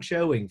strong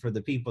showing for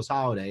the People's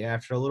Holiday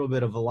after a little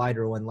bit of a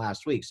lighter one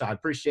last week. So I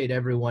appreciate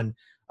everyone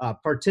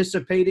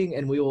participating,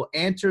 and we will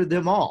answer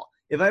them all.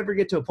 If I ever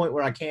get to a point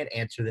where I can't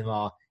answer them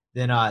all,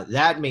 then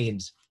that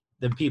means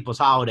the People's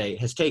Holiday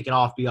has taken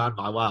off beyond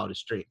my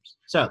wildest dreams.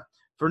 So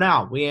for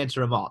now, we answer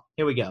them all.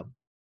 Here we go.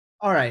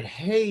 All right,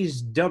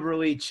 Hayes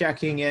Dubberly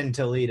checking in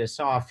to lead us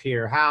off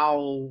here.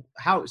 How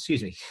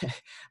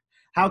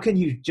can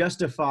you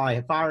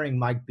justify firing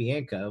Mike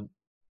Bianco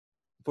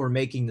for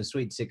making the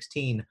Sweet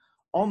 16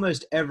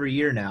 almost every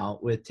year now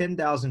with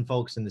 10,000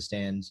 folks in the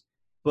stands?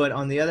 But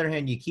on the other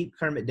hand, you keep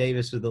Kermit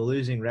Davis with a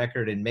losing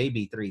record and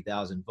maybe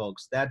 3,000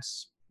 folks.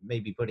 That's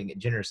maybe putting it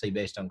generously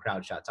based on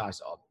crowd shots I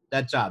saw.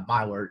 That's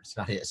my words,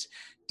 not his.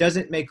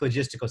 Doesn't make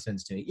logistical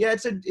sense to me. Yeah,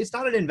 it's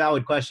not an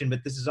invalid question,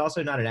 but this is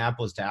also not an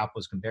apples to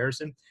apples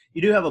comparison.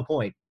 You do have a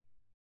point,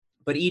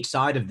 but each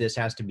side of this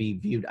has to be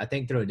viewed, I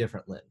think, through a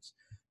different lens.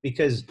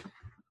 Because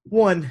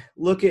one,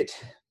 look at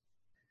 –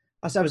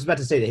 I was about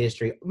to say the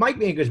history. Mike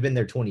Bianco's been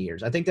there 20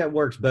 years. I think that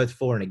works both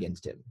for and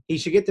against him. He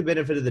should get the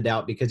benefit of the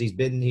doubt because he's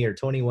been here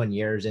 21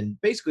 years and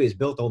basically has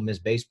built Ole Miss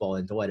baseball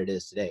into what it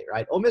is today,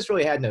 right? Ole Miss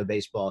really had no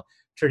baseball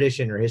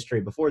tradition or history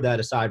before that,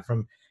 aside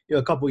from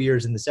a couple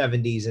years in the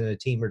 70s and a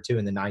team or two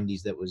in the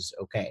 90s that was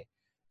okay.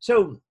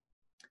 So,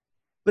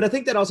 but I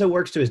think that also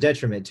works to his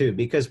detriment too,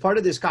 because part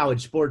of this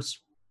college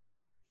sports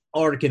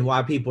arc and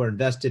why people are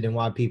invested and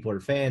why people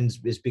are fans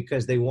is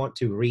because they want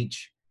to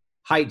reach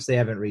heights they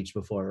haven't reached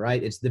before,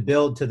 right? It's the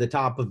build to the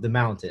top of the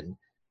mountain.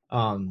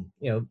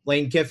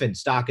 Lane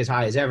Kiffin's stock is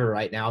high as ever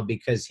right now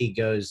because he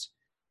goes,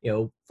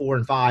 4-5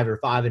 or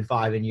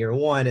 5-5 in year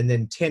one and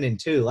then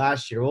 10-2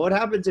 last year. Well, what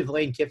happens if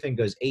Lane Kiffin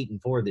goes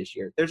 8-4 this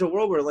year? There's a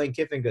world where Lane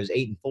Kiffin goes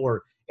 8-4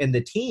 and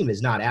the team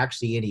is not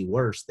actually any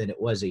worse than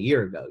it was a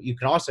year ago. You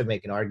could also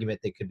make an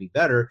argument that could be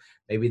better.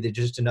 Maybe that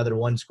just another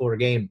one-score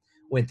game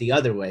went the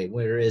other way,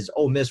 whereas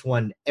Ole Miss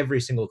won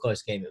every single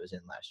close game it was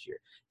in last year.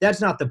 That's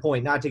not the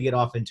point, not to get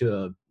off into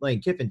a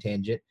Lane Kiffin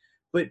tangent,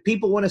 but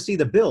people want to see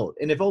the build.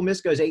 And if Ole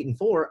Miss goes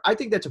 8-4, I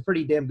think that's a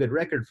pretty damn good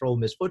record for Ole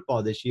Miss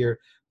football this year.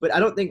 But I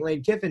don't think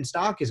Lane Kiffin's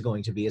stock is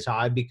going to be as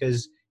high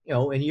because,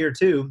 in year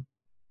two,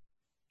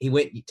 he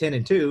went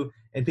 10-2,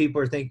 and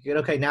people are thinking,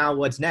 okay, now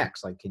what's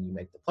next? Like, can you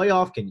make the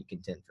playoff? Can you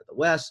contend for the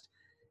West?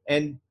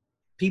 And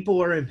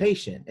people are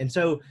impatient. And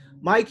so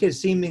Mike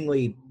has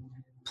seemingly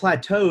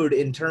plateaued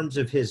in terms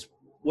of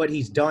what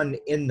he's done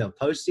in the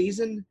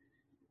postseason.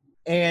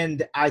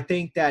 And I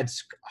think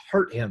that's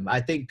hurt him. I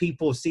think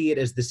people see it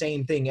as the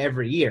same thing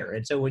every year.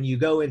 And so when you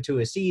go into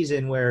a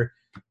season where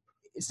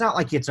it's not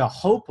like it's a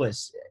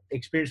hopeless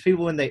experience,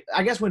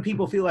 when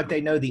people feel like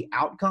they know the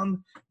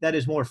outcome, that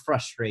is more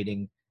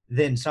frustrating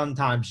than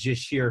sometimes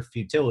just sheer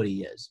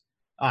futility is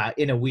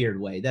in a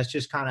weird way. That's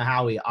just kind of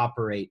how we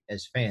operate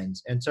as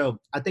fans. And so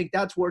I think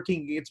that's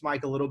working against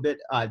Mike a little bit.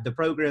 The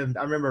program,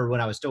 I remember when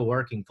I was still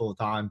working full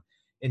time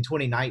in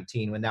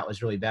 2019, when that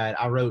was really bad,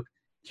 I wrote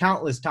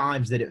countless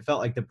times that it felt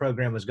like the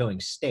program was going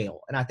stale.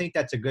 And I think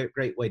that's a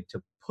great way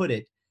to put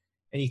it.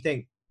 And you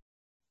think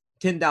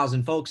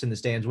 10,000 folks in the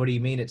stands. What do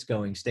you mean it's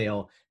going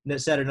stale? And it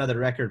set another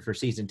record for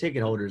season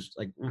ticket holders.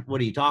 Like,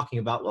 what are you talking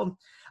about? Well,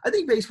 I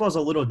think baseball is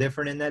a little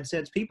different in that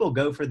sense. People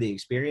go for the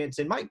experience,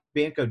 and Mike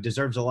Bianco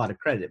deserves a lot of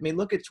credit. I mean,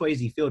 look at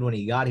Swayze Field when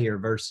he got here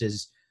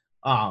versus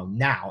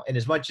now. And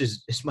as much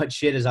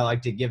shit as I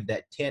like to give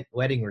that tent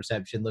wedding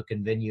reception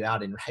looking venue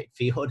out in right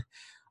field,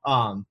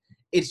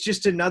 it's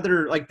just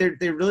another, like,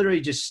 they're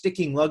literally just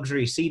sticking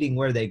luxury seating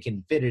where they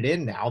can fit it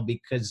in now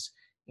because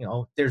 –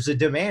 there's a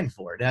demand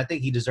for it. And I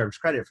think he deserves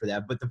credit for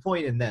that. But the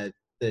point in the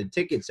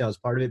ticket sales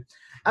part of it,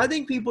 I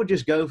think people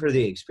just go for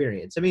the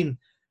experience. I mean,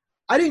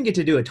 I didn't get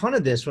to do a ton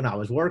of this when I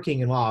was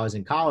working and while I was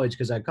in college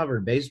because I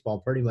covered baseball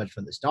pretty much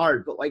from the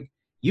start. But, like,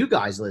 you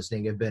guys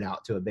listening have been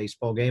out to a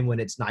baseball game when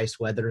it's nice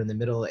weather in the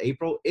middle of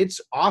April. It's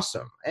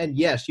awesome. And,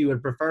 yes, you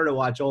would prefer to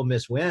watch Ole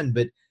Miss win.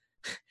 But,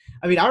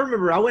 I mean, I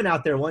remember I went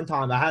out there one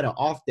time. I had an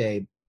off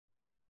day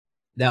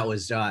that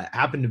was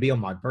happened to be on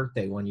my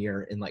birthday one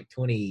year in, like,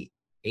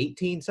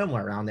 2018,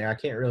 somewhere around there. I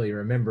can't really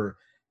remember.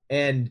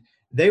 And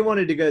they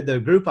wanted to go, the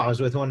group I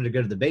was with wanted to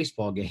go to the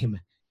baseball game.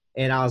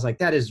 And I was like,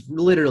 that is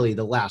literally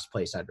the last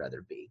place I'd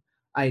rather be.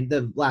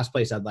 The last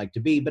place I'd like to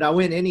be, but I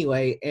went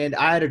anyway, and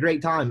I had a great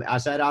time. I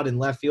sat out in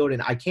left field,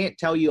 and I can't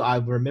tell you I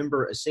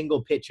remember a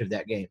single pitch of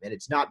that game. And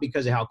it's not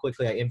because of how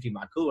quickly I emptied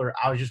my cooler.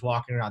 I was just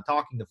walking around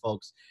talking to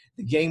folks.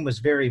 The game was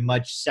very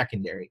much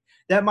secondary.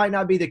 That might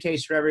not be the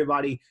case for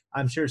everybody.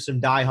 I'm sure some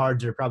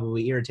diehards are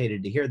probably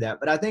irritated to hear that,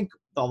 but I think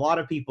a lot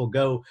of people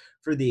go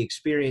for the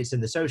experience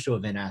and the social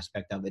event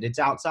aspect of it. It's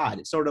outside.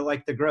 It's sort of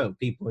like the Grove.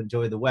 People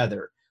enjoy the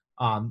weather.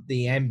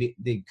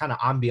 The kind of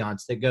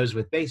ambiance that goes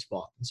with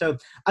baseball. And so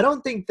I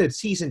don't think the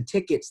season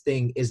tickets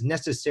thing is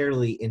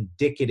necessarily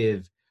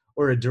indicative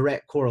or a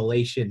direct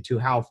correlation to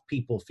how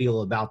people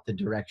feel about the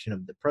direction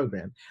of the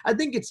program. I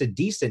think it's a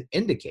decent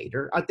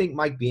indicator. I think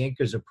Mike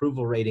Bianco's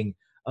approval rating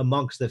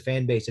amongst the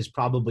fan base is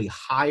probably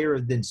higher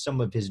than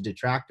some of his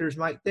detractors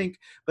might think,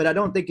 but I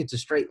don't think it's a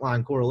straight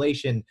line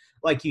correlation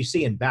like you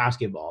see in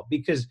basketball.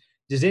 Because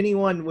does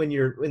anyone, when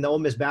you're in the Ole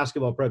Miss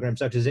basketball program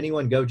stuff, does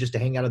anyone go just to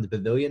hang out in the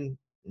pavilion?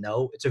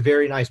 No, it's a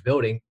very nice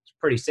building. It's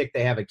pretty sick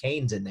they have a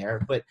Canes in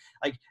there, but,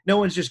 like, no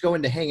one's just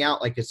going to hang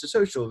out like it's a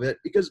social event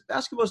because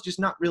basketball is just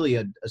not really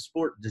a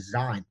sport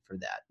designed for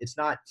that. It's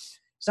not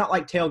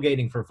like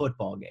tailgating for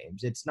football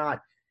games. It's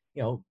not,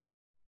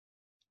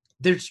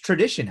 there's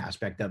tradition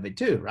aspect of it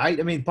too, right?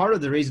 I mean, part of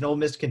the reason Ole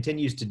Miss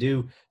continues to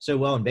do so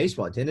well in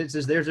baseball attendance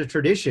is there's a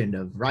tradition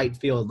of right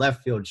field,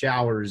 left field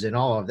showers and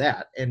all of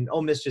that. And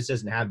Ole Miss just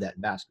doesn't have that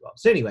in basketball.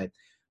 So anyway,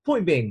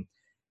 point being,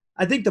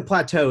 I think the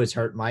plateau has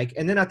hurt Mike.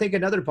 And then I think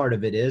another part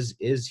of it is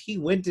he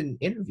went and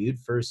interviewed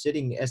for a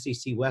sitting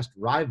SEC West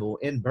rival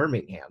in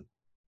Birmingham.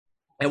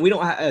 And we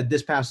don't have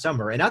this past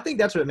summer. And I think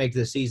that's what makes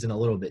this season a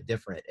little bit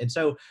different. And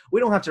so we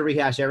don't have to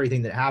rehash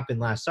everything that happened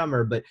last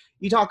summer, but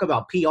you talk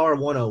about PR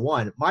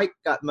 101. Mike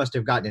must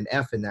have gotten an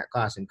F in that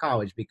class in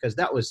college because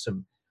that was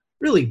some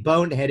really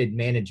boneheaded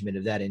management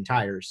of that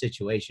entire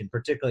situation,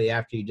 particularly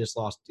after you just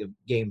lost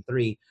game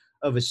 3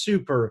 of a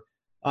super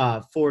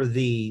for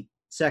the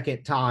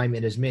second time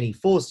in as many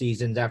full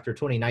seasons after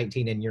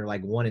 2019, and you're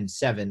like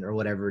 1-7 or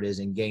whatever it is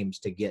in games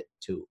to get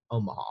to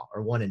Omaha,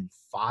 or 1-5,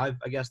 I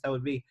guess that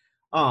would be.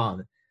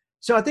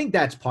 So I think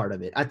that's part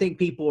of it. I think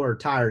people are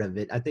tired of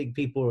it. I think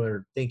people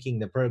are thinking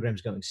the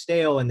program's going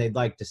stale and they'd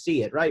like to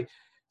see it, right?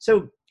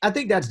 So I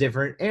think that's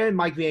different. And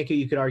Mike Bianco,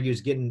 you could argue,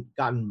 has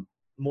gotten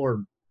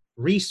more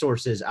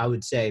resources, I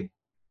would say,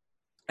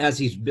 as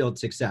he's built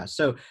success.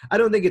 So I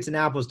don't think it's an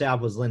apples to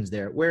apples lens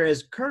there.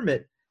 Whereas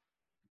Kermit,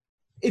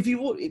 if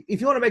you want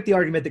to make the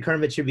argument that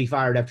Kermit should be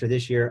fired after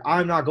this year,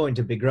 I'm not going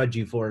to begrudge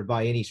you for it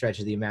by any stretch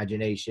of the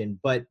imagination.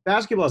 But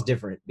basketball is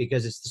different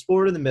because it's the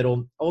sport in the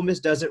middle. Ole Miss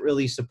doesn't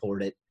really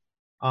support it.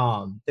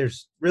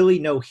 There's really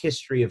no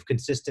history of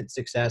consistent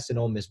success in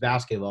Ole Miss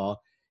basketball.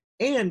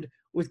 And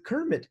with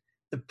Kermit,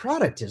 the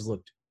product has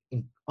looked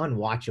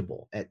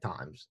unwatchable at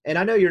times. And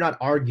I know you're not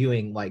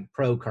arguing like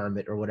pro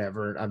Kermit or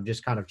whatever. I'm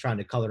just kind of trying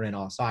to color in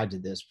all sides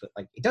of this. But,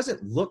 like, it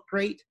doesn't look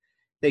great.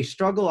 They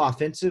struggle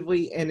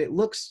offensively, and it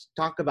looks,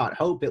 talk about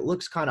hope, it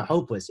looks kind of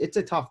hopeless. It's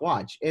a tough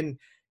watch. And,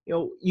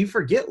 you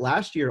forget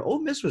last year, Ole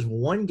Miss was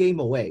one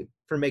game away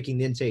from making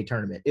the NCAA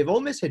tournament. If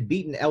Ole Miss had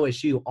beaten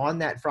LSU on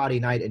that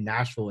Friday night in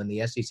Nashville in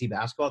the SEC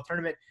basketball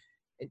tournament,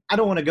 I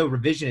don't want to go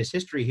revisionist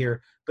history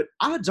here, but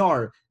odds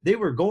are they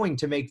were going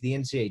to make the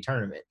NCAA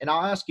tournament. And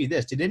I'll ask you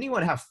this, did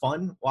anyone have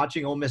fun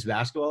watching Ole Miss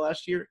basketball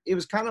last year? It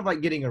was kind of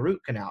like getting a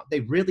root canal. They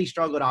really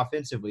struggled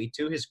offensively.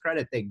 To his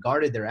credit, they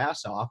guarded their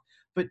ass off.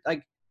 But,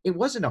 like, it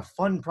wasn't a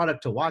fun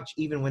product to watch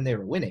even when they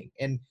were winning.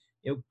 And,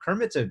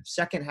 Kermit's a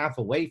second half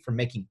away from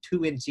making 2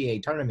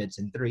 NCAA tournaments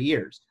in 3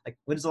 years. Like,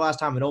 when's the last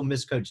time an Ole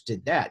Miss coach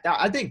did that?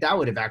 I think that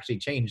would have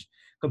actually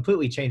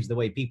completely changed the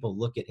way people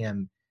look at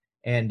him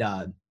and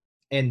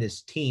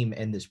this team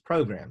and this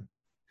program.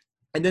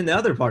 And then the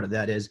other part of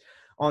that is,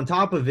 on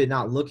top of it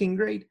not looking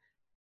great,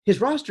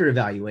 his roster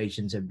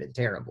evaluations have been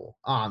terrible.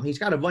 He's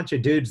got a bunch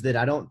of dudes that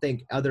I don't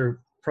think other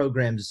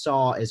programs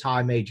saw as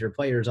high major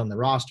players on the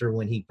roster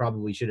when he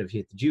probably should have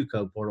hit the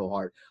JUCO portal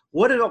hard.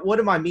 What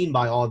do I mean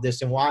by all of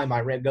this, and why am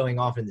I going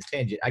off in this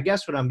tangent? I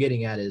guess what I'm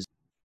getting at is,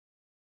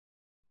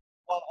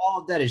 well,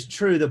 all of that is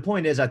true. The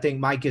point is, I think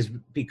Mike has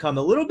become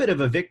a little bit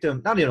of a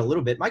victim, not even a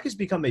little bit. Mike has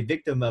become a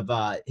victim of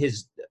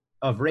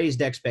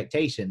raised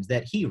expectations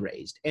that he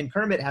raised, and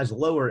Kermit has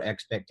lower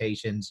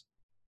expectations.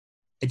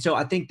 And so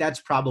I think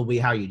that's probably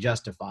how you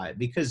justify it,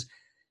 because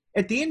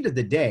at the end of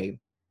the day,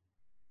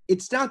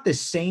 it's not the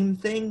same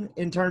thing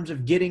in terms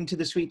of getting to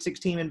the Sweet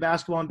 16 in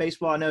basketball and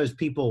baseball. I know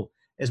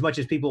as much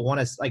as people want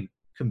to like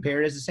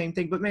compare it as the same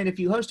thing, but man, if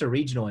you host a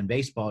regional in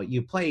baseball,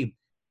 you play,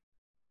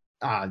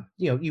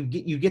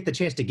 you get the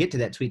chance to get to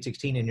that Sweet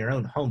 16 in your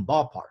own home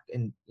ballpark,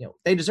 and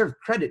they deserve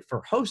credit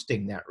for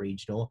hosting that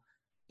regional,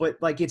 but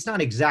like it's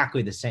not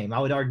exactly the same. I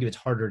would argue it's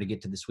harder to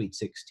get to the Sweet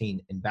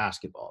 16 in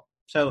basketball.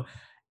 So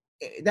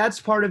that's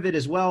part of it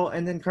as well.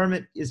 And then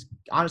Kermit is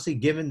honestly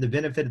given the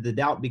benefit of the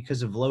doubt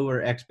because of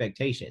lower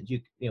expectations.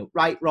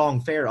 Right,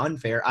 wrong, fair,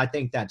 unfair. I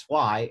think that's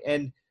why.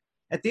 And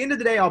at the end of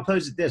the day, I'll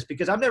pose it this,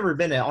 because I've never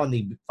been on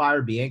the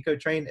Fire Bianco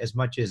train as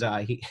much as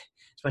he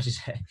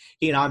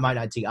and I might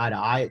not see eye to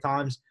eye at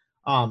times.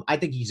 I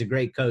think he's a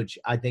great coach.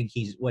 I think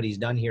what he's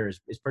done here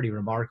is pretty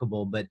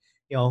remarkable. But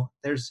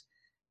there's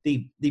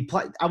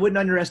I wouldn't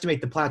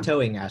underestimate the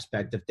plateauing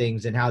aspect of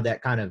things and how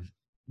that kind of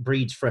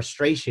breeds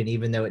frustration,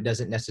 even though it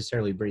doesn't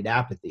necessarily breed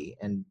apathy.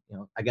 And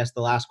I guess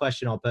the last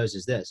question I'll pose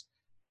is this: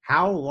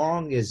 how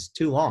long is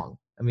too long?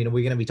 I mean, are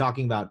we going to be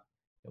talking about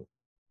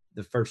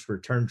the first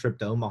return trip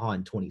to Omaha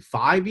in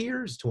 25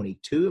 years,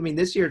 22? I mean,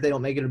 this year, if they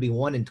don't make it, it'll be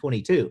 1 in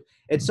 22.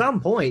 At some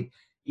point,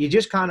 you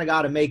just kind of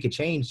got to make a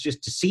change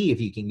just to see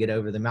if you can get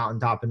over the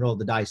mountaintop and roll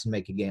the dice and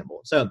make a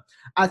gamble. So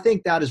I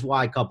think that is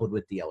why, coupled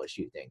with the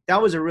LSU thing.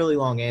 That was a really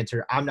long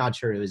answer. I'm not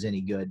sure it was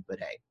any good, but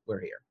hey, we're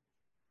here.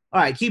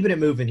 All right, keeping it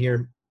moving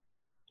here.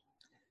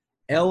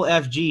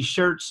 LFG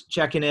Shirts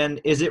checking in.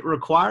 Is it a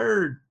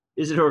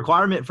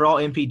requirement for all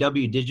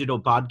MPW digital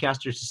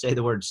podcasters to say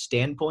the word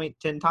standpoint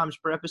 10 times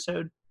per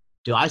episode?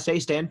 Do I say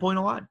standpoint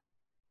a lot?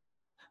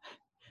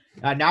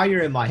 Now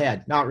you're in my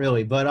head. Not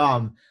really, but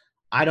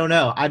I don't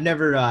know. I've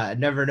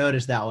never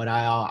noticed that one.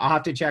 I'll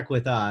have to check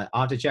with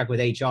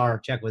HR,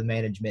 check with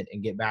management,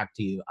 and get back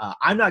to you.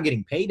 I'm not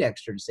getting paid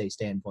extra to say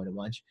standpoint a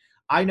bunch.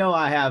 I know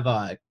I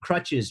have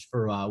crutches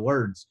for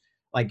words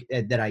like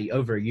that I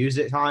overuse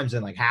at times,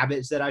 and like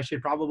habits that I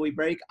should probably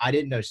break. I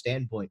didn't know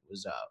standpoint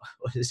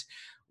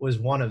was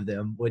one of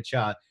them, which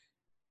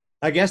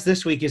I guess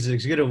this week is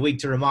as good a week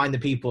to remind the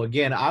people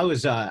again. I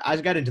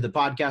got into the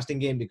podcasting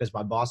game because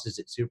my bosses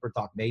at Super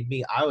Talk made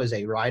me. I was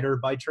a writer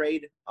by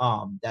trade.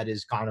 That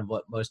is kind of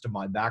what most of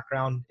my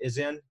background is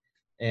in.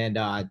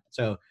 And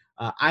so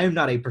I am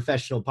not a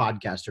professional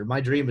podcaster.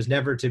 My dream was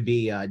never to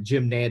be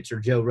Jim Nantz or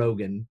Joe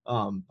Rogan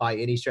by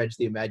any stretch of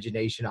the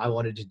imagination. I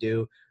wanted to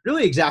do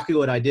really exactly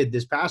what I did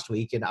this past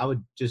week. And I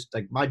would just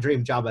like my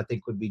dream job, I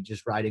think, would be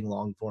just writing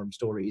long form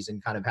stories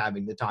and kind of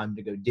having the time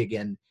to go dig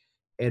in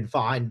and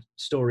find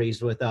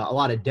stories with a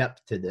lot of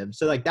depth to them.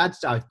 So like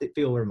that's, I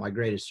feel, where my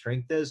greatest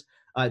strength is.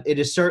 It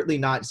is certainly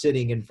not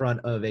sitting in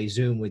front of a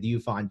Zoom with you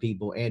fine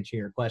people answering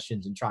your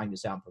questions and trying to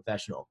sound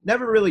professional.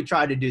 Never really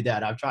tried to do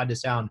that. I've tried to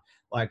sound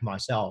like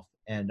myself.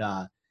 And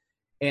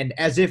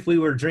as if we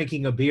were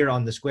drinking a beer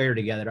on the square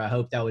together. I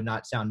hope that would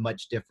not sound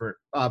much different.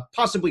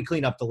 Possibly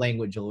clean up the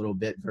language a little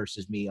bit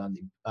versus me on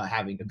the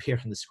having a beer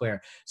on the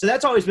square. So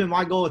that's always been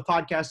my goal with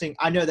podcasting.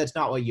 I know that's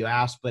not what you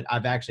asked, but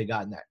I've actually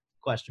gotten that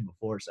question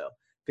before, so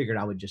figured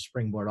I would just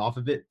springboard off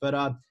of it.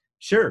 But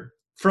sure,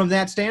 from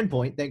that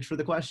standpoint, thanks for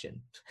the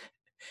question.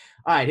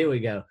 All right, here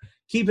we go.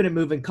 Keeping it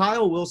moving.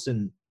 Kyle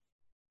Wilson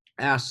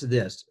asks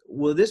this: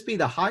 will this be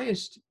the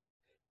highest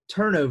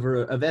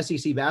turnover of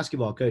SEC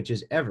basketball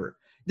coaches ever?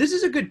 This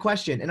is a good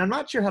question, and I'm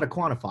not sure how to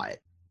quantify it.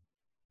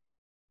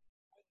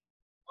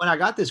 When I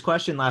got this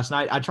question last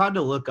night, I tried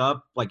to look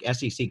up like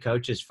SEC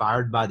coaches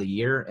fired by the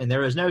year, and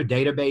there was no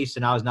database,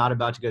 and I was not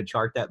about to go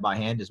chart that by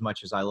hand as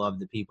much as I love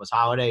the People's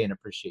Holiday and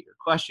appreciate your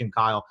question,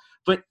 Kyle.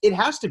 But it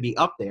has to be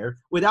up there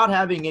without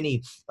having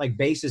any like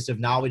basis of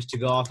knowledge to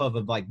go off of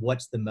like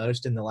what's the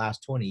most in the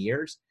last 20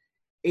 years.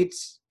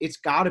 It's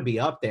got to be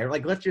up there.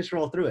 Like, let's just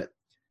roll through it.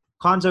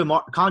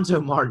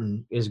 Conzo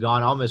Martin is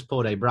gone. I almost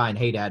pulled a Brian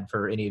Haydad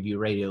for any of you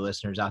radio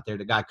listeners out there.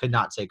 The guy could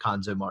not say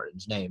Conzo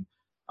Martin's name.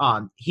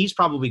 He's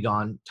probably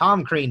gone.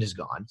 Tom Crean is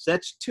gone. So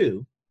that's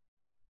 2.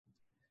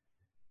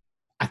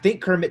 I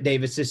think Kermit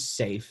Davis is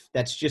safe.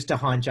 That's just a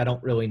hunch. I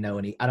don't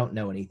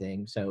know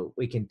anything. So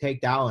we can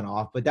take that one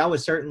off. But that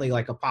was certainly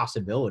like a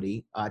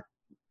possibility.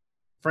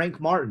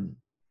 Frank Martin,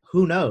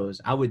 who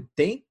knows? I would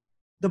think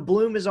the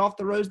bloom is off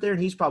the rose there,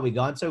 and he's probably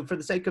gone. So for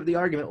the sake of the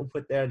argument, we'll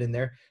put that in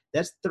there.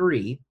 That's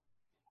 3.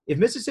 If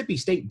Mississippi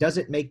State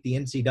doesn't make the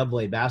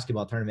NCAA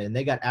basketball tournament, and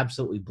they got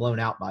absolutely blown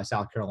out by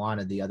South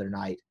Carolina the other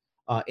night,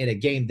 in a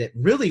game that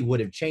really would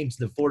have changed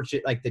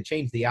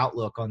the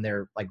outlook on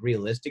their like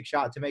realistic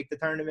shot to make the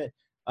tournament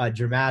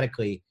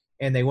dramatically,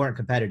 and they weren't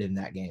competitive in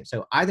that game.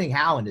 So I think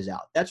Howland is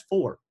out. That's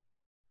 4.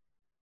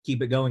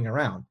 Keep it going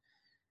around.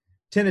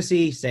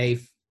 Tennessee,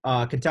 safe.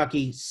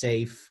 Kentucky,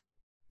 safe.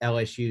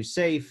 LSU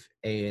safe,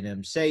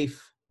 A&M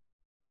safe.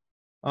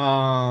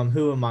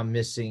 Who am I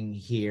missing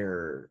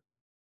here?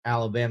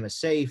 Alabama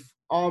safe,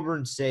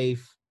 Auburn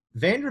safe,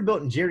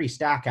 Vanderbilt and Jerry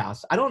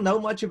Stackhouse. I don't know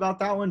much about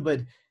that one,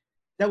 but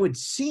that would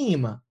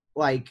seem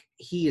like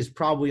he is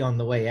probably on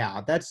the way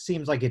out. That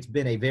seems like it's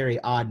been a very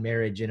odd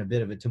marriage and a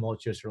bit of a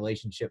tumultuous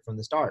relationship from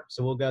the start.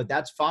 So we'll go,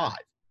 that's 5.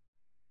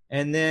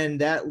 And then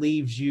that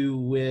leaves you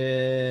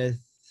with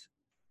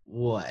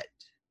what?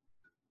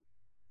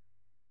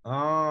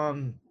 I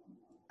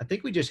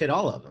think we just hit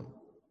all of them.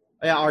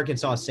 Yeah,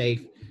 Arkansas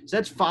safe. So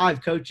that's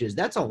 5 coaches.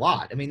 That's a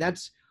lot. I mean,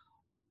 that's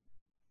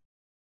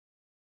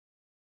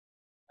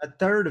a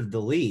third of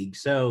the league.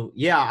 So,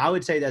 yeah, I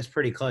would say that's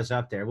pretty close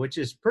up there, which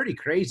is pretty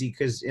crazy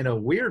because in a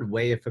weird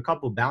way, if a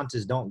couple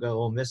bounces don't go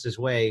Ole Miss's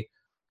way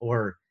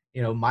or,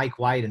 Mike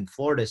White and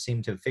Florida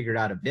seem to have figured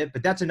out a bit.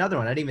 But that's another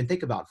one. I didn't even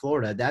think about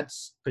Florida.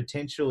 That's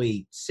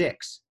potentially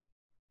 6.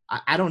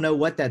 I don't know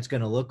what that's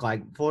going to look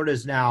like.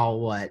 Florida's now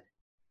what?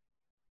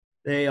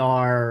 They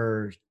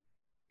are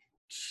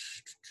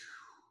 7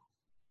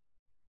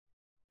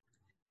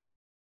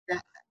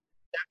 and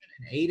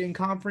 8 in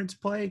conference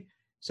play.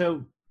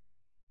 So,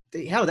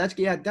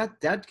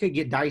 that could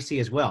get dicey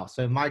as well.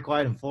 So Mike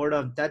White in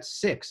Florida, that's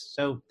 6.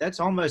 So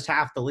that's almost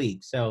half the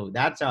league. So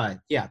that's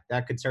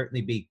that could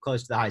certainly be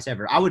close to the highest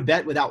ever. I would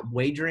bet without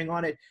wagering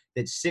on it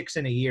that 6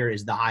 in a year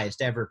is the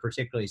highest ever,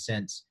 particularly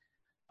since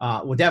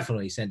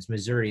definitely since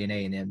Missouri and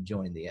A&M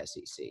joined the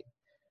SEC.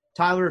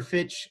 Tyler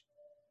Fitch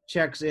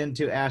checks in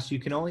to ask, you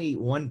can only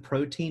eat one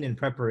protein in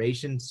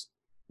preparations.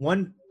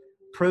 What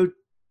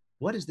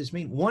does this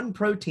mean? One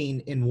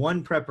protein in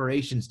one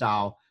preparation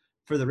style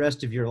for the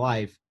rest of your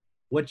life.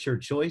 What's your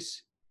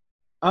choice?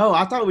 Oh,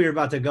 I thought we were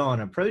about to go on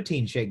a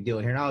protein shake deal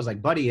here. And I was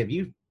like, buddy,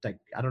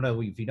 I don't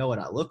know if you know what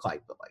I look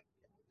like, but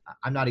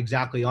I'm not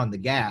exactly on the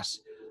gas.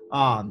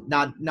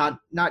 Not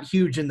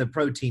huge in the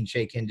protein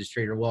shake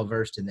industry or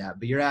well-versed in that,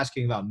 but you're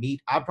asking about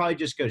meat. I'll probably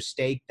just go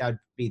steak. That'd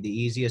be the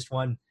easiest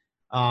one.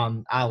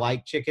 I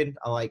like chicken.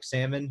 I like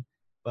salmon,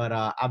 but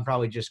I'm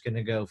probably just going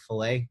to go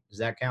filet. Does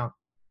that count?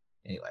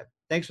 Anyway,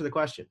 thanks for the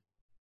question.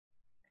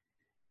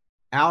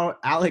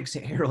 Alex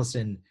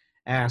Harrelson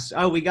asks,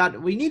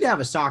 we need to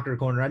have a soccer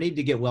corner. I need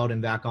to get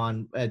Weldon back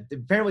on.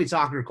 Apparently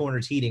soccer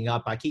corner's heating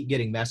up. I keep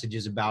getting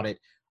messages about it.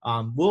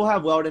 We'll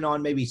have Weldon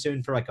on maybe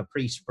soon for like a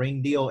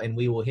pre-spring deal, and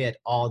we will hit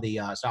all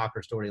the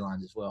soccer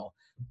storylines as well.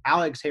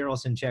 Alex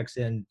Harrelson checks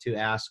in to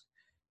ask,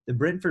 the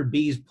Brentford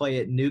Bees play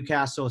at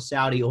Newcastle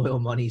Saudi Oil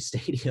Money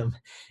Stadium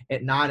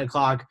at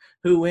 9:00.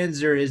 Who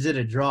wins, or is it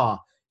a draw?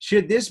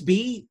 Should this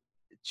match,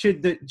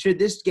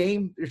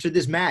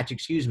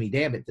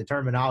 the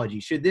terminology,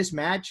 should this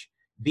match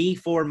be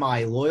for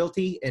my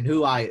loyalty and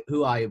who I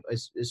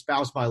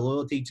espouse my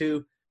loyalty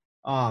to,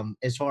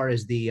 as far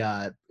as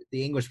the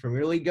English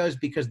Premier League goes,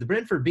 because the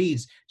Brentford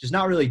Bees just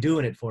not really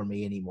doing it for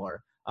me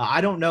anymore.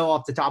 I don't know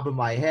off the top of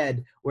my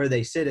head where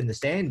they sit in the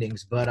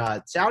standings,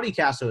 but Saudi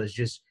Castle is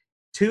just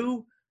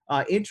too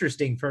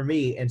interesting for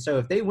me. And so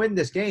if they win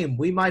this game,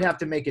 we might have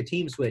to make a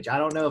team switch. I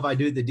don't know if I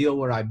do the deal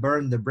where I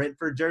burn the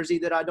Brentford jersey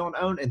that I don't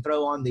own and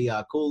throw on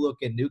the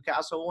cool-looking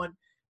Newcastle one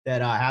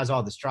that has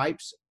all the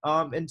stripes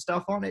and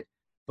stuff on it.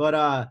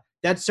 But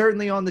that's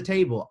certainly on the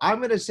table. I'm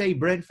going to say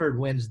Brentford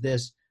wins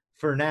this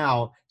for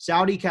now.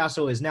 Saudi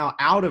Castle is now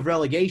out of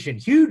relegation.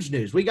 Huge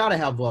news. We got to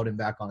have Weldon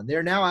back on.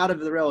 They're now out of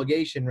the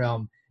relegation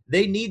realm.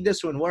 They need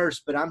this one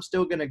worse, but I'm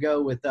still going to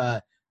go with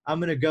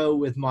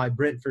my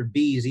Brentford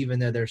Bees, even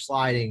though they're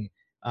sliding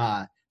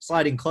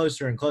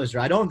closer and closer.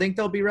 I don't think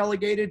they'll be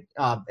relegated.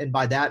 And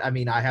by that, I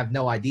mean, I have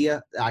no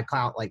idea. I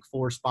count like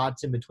 4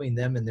 spots in between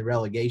them and the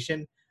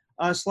relegation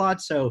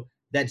slot. So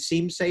that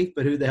seems safe,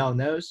 but who the hell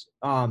knows?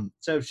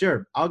 So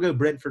sure, I'll go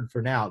Brentford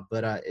for now.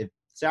 But if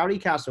Saudi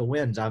Castle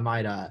wins, I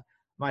might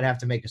have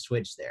to make a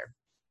switch there.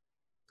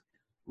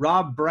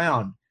 Rob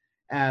Brown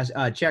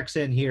checks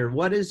in here.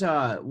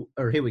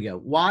 Here we go.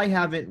 Why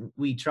haven't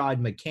we tried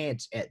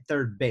McCants at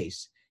third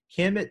base?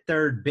 Him at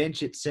third,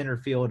 Bench at center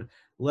field,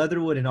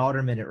 Leatherwood and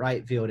Alderman at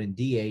right field, and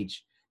DH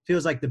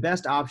feels like the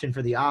best option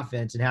for the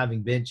offense, and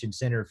having Bench in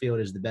center field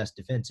is the best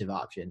defensive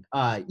option.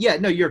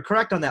 You're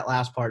correct on that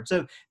last part.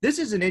 So this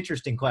is an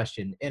interesting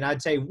question, and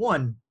I'd say,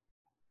 one,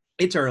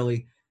 it's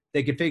early.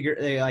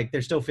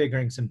 They're still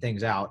figuring some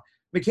things out.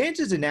 McCants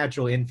is a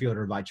natural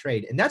infielder by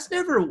trade, and that's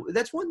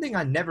one thing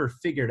I never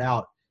figured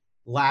out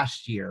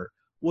last year,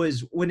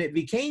 was when it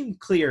became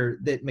clear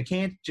that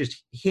McCants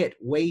just hit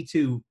way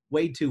too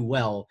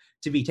well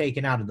to be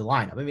taken out of the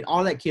lineup. I mean,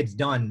 all that kid's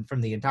done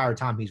from the entire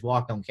time he's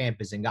walked on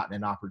campus and gotten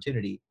an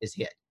opportunity is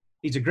hit.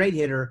 He's a great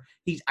hitter.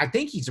 I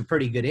think he's a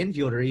pretty good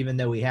infielder, even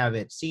though we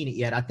haven't seen it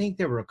yet. I think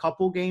there were a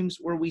couple games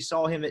where we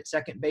saw him at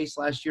second base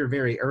last year,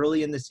 very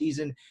early in the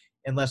season,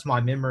 unless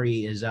my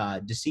memory is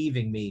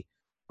deceiving me.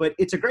 But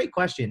it's a great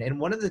question.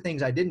 And one of the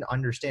things I didn't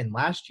understand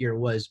last year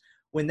was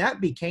when that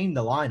became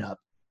the lineup,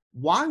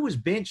 why was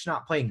Bench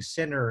not playing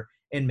center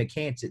and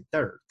McCants at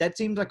third? That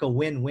seems like a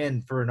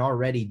win-win for an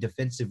already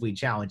defensively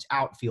challenged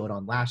outfield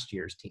on last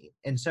year's team.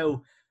 And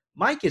so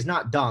Mike is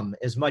not dumb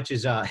as much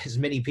as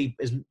many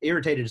people, as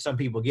irritated as some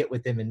people get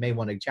with him and may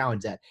want to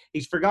challenge that.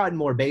 He's forgotten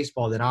more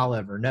baseball than I'll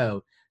ever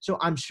know. So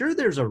I'm sure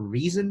there's a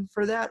reason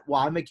for that,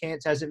 why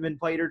McCants hasn't been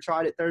played or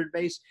tried at third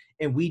base,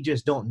 and we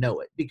just don't know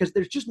it because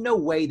there's just no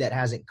way that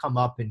hasn't come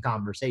up in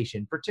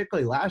conversation,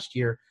 particularly last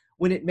year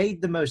when it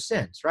made the most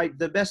sense, right?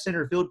 The best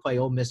center field play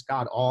Ole Miss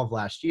got all of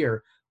last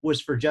year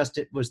was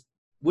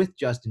with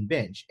Justin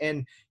Bench.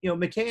 And,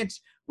 McCants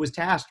was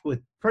tasked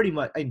with pretty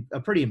much a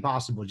pretty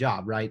impossible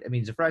job, right? I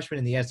mean, he's a freshman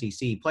in the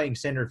SEC. Playing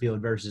center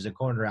field versus a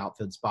corner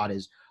outfield spot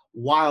is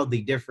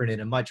wildly different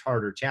and a much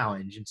harder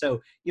challenge. And so,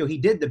 he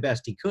did the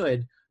best he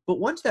could. But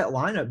once that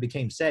lineup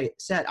became set,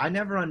 I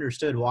never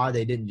understood why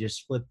they didn't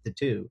just flip the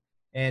two.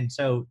 And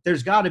so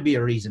there's got to be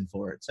a reason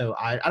for it. So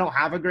I don't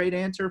have a great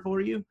answer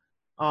for you.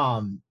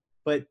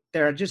 But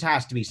there just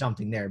has to be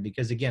something there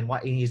because, again,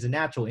 he's a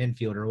natural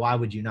infielder. Why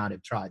would you not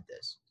have tried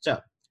this? So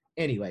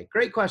anyway,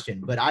 great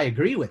question, but I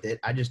agree with it.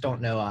 I just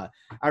don't know.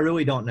 I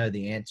really don't know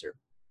the answer.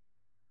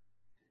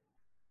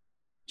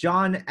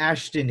 John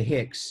Ashton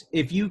Hicks,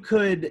 if you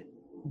could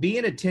be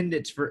in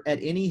attendance at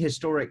any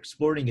historic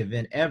sporting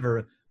event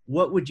ever,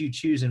 what would you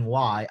choose and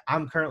why?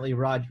 I'm currently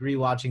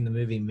rewatching the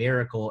movie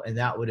Miracle, and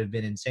that would have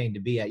been insane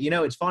to be at.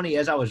 It's funny,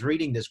 as I was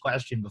reading this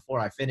question before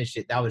I finished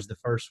it, that was the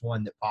first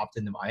one that popped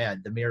into my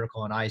head, the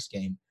Miracle on Ice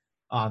game,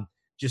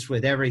 just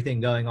with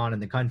everything going on in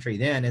the country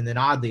then. And then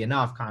oddly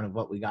enough, kind of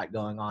what we got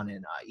going on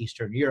in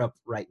Eastern Europe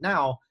right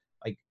now,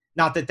 like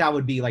not that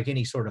would be like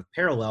any sort of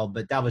parallel,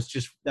 but that was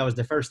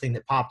the first thing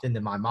that popped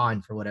into my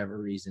mind for whatever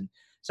reason.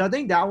 So I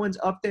think that one's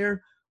up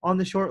there on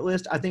the short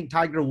list. I think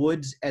Tiger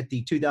Woods at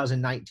the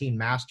 2019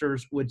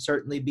 Masters would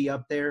certainly be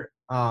up there.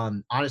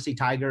 Honestly,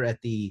 Tiger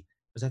at the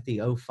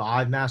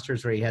 05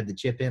 Masters where he had the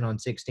chip in on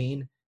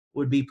 16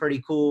 would be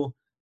pretty cool.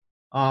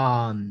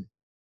 I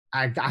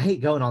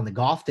hate going on the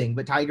golf thing,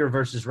 but Tiger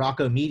versus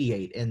Rocco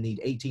Mediate in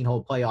the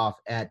 18-hole playoff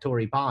at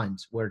Torrey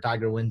Pines where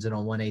Tiger wins it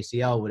on one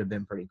ACL would have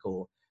been pretty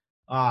cool.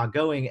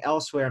 Going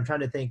elsewhere, I'm trying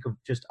to think of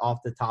just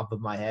off the top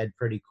of my head,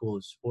 pretty cool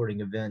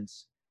sporting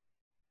events.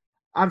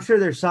 I'm sure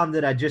there's some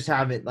that I just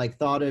haven't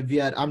thought of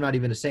yet. I'm not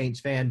even a Saints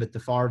fan, but the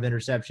Favre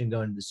interception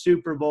going to the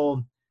Super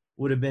Bowl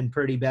would have been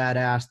pretty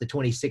badass. The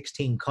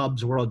 2016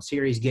 Cubs World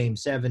Series Game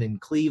 7 in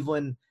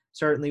Cleveland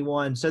certainly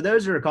won. So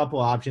those are a couple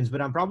options,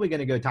 but I'm probably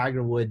going to go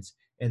Tiger Woods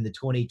in the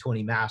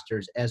 2020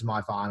 Masters as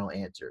my final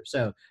answer.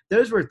 So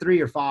those were 3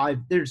 or 5.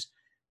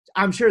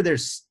 I'm sure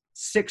there's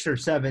 6 or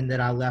 7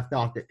 that I left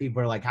off that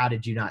people are like, how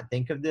did you not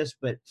think of this?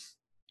 But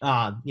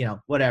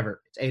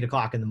whatever. It's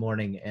 8:00 in the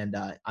morning and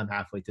I'm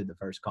halfway through the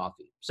first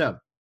coffee. So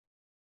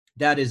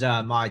that is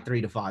my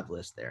 3 to 5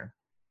 list there.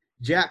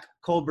 Jack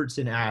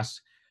Culbertson asks,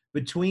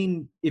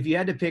 if you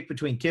had to pick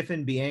between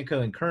Kiffin,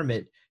 Bianco, and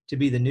Kermit to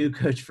be the new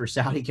coach for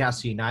Saudi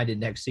Castle United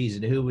next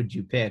season, who would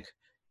you pick?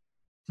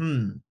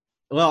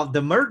 Well,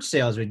 the merch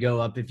sales would go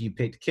up if you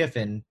picked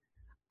Kiffin.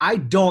 I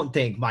don't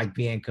think Mike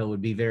Bianco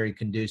would be very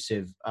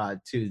conducive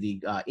to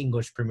the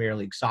English Premier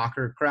League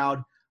soccer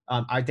crowd.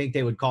 I think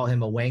they would call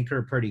him a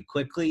wanker pretty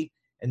quickly,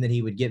 and then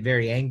he would get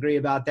very angry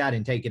about that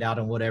and take it out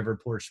on whatever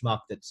poor schmuck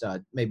that's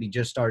maybe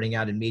just starting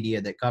out in media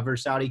that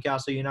covers Saudi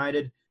Castle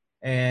United.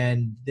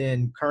 And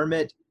then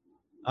Kermit,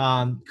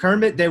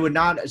 they would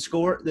not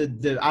score.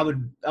 I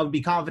would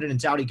be confident in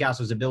Saudi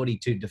Castle's ability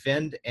to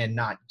defend and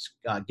not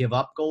give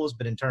up goals,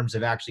 but in terms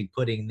of actually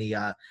putting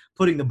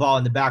the ball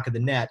in the back of the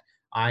net,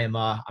 I'm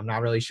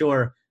not really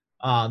sure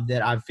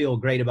that I feel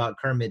great about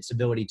Kermit's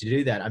ability to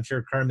do that. I'm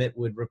sure Kermit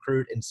would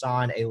recruit and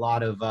sign a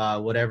lot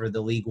of whatever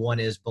the League One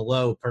is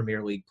below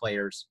Premier League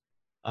players,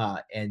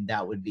 and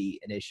that would be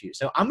an issue.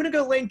 So I'm going to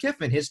go Lane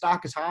Kiffin. His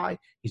stock is high.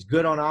 He's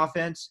good on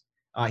offense.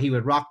 He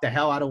would rock the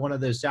hell out of one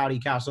of those Saudi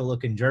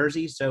Castle-looking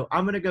jerseys. So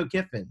I'm going to go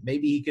Kiffin.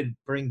 Maybe he could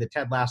bring the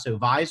Ted Lasso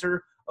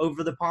visor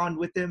over the pond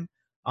with him.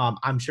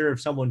 I'm sure if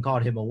someone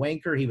called him a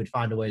wanker, he would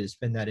find a way to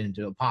spin that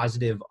into a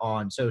positive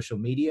on social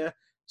media.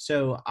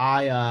 So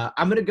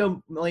I'm going to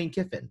go Lane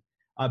Kiffin.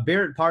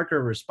 Barrett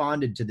Parker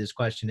responded to this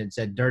question and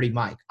said, Dirty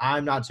Mike.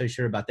 I'm not so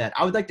sure about that.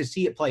 I would like to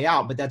see it play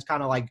out, but that's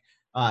kind of like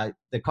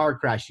the car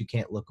crash you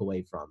can't look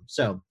away from.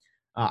 So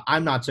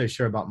I'm not so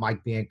sure about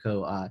Mike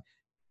Bianco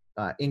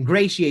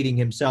ingratiating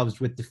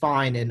himself with the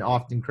fine and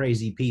often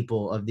crazy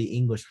people of the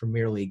English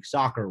Premier League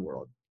soccer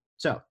world.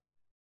 So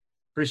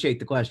appreciate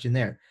the question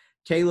there.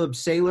 Caleb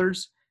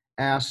Sailors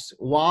asks,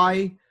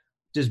 why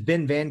does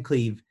Ben Van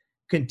Cleve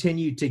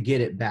continue to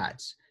get at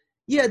bats?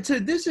 Yeah, so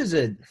this is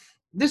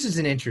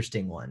an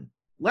interesting one.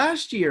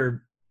 Last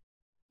year,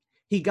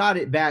 he got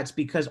at bats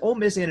because Ole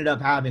Miss ended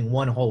up having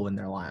one hole in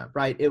their lineup,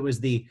 right? It was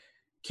the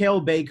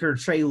Cale Baker,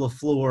 Trey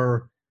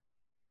LaFleur.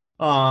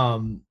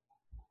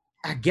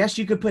 I guess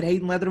you could put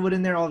Hayden Leatherwood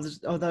in there,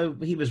 although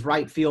he was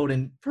right field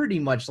and pretty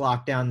much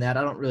locked down that.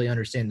 I don't really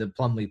understand the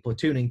Plumlee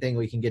platooning thing.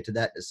 We can get to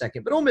that in a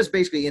second. But Ole Miss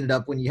basically ended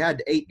up, when you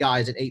had 8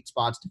 guys and 8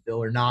 spots to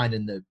fill, or 9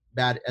 in the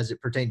bat as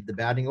it pertained to the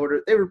batting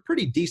order, they were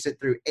pretty decent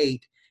through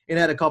 8 and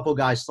had a couple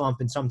guys slump,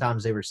 and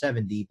sometimes they were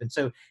 7 deep. And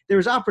so there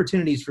was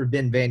opportunities for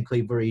Ben Van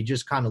Cleve where he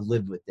just kind of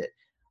lived with it.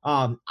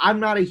 I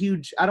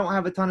don't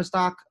have a ton of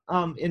stock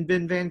in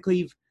Ben Van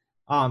Cleve.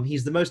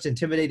 He's the most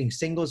intimidating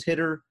singles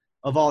hitter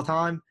of all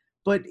time,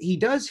 but he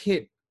does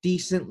hit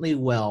decently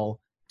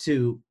well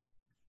to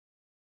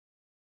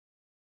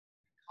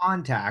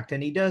contact,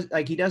 and he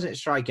doesn't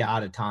strike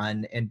out a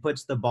ton and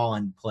puts the ball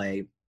in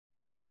play.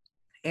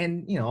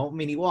 And, you know, I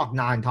mean, he walked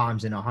 9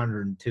 times in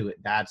 102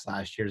 at bats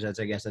last year. So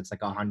I guess that's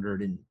like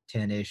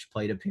 110-ish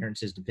plate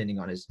appearances, depending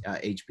on his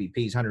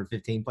HBPs,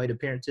 115 plate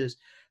appearances.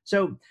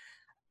 So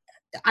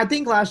I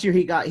think last year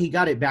he got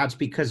at bats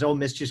because Ole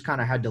Miss just kind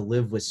of had to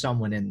live with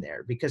someone in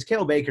there, because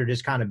Cale Baker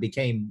just kind of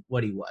became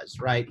what he was,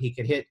 right? He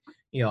could hit,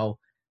 you know,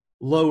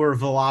 lower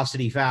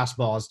velocity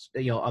fastballs,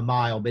 you know, a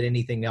mile, but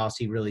anything else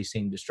he really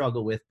seemed to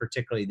struggle with,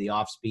 particularly the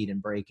off speed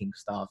and breaking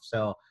stuff.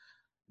 So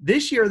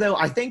this year, though,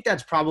 I think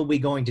that's probably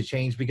going to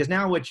change, because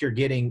now what you're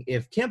getting,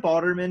 if Kemp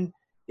Alderman,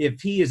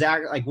 if he is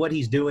like what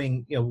he's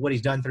doing, you know, what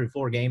he's done through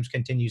 4 games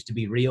continues to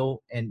be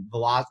real, and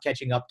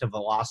catching up to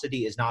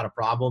velocity is not a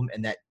problem,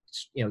 and that,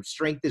 you know,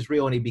 strength is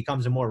real, and he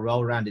becomes a more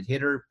well-rounded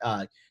hitter.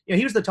 You know,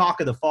 he was the talk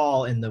of the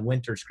fall in the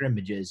winter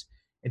scrimmages.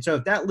 And so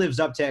if that lives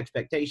up to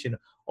expectation,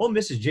 Ole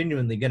Miss is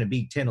genuinely going to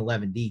be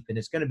 10-11 deep, and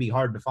it's going to be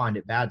hard to find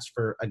at bats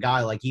for a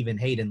guy like even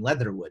Hayden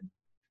Leatherwood,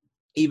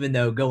 even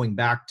though going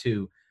back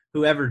to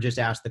whoever just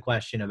asked the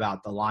question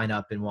about the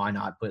lineup and why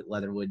not put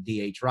Leatherwood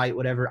DH right,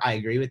 whatever, I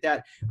agree with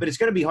that. But it's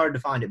going to be hard to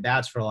find at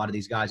bats for a lot of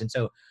these guys. And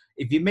so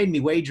if you made me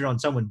wager on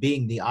someone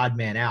being the odd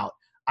man out,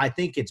 I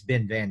think it's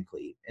Ben Van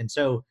Cleve. And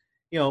so,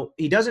 you know,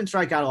 he doesn't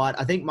strike out a lot.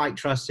 I think Mike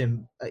trusts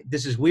him.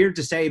 This is weird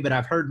to say, but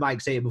I've heard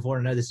Mike say it before,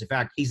 and I know this is a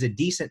fact. He's a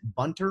decent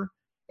bunter.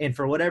 And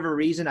for whatever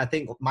reason, I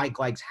think Mike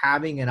likes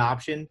having an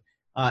option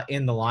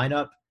in the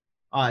lineup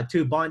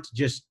to bunt,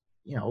 just,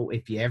 you know,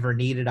 if you ever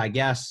need it, I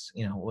guess,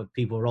 you know, with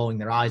people rolling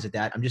their eyes at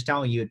that. I'm just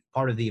telling you, it's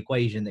part of the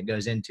equation that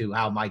goes into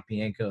how Mike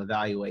Bianco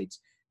evaluates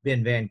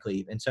Ben Van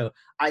Cleve. And so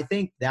I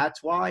think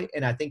that's why,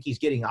 and I think he's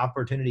getting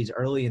opportunities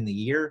early in the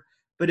year.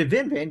 But if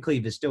Ben Van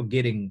Cleve is still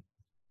getting,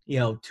 you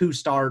know, 2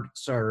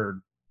 starts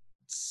or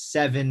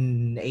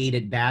 7-8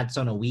 at bats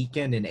on a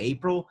weekend in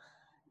April,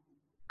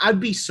 I'd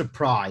be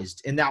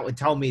surprised. And that would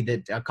tell me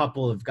that a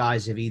couple of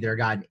guys have either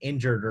gotten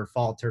injured or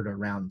faltered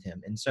around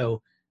him. And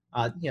so,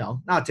 you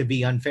know, not to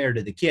be unfair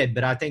to the kid,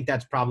 but I think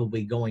that's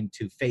probably going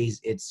to phase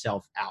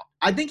itself out.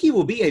 I think he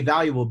will be a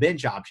valuable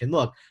bench option.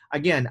 Look,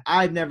 again,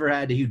 I've never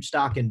had a huge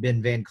stock in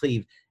Ben Van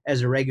Cleve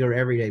as a regular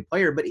everyday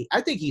player, but I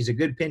think he's a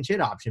good pinch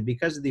hit option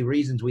because of the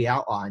reasons we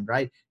outlined,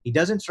 right? He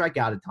doesn't strike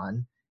out a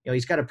ton. You know,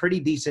 he's got a pretty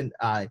decent,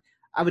 I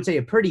would say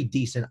a pretty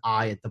decent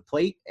eye at the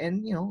plate.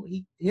 And, you know,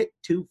 he hit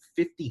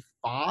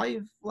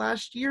 255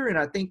 last year. And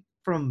I think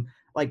from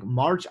like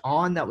March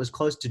on, that was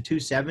close to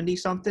 270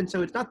 something.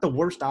 So it's not the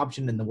worst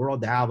option in the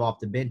world to have off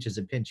the bench as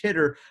a pinch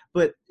hitter.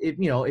 But if,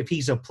 you know, if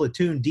he's a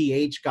platoon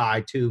DH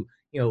guy to,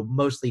 you know,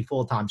 mostly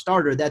full-time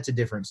starter, that's a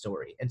different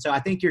story. And so I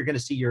think you're going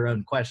to see your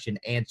own question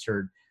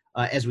answered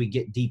as we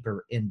get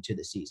deeper into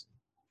the season.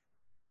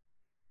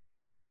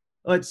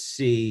 Let's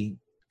see.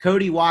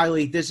 Cody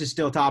Wiley, this is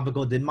still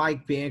topical. Did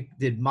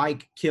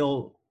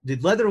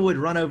Leatherwood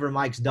run over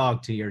Mike's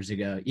dog 2 years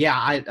ago? Yeah,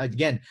 I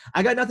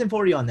got nothing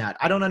for you on that.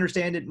 I don't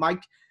understand it.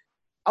 Mike,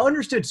 I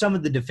understood some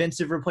of the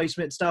defensive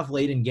replacement stuff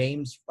late in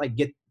games, like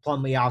get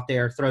Plumlee out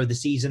there, throw the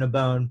season a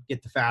bone,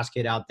 get the fast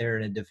kid out there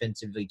in a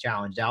defensively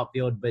challenged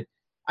outfield. But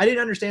I didn't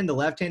understand the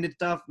left-handed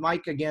stuff.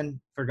 Mike, again,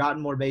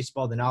 forgotten more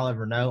baseball than I'll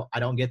ever know. I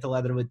don't get the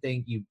Leatherwood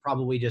thing. You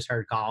probably just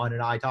heard Colin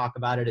and I talk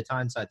about it a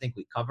ton, so I think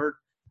we covered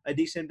a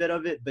decent bit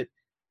of it. But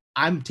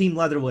I'm Team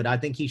Leatherwood. I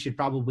think he should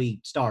probably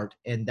start,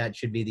 and that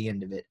should be the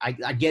end of it. I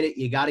get it.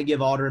 You got to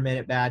give Alderman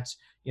at bats.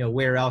 You know,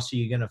 where else are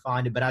you going to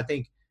find it? But I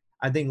think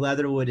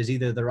Leatherwood is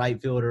either the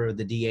right fielder or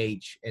the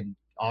DH, and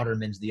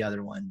Alderman's the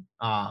other one.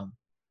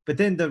 But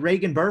then the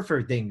Reagan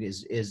Burford thing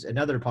is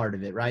another part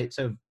of it, right?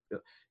 So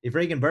if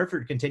Reagan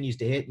Burford continues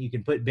to hit and you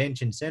can put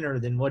bench and center,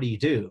 then what do you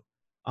do?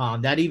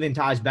 That even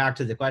ties back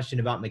to the question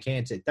about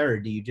McCants at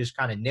third. Do you just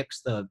kind of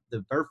nix the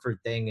Burford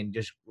thing and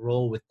just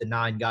roll with the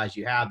 9 guys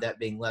you have, that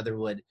being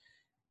Leatherwood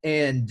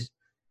and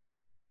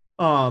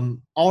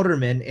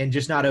Alderman, and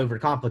just not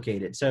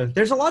overcomplicate it? So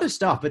there's a lot of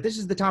stuff, but this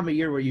is the time of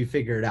year where you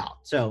figure it out.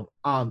 So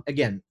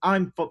again,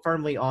 I'm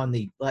firmly on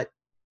the let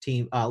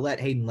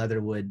Hayden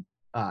Leatherwood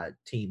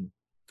team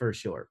for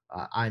sure.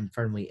 I'm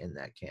firmly in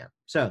that camp.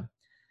 So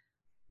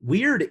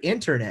weird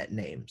internet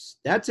names.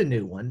 That's a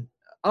new one.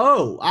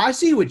 Oh, I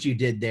see what you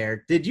did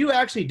there. Did you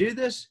actually do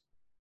this?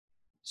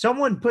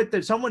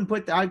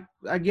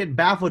 I get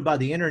baffled by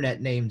the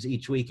internet names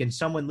each week, and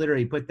someone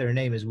literally put their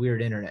name as weird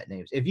internet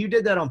names. If you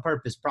did that on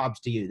purpose, props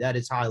to you. That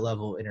is high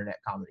level internet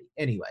comedy.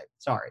 Anyway,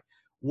 sorry.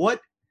 What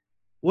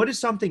is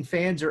something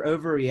fans are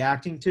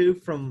overreacting to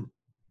from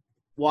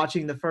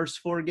watching the first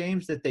 4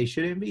 games that they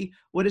shouldn't be?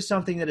 What is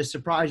something that has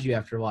surprised you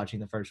after watching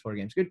the first 4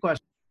 games? Good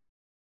question.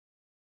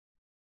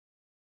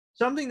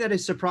 Something that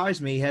has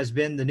surprised me has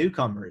been the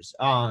newcomers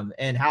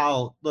and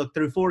how, look,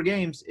 through 4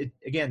 games,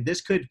 again,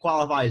 this could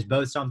qualify as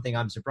both something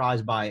I'm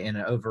surprised by and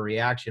an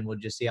overreaction. We'll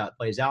just see how it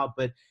plays out.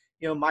 But,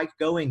 you know, Mike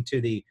going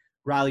to the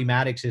Riley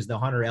Maddoxes, the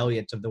Hunter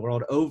Elliott's of the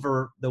world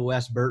over the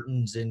Wes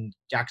Burtons and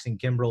Jackson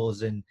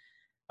Kimbrells and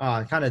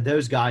kind of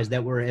those guys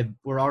that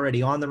were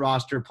already on the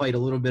roster, played a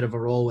little bit of a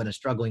role in a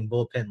struggling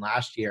bullpen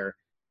last year.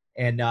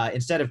 And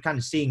instead of kind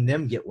of seeing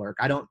them get work,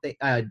 I don't think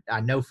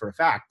I know for a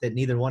fact that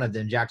neither one of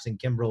them, Jackson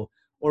Kimbrell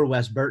or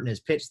Wes Burton, has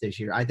pitched this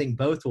year. I think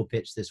both will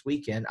pitch this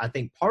weekend. I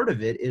think part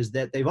of it is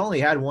that they've only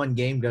had one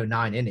game go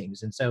 9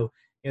 innings. And so,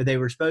 they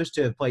were supposed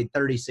to have played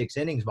 36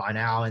 innings by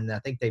now, and I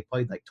think they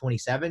played like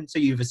 27. So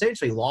you've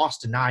essentially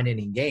lost a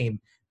 9-inning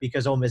game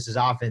because Ole Miss's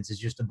offense has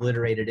just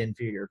obliterated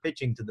inferior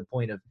pitching to the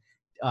point of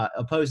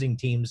opposing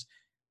teams'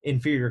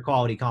 inferior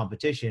quality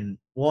competition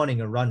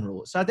wanting a run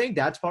rule. So I think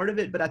that's part of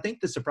it. But I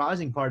think the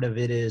surprising part of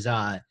it is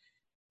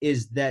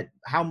that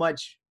how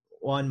much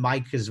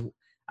Mike has,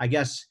 I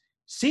guess,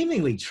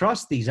 seemingly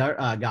trust these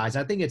guys.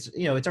 I think it's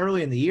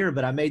early in the year,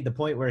 but I made the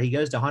point where he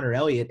goes to Hunter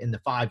Elliott in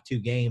the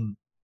 5-2 game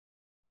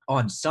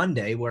on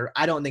Sunday, where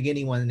I don't think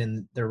anyone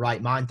in their right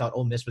mind thought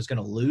Ole Miss was going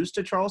to lose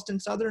to Charleston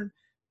Southern,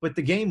 but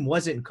the game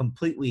wasn't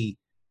completely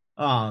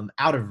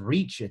out of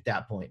reach at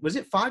that point. Was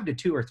it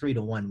 5-2 or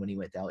 3-1 when he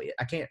went to Elliott?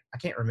 I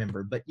can't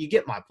remember, but you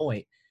get my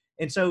point.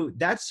 And so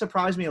that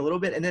surprised me a little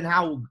bit. And then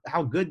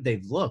how good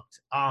they've looked.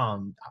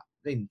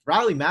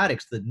 Riley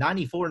Maddox, the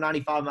 94,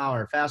 95 mile an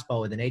hour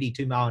fastball with an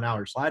 82 mile an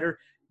hour slider,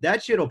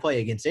 that shit will play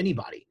against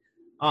anybody.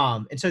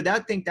 And so I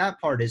think that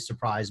part has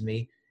surprised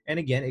me. And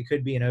again, it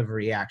could be an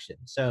overreaction.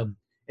 So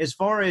as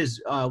far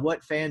as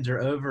what fans are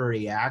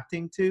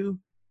overreacting to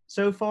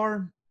so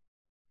far,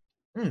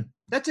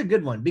 that's a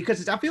good one,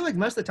 because I feel like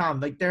most of the time,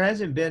 like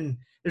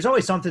there's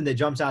always something that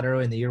jumps out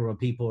early in the year where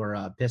people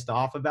are pissed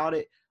off about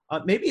it.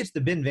 Maybe it's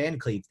the Ben Van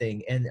Cleef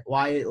thing and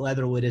why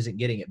Leatherwood isn't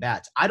getting at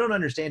bats. I don't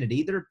understand it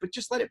either, but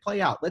just let it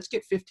play out. Let's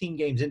get 15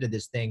 games into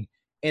this thing.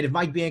 And if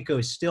Mike Bianco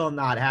is still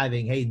not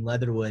having Hayden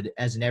Leatherwood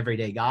as an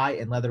everyday guy,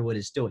 and Leatherwood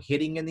is still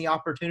hitting in the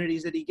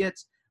opportunities that he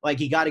gets, like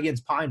he got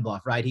against Pine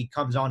Bluff, right? He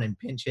comes on and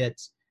pinch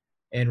hits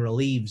and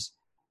relieves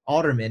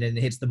Alderman and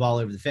hits the ball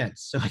over the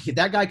fence. So if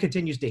that guy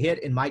continues to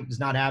hit and Mike does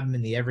not have him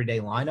in the everyday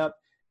lineup,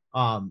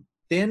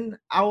 then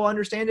I will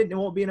understand it and it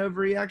won't be an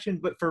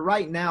overreaction. But for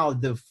right now,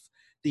 the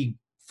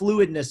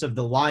fluidness of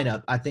the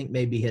lineup, I think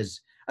maybe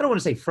I don't want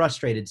to say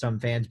frustrated some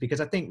fans, because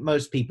I think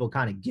most people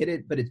kind of get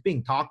it, but it's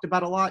being talked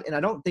about a lot. And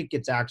I don't think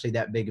it's actually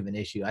that big of an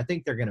issue. I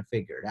think they're going to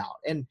figure it out.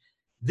 And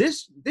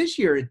this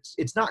year,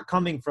 it's not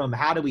coming from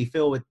how do we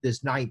feel with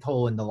this ninth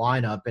hole in the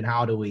lineup and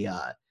how do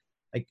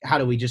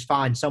we just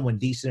find someone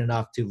decent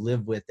enough to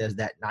live with as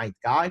that ninth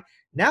guy.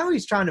 Now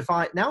he's trying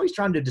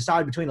to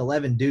decide between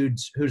 11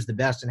 dudes who's the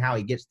best and how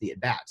he gets the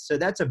at-bats. So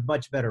that's a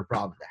much better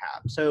problem to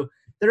have. So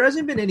there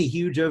hasn't been any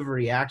huge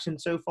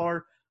overreaction so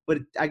far, but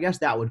I guess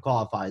that would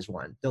qualify as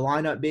one. The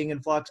lineup being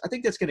in flux, I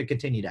think that's going to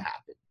continue to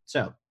happen.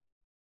 So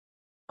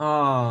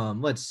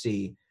let's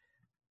see.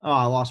 Oh,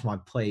 I lost my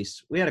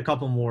place. We had a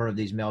couple more of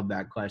these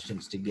mailbag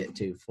questions to get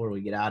to before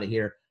we get out of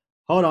here.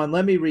 Hold on,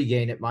 let me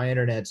regain it. My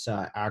internet's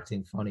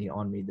acting funny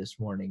on me this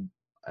morning,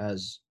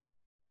 as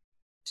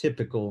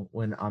typical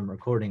when I'm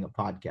recording a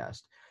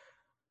podcast.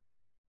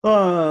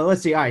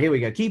 Let's see. All right, here we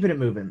go. Keeping it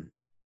moving.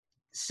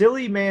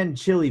 Silly Man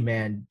Chili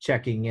Man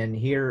checking in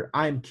here.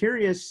 I'm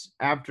curious,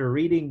 after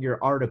reading your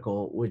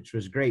article, which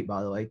was great,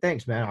 by the way.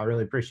 Thanks, man. I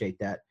really appreciate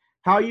that.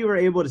 How you were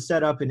able to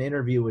set up an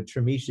interview with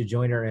Tremisha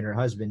Joyner and her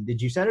husband.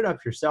 Did you set it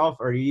up yourself,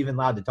 or are you even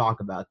allowed to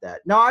talk about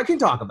that? No, I can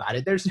talk about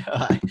it.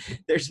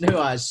 There's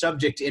no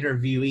subject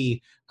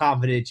interviewee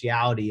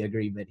confidentiality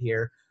agreement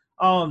here.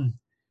 I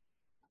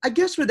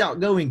guess without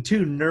going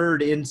too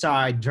nerd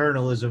inside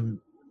journalism,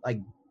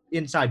 like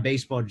inside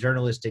baseball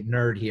journalistic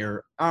nerd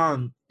here,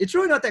 it's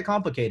really not that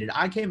complicated.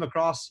 I came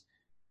across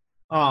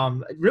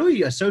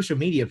really a social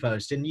media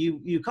post, and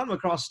you come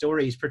across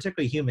stories,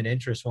 particularly human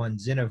interest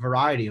ones, in a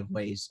variety of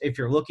ways if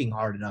you're looking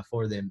hard enough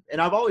for them.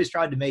 And I've always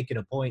tried to make it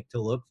a point to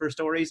look for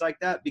stories like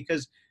that,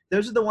 because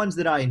those are the ones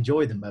that I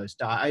enjoy the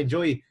most. I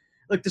enjoy,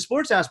 look, the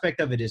sports aspect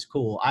of it is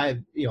cool.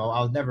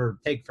 I'll never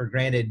take for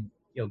granted,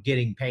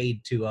 getting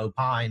paid to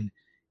opine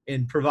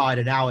and provide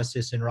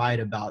analysis and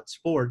write about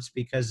sports,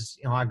 because,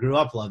 I grew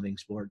up loving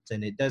sports,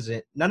 and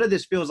none of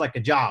this feels like a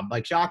job.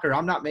 Like, shocker,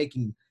 I'm not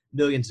making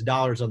millions of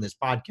dollars on this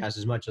podcast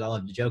as much as I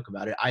love to joke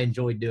about it. I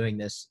enjoy doing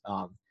this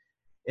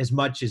as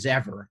much as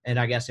ever. And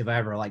I guess if I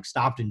ever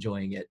stopped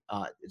enjoying it,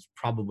 it's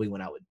probably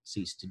when I would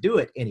cease to do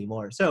it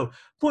anymore. So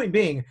point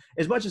being,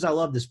 as much as I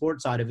love the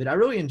sports side of it, I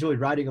really enjoyed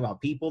writing about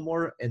people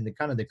more and the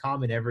kind of the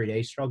common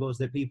everyday struggles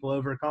that people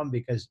overcome,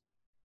 because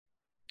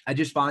I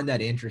just find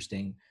that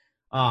interesting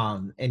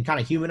and kind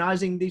of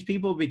humanizing these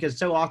people, because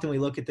so often we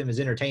look at them as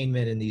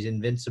entertainment and these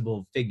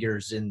invincible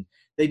figures, and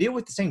they deal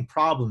with the same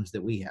problems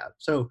that we have.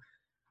 So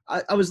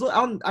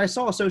I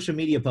saw a social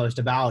media post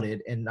about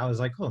it, and I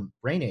was like, oh,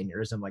 brain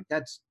aneurysm, like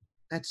that's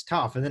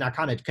tough. And then I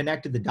kind of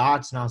connected the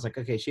dots, and I was like,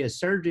 okay, she has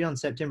surgery on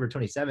September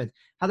 27th.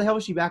 How the hell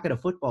is she back at a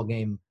football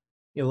game,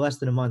 less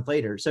than a month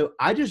later? So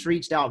I just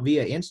reached out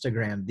via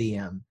Instagram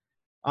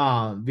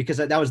DM because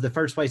that was the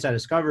first place I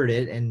discovered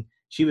it, and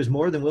she was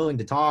more than willing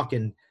to talk.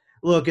 And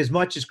look, as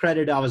much as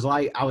credit I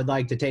would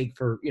like to take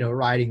for,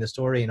 writing the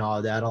story and all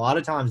of that, a lot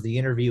of times the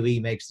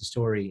interviewee makes the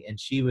story, and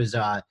she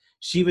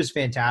was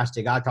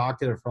fantastic. I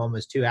talked to her for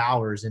almost 2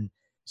 hours, and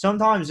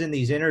sometimes in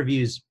these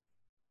interviews,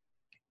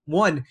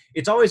 one,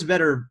 it's always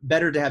better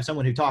to have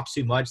someone who talks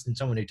too much than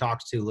someone who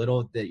talks too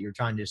little that you're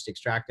trying to just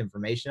extract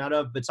information out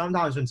of. But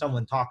sometimes when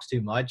someone talks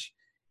too much,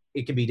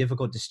 it can be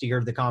difficult to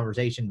steer the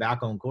conversation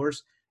back on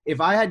course. If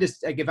I had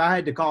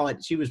to call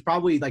it, she was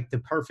probably like the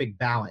perfect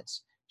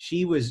balance.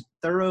 She was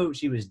thorough,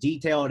 she was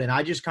detailed, and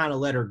I just kind of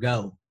let her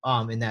go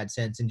in that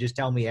sense and just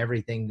tell me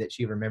everything that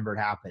she remembered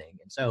happening.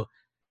 And so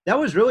that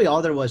was really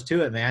all there was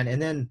to it, man.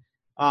 And then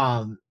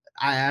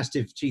I asked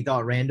if she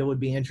thought Randall would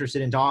be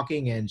interested in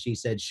talking, and she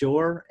said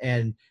sure.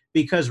 And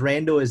because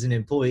Randall is an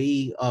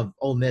employee of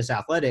Ole Miss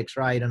Athletics,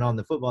 right, and on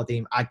the football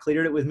team, I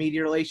cleared it with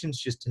media relations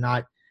just to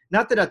not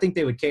that I think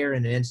they would care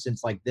in an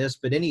instance like this,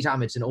 but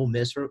anytime it's an Ole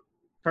Miss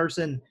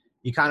person,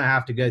 you kind of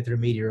have to go through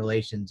media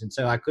relations. And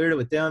so I cleared it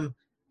with them.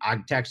 I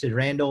texted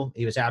Randall.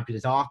 He was happy to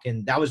talk,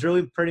 and that was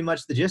really pretty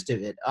much the gist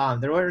of it.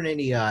 There weren't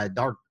any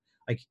dark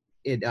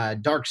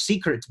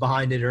secrets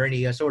behind it or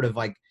any sort of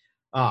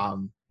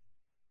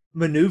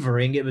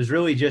maneuvering. It was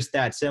really just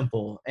that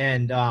simple.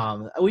 And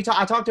I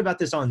talked about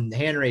this on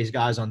Hand Raise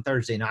Guys on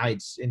Thursday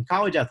nights. In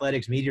college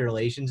athletics, media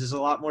relations is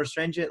a lot more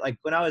stringent. Like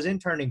when I was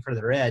interning for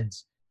the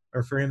Reds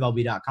or for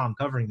MLB.com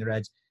covering the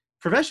Reds,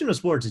 professional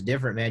sports is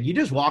different, man. You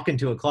just walk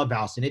into a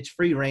clubhouse and it's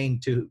free reign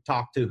to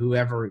talk to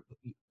whoever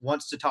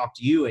wants to talk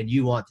to you and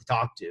you want to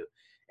talk to.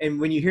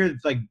 And when you hear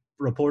like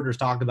reporters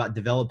talk about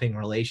developing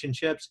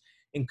relationships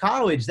in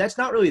college, that's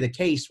not really the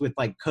case with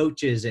like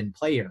coaches and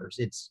players.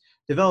 It's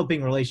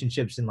developing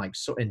relationships and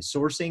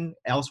sourcing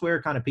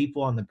elsewhere, kind of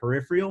people on the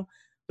peripheral.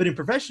 But in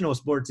professional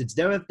sports, it's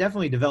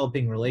definitely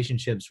developing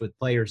relationships with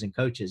players and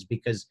coaches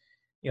because,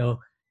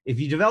 if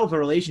you develop a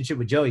relationship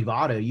with Joey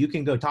Votto, you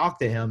can go talk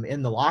to him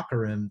in the locker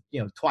room,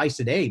 twice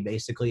a day,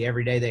 basically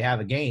every day they have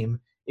a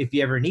game, if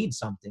you ever need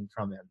something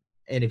from him.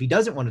 And if he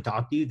doesn't want to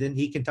talk to you, then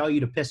he can tell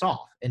you to piss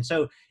off. And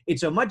so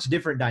it's a much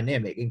different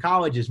dynamic. In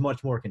college is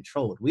much more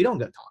controlled. We don't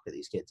go talk to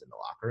these kids in the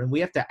locker room.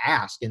 We have to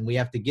ask and we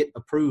have to get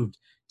approved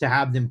to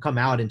have them come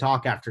out and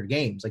talk after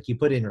games. Like you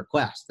put in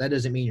requests. That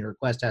doesn't mean your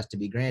request has to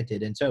be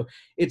granted. And so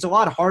it's a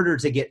lot harder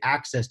to get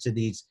access to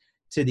these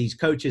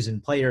coaches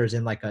and players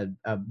in like a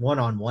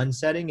one-on-one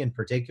setting in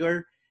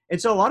particular.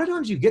 And so a lot of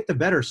times you get the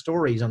better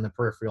stories on the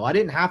peripheral. I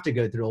didn't have to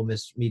go through Ole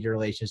Miss media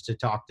relations to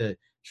talk to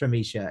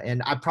Tremisha,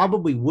 and I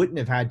probably wouldn't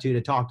have had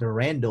to talk to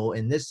Randall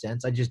in this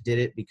sense. I just did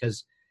it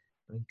because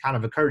kind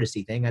of a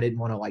courtesy thing. I didn't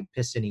want to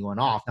piss anyone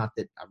off. Not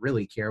that I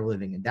really care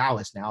living in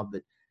Dallas now,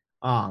 but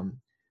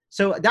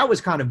so that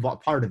was kind of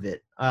part of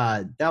it.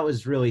 That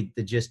was really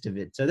the gist of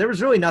it. So there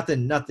was really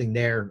nothing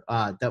there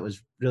that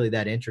was really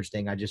that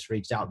interesting. I just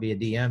reached out via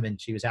DM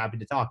and she was happy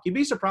to talk. You'd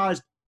be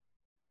surprised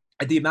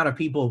at the amount of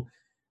people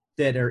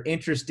that are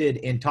interested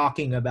in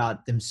talking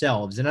about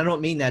themselves. And I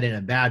don't mean that in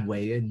a bad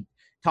way, and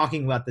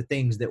talking about the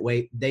things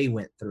that they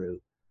went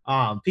through.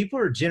 People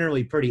are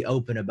generally pretty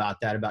open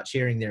about that, about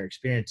sharing their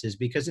experiences,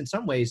 because in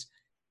some ways,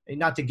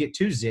 not to get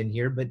too zen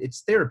here, but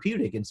it's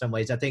therapeutic in some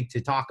ways, I think,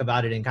 to talk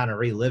about it and kind of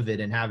relive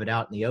it and have it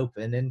out in the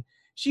open. And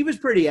she was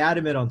pretty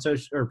adamant on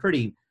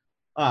pretty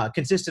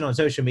consistent on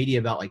social media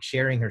about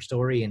sharing her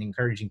story and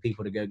encouraging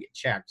people to go get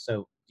checked.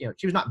 So,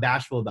 she was not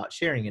bashful about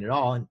sharing it at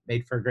all and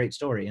made for a great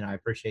story. And I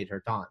appreciate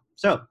her time.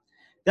 So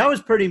that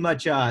was pretty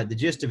much the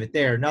gist of it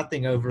there.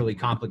 Nothing overly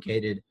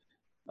complicated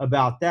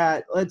about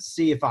that. Let's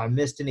see if I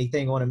missed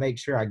anything. I want to make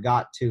sure I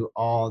got to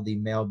all the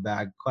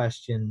mailbag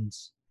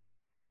questions.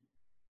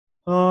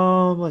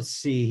 Let's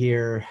see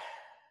here.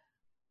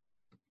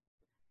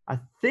 I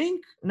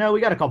think no,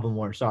 we got a couple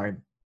more. Sorry.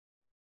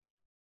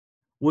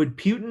 Would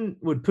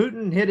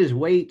Putin hit his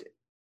weight?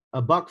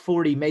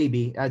 $140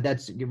 maybe.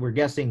 We're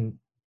guessing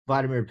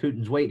Vladimir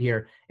Putin's weight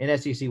here in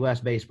SEC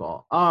West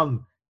baseball.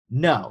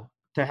 No,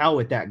 to hell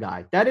with that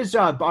guy. That is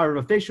our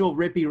official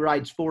Rippy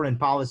Wright's foreign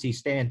policy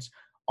stance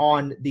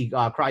on the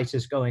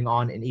crisis going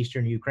on in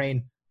Eastern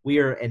Ukraine. We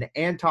are an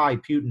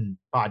anti-Putin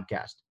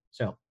podcast.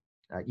 So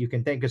you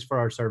can thank us for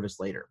our service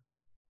later.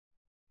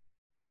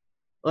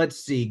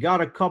 Let's see.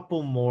 Got a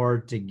couple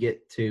more to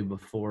get to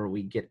before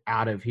we get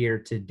out of here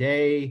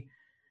today.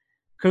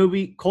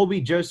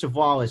 Colby Joseph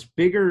Wallace,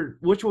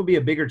 which will be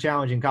a bigger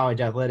challenge in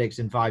college athletics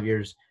in 5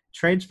 years,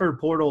 transfer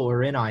portal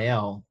or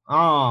NIL?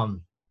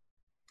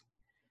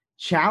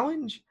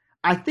 Challenge?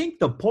 I think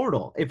the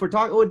portal. If we're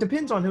talking, it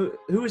depends on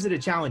who is it a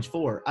challenge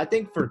for. I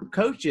think for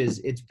coaches,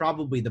 it's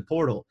probably the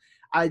portal.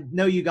 I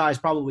know you guys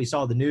probably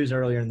saw the news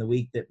earlier in the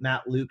week that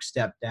Matt Luke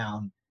stepped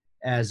away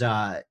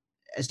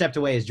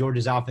as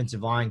Georgia's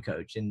offensive line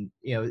coach, and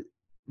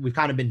we've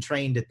kind of been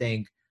trained to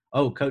think,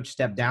 oh, coach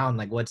stepped down.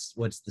 What's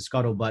the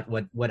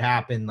scuttlebutt? What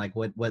happened?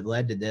 What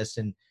led to this?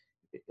 And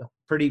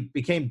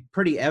became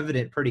pretty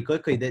evident pretty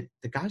quickly that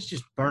the guy's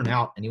just burnt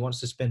out and he wants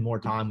to spend more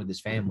time with his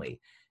family.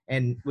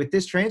 And with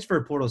this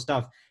transfer portal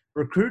stuff,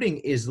 recruiting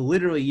is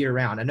literally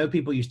year-round. I know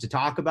people used to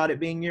talk about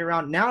it being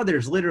year-round. Now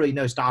there's literally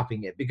no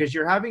stopping it, because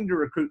you're having to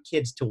recruit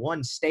kids to,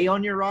 one, stay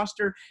on your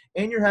roster,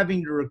 and you're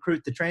having to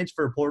recruit the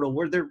transfer portal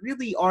where there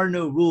really are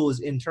no rules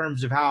in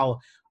terms of how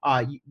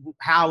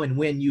and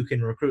when you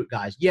can recruit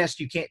guys. Yes,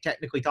 you can't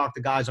technically talk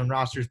to guys on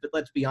rosters, but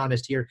let's be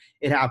honest here,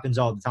 it happens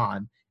all the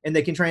time. and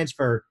they can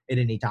transfer at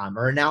any time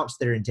or announce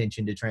their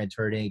intention to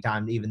transfer at any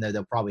time, even though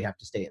they'll probably have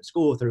to stay in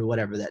school through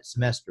whatever that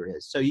semester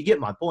is. So you get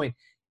my point.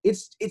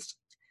 It's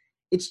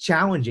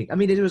challenging. I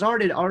mean, it was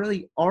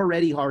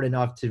already hard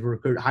enough to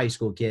recruit high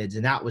school kids,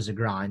 and that was a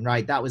grind,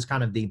 right? That was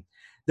kind of the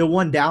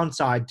one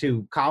downside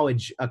to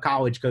a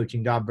college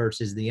coaching job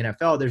versus the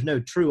NFL. There's no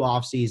true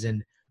off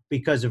season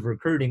because of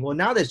recruiting. Well,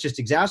 now that's just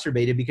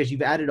exacerbated because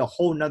you've added a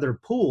whole nother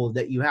pool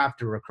that you have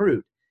to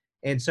recruit.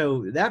 And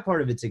so that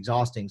part of it's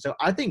exhausting. So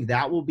I think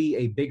that will be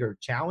a bigger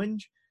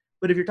challenge.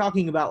 But if you're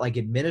talking about like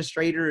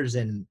administrators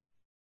and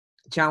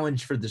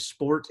challenge for the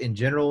sport in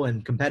general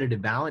and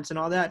competitive balance and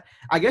all that,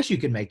 I guess you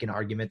can make an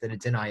argument that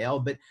it's NIL,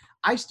 but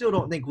I still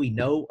don't think we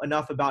know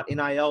enough about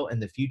NIL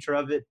and the future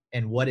of it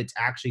and what it's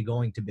actually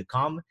going to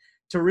become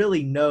to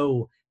really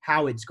know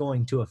how it's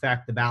going to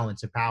affect the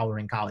balance of power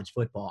in college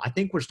football. I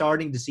think we're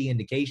starting to see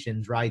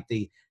indications, right?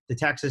 The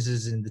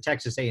Texases and the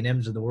Texas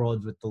A&Ms of the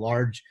world with the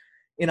large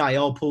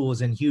NIL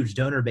pools and huge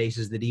donor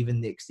bases that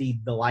even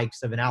exceed the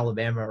likes of an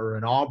Alabama or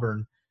an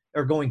Auburn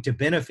are going to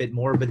benefit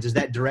more, but does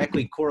that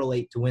directly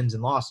correlate to wins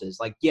and losses?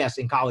 Like, yes,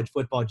 in college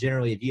football,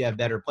 generally, if you have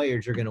better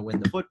players, you're going to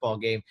win the football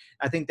game.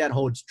 I think that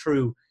holds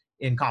true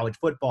in college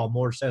football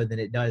more so than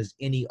it does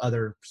any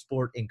other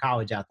sport in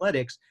college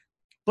athletics.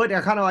 But I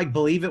kind of like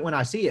believe it when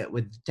I see it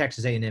with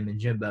Texas A&M and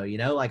Jimbo, you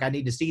know, like I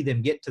need to see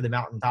them get to the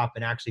mountaintop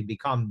and actually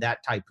become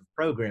that type of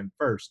program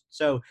first.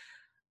 So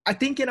I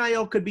think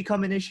NIL could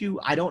become an issue.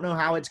 I don't know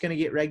how it's going to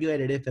get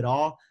regulated, if at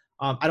all.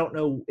 I don't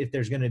know if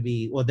there's going to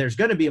be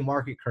a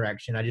market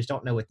correction. I just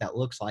don't know what that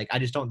looks like. I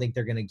just don't think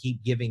they're going to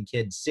keep giving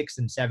kids 6-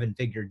 and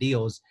 7-figure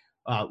deals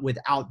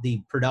without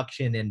the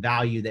production and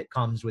value that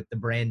comes with the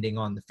branding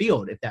on the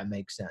field, if that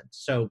makes sense.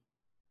 So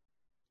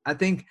I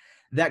think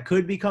that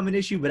could become an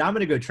issue, but I'm going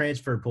to go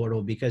transfer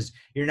portal because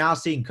you're now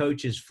seeing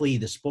coaches flee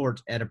the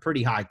sport at a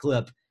pretty high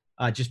clip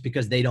just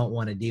because they don't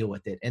want to deal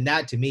with it. And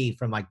that, to me,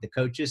 from like the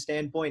coach's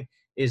standpoint,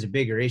 is a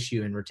bigger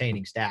issue in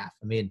retaining staff.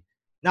 I mean,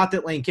 not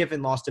that Lane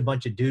Kiffin lost a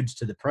bunch of dudes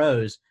to the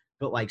pros,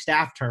 but like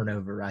staff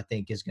turnover, I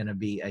think, is going to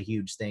be a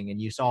huge thing.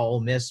 And you saw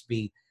Ole Miss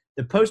be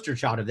the poster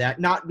child of that,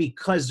 not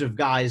because of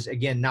guys,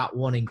 again, not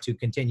wanting to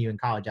continue in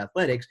college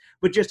athletics,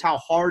 but just how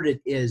hard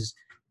it is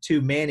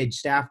to manage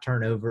staff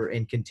turnover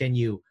and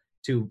continue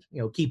to,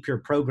 you know, keep your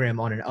program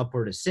on an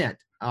upward ascent.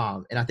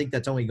 And I think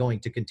that's only going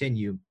to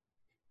continue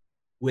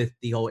with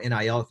the whole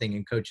NIL thing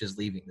and coaches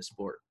leaving the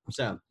sport.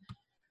 So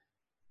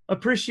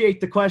appreciate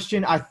the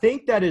question. I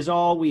think that is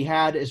all we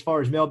had as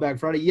far as Mailbag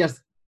Friday.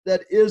 Yes,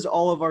 that is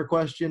all of our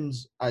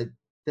questions.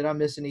 Did I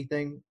miss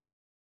anything?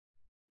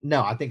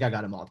 No, I think I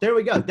got them all. There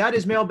we go. That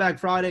is Mailbag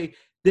Friday.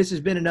 This has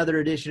been another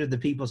edition of the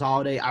People's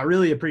Holiday. I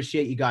really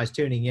appreciate you guys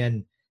tuning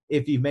in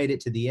if you've made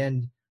it to the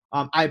end.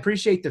 I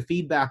appreciate the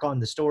feedback on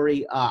the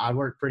story. I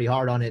worked pretty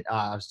hard on it.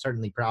 I'm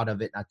certainly proud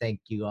of it. And I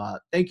thank you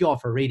all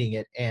for reading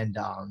it and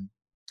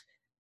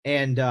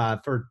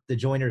for the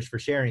joiners for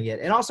sharing it.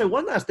 And also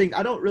one last thing,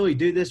 I don't really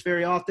do this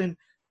very often,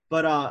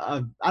 but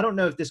I don't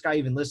know if this guy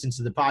even listens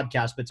to the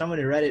podcast, but someone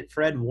who read it,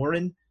 Fred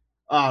Warren,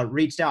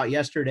 reached out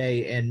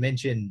yesterday and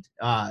mentioned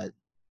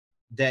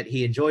that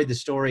he enjoyed the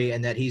story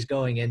and that he's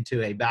going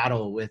into a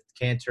battle with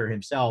cancer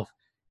himself,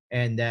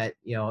 and that,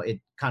 you know,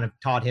 it kind of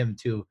taught him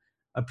to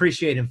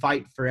appreciate and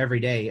fight for every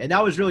day. And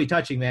that was really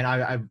touching, man.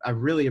 I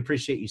really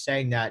appreciate you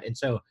saying that. And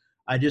so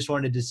I just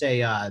wanted to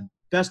say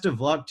best of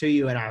luck to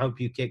you, and I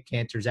hope you kick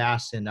cancer's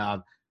ass. And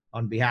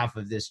on behalf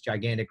of this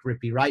gigantic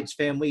Rippy Wrights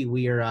family,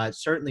 we are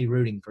certainly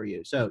rooting for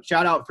you. So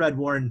shout out Fred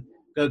Warren,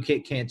 go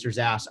kick cancer's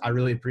ass. I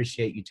really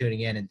appreciate you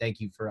tuning in, and thank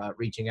you for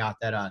reaching out.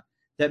 That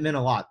meant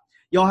a lot.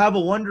 Y'all have a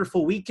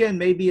wonderful weekend.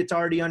 Maybe it's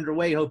already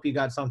underway. Hope you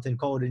got something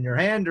cold in your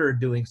hand or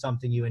doing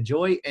something you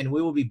enjoy, and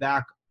we will be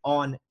back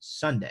on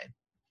Sunday.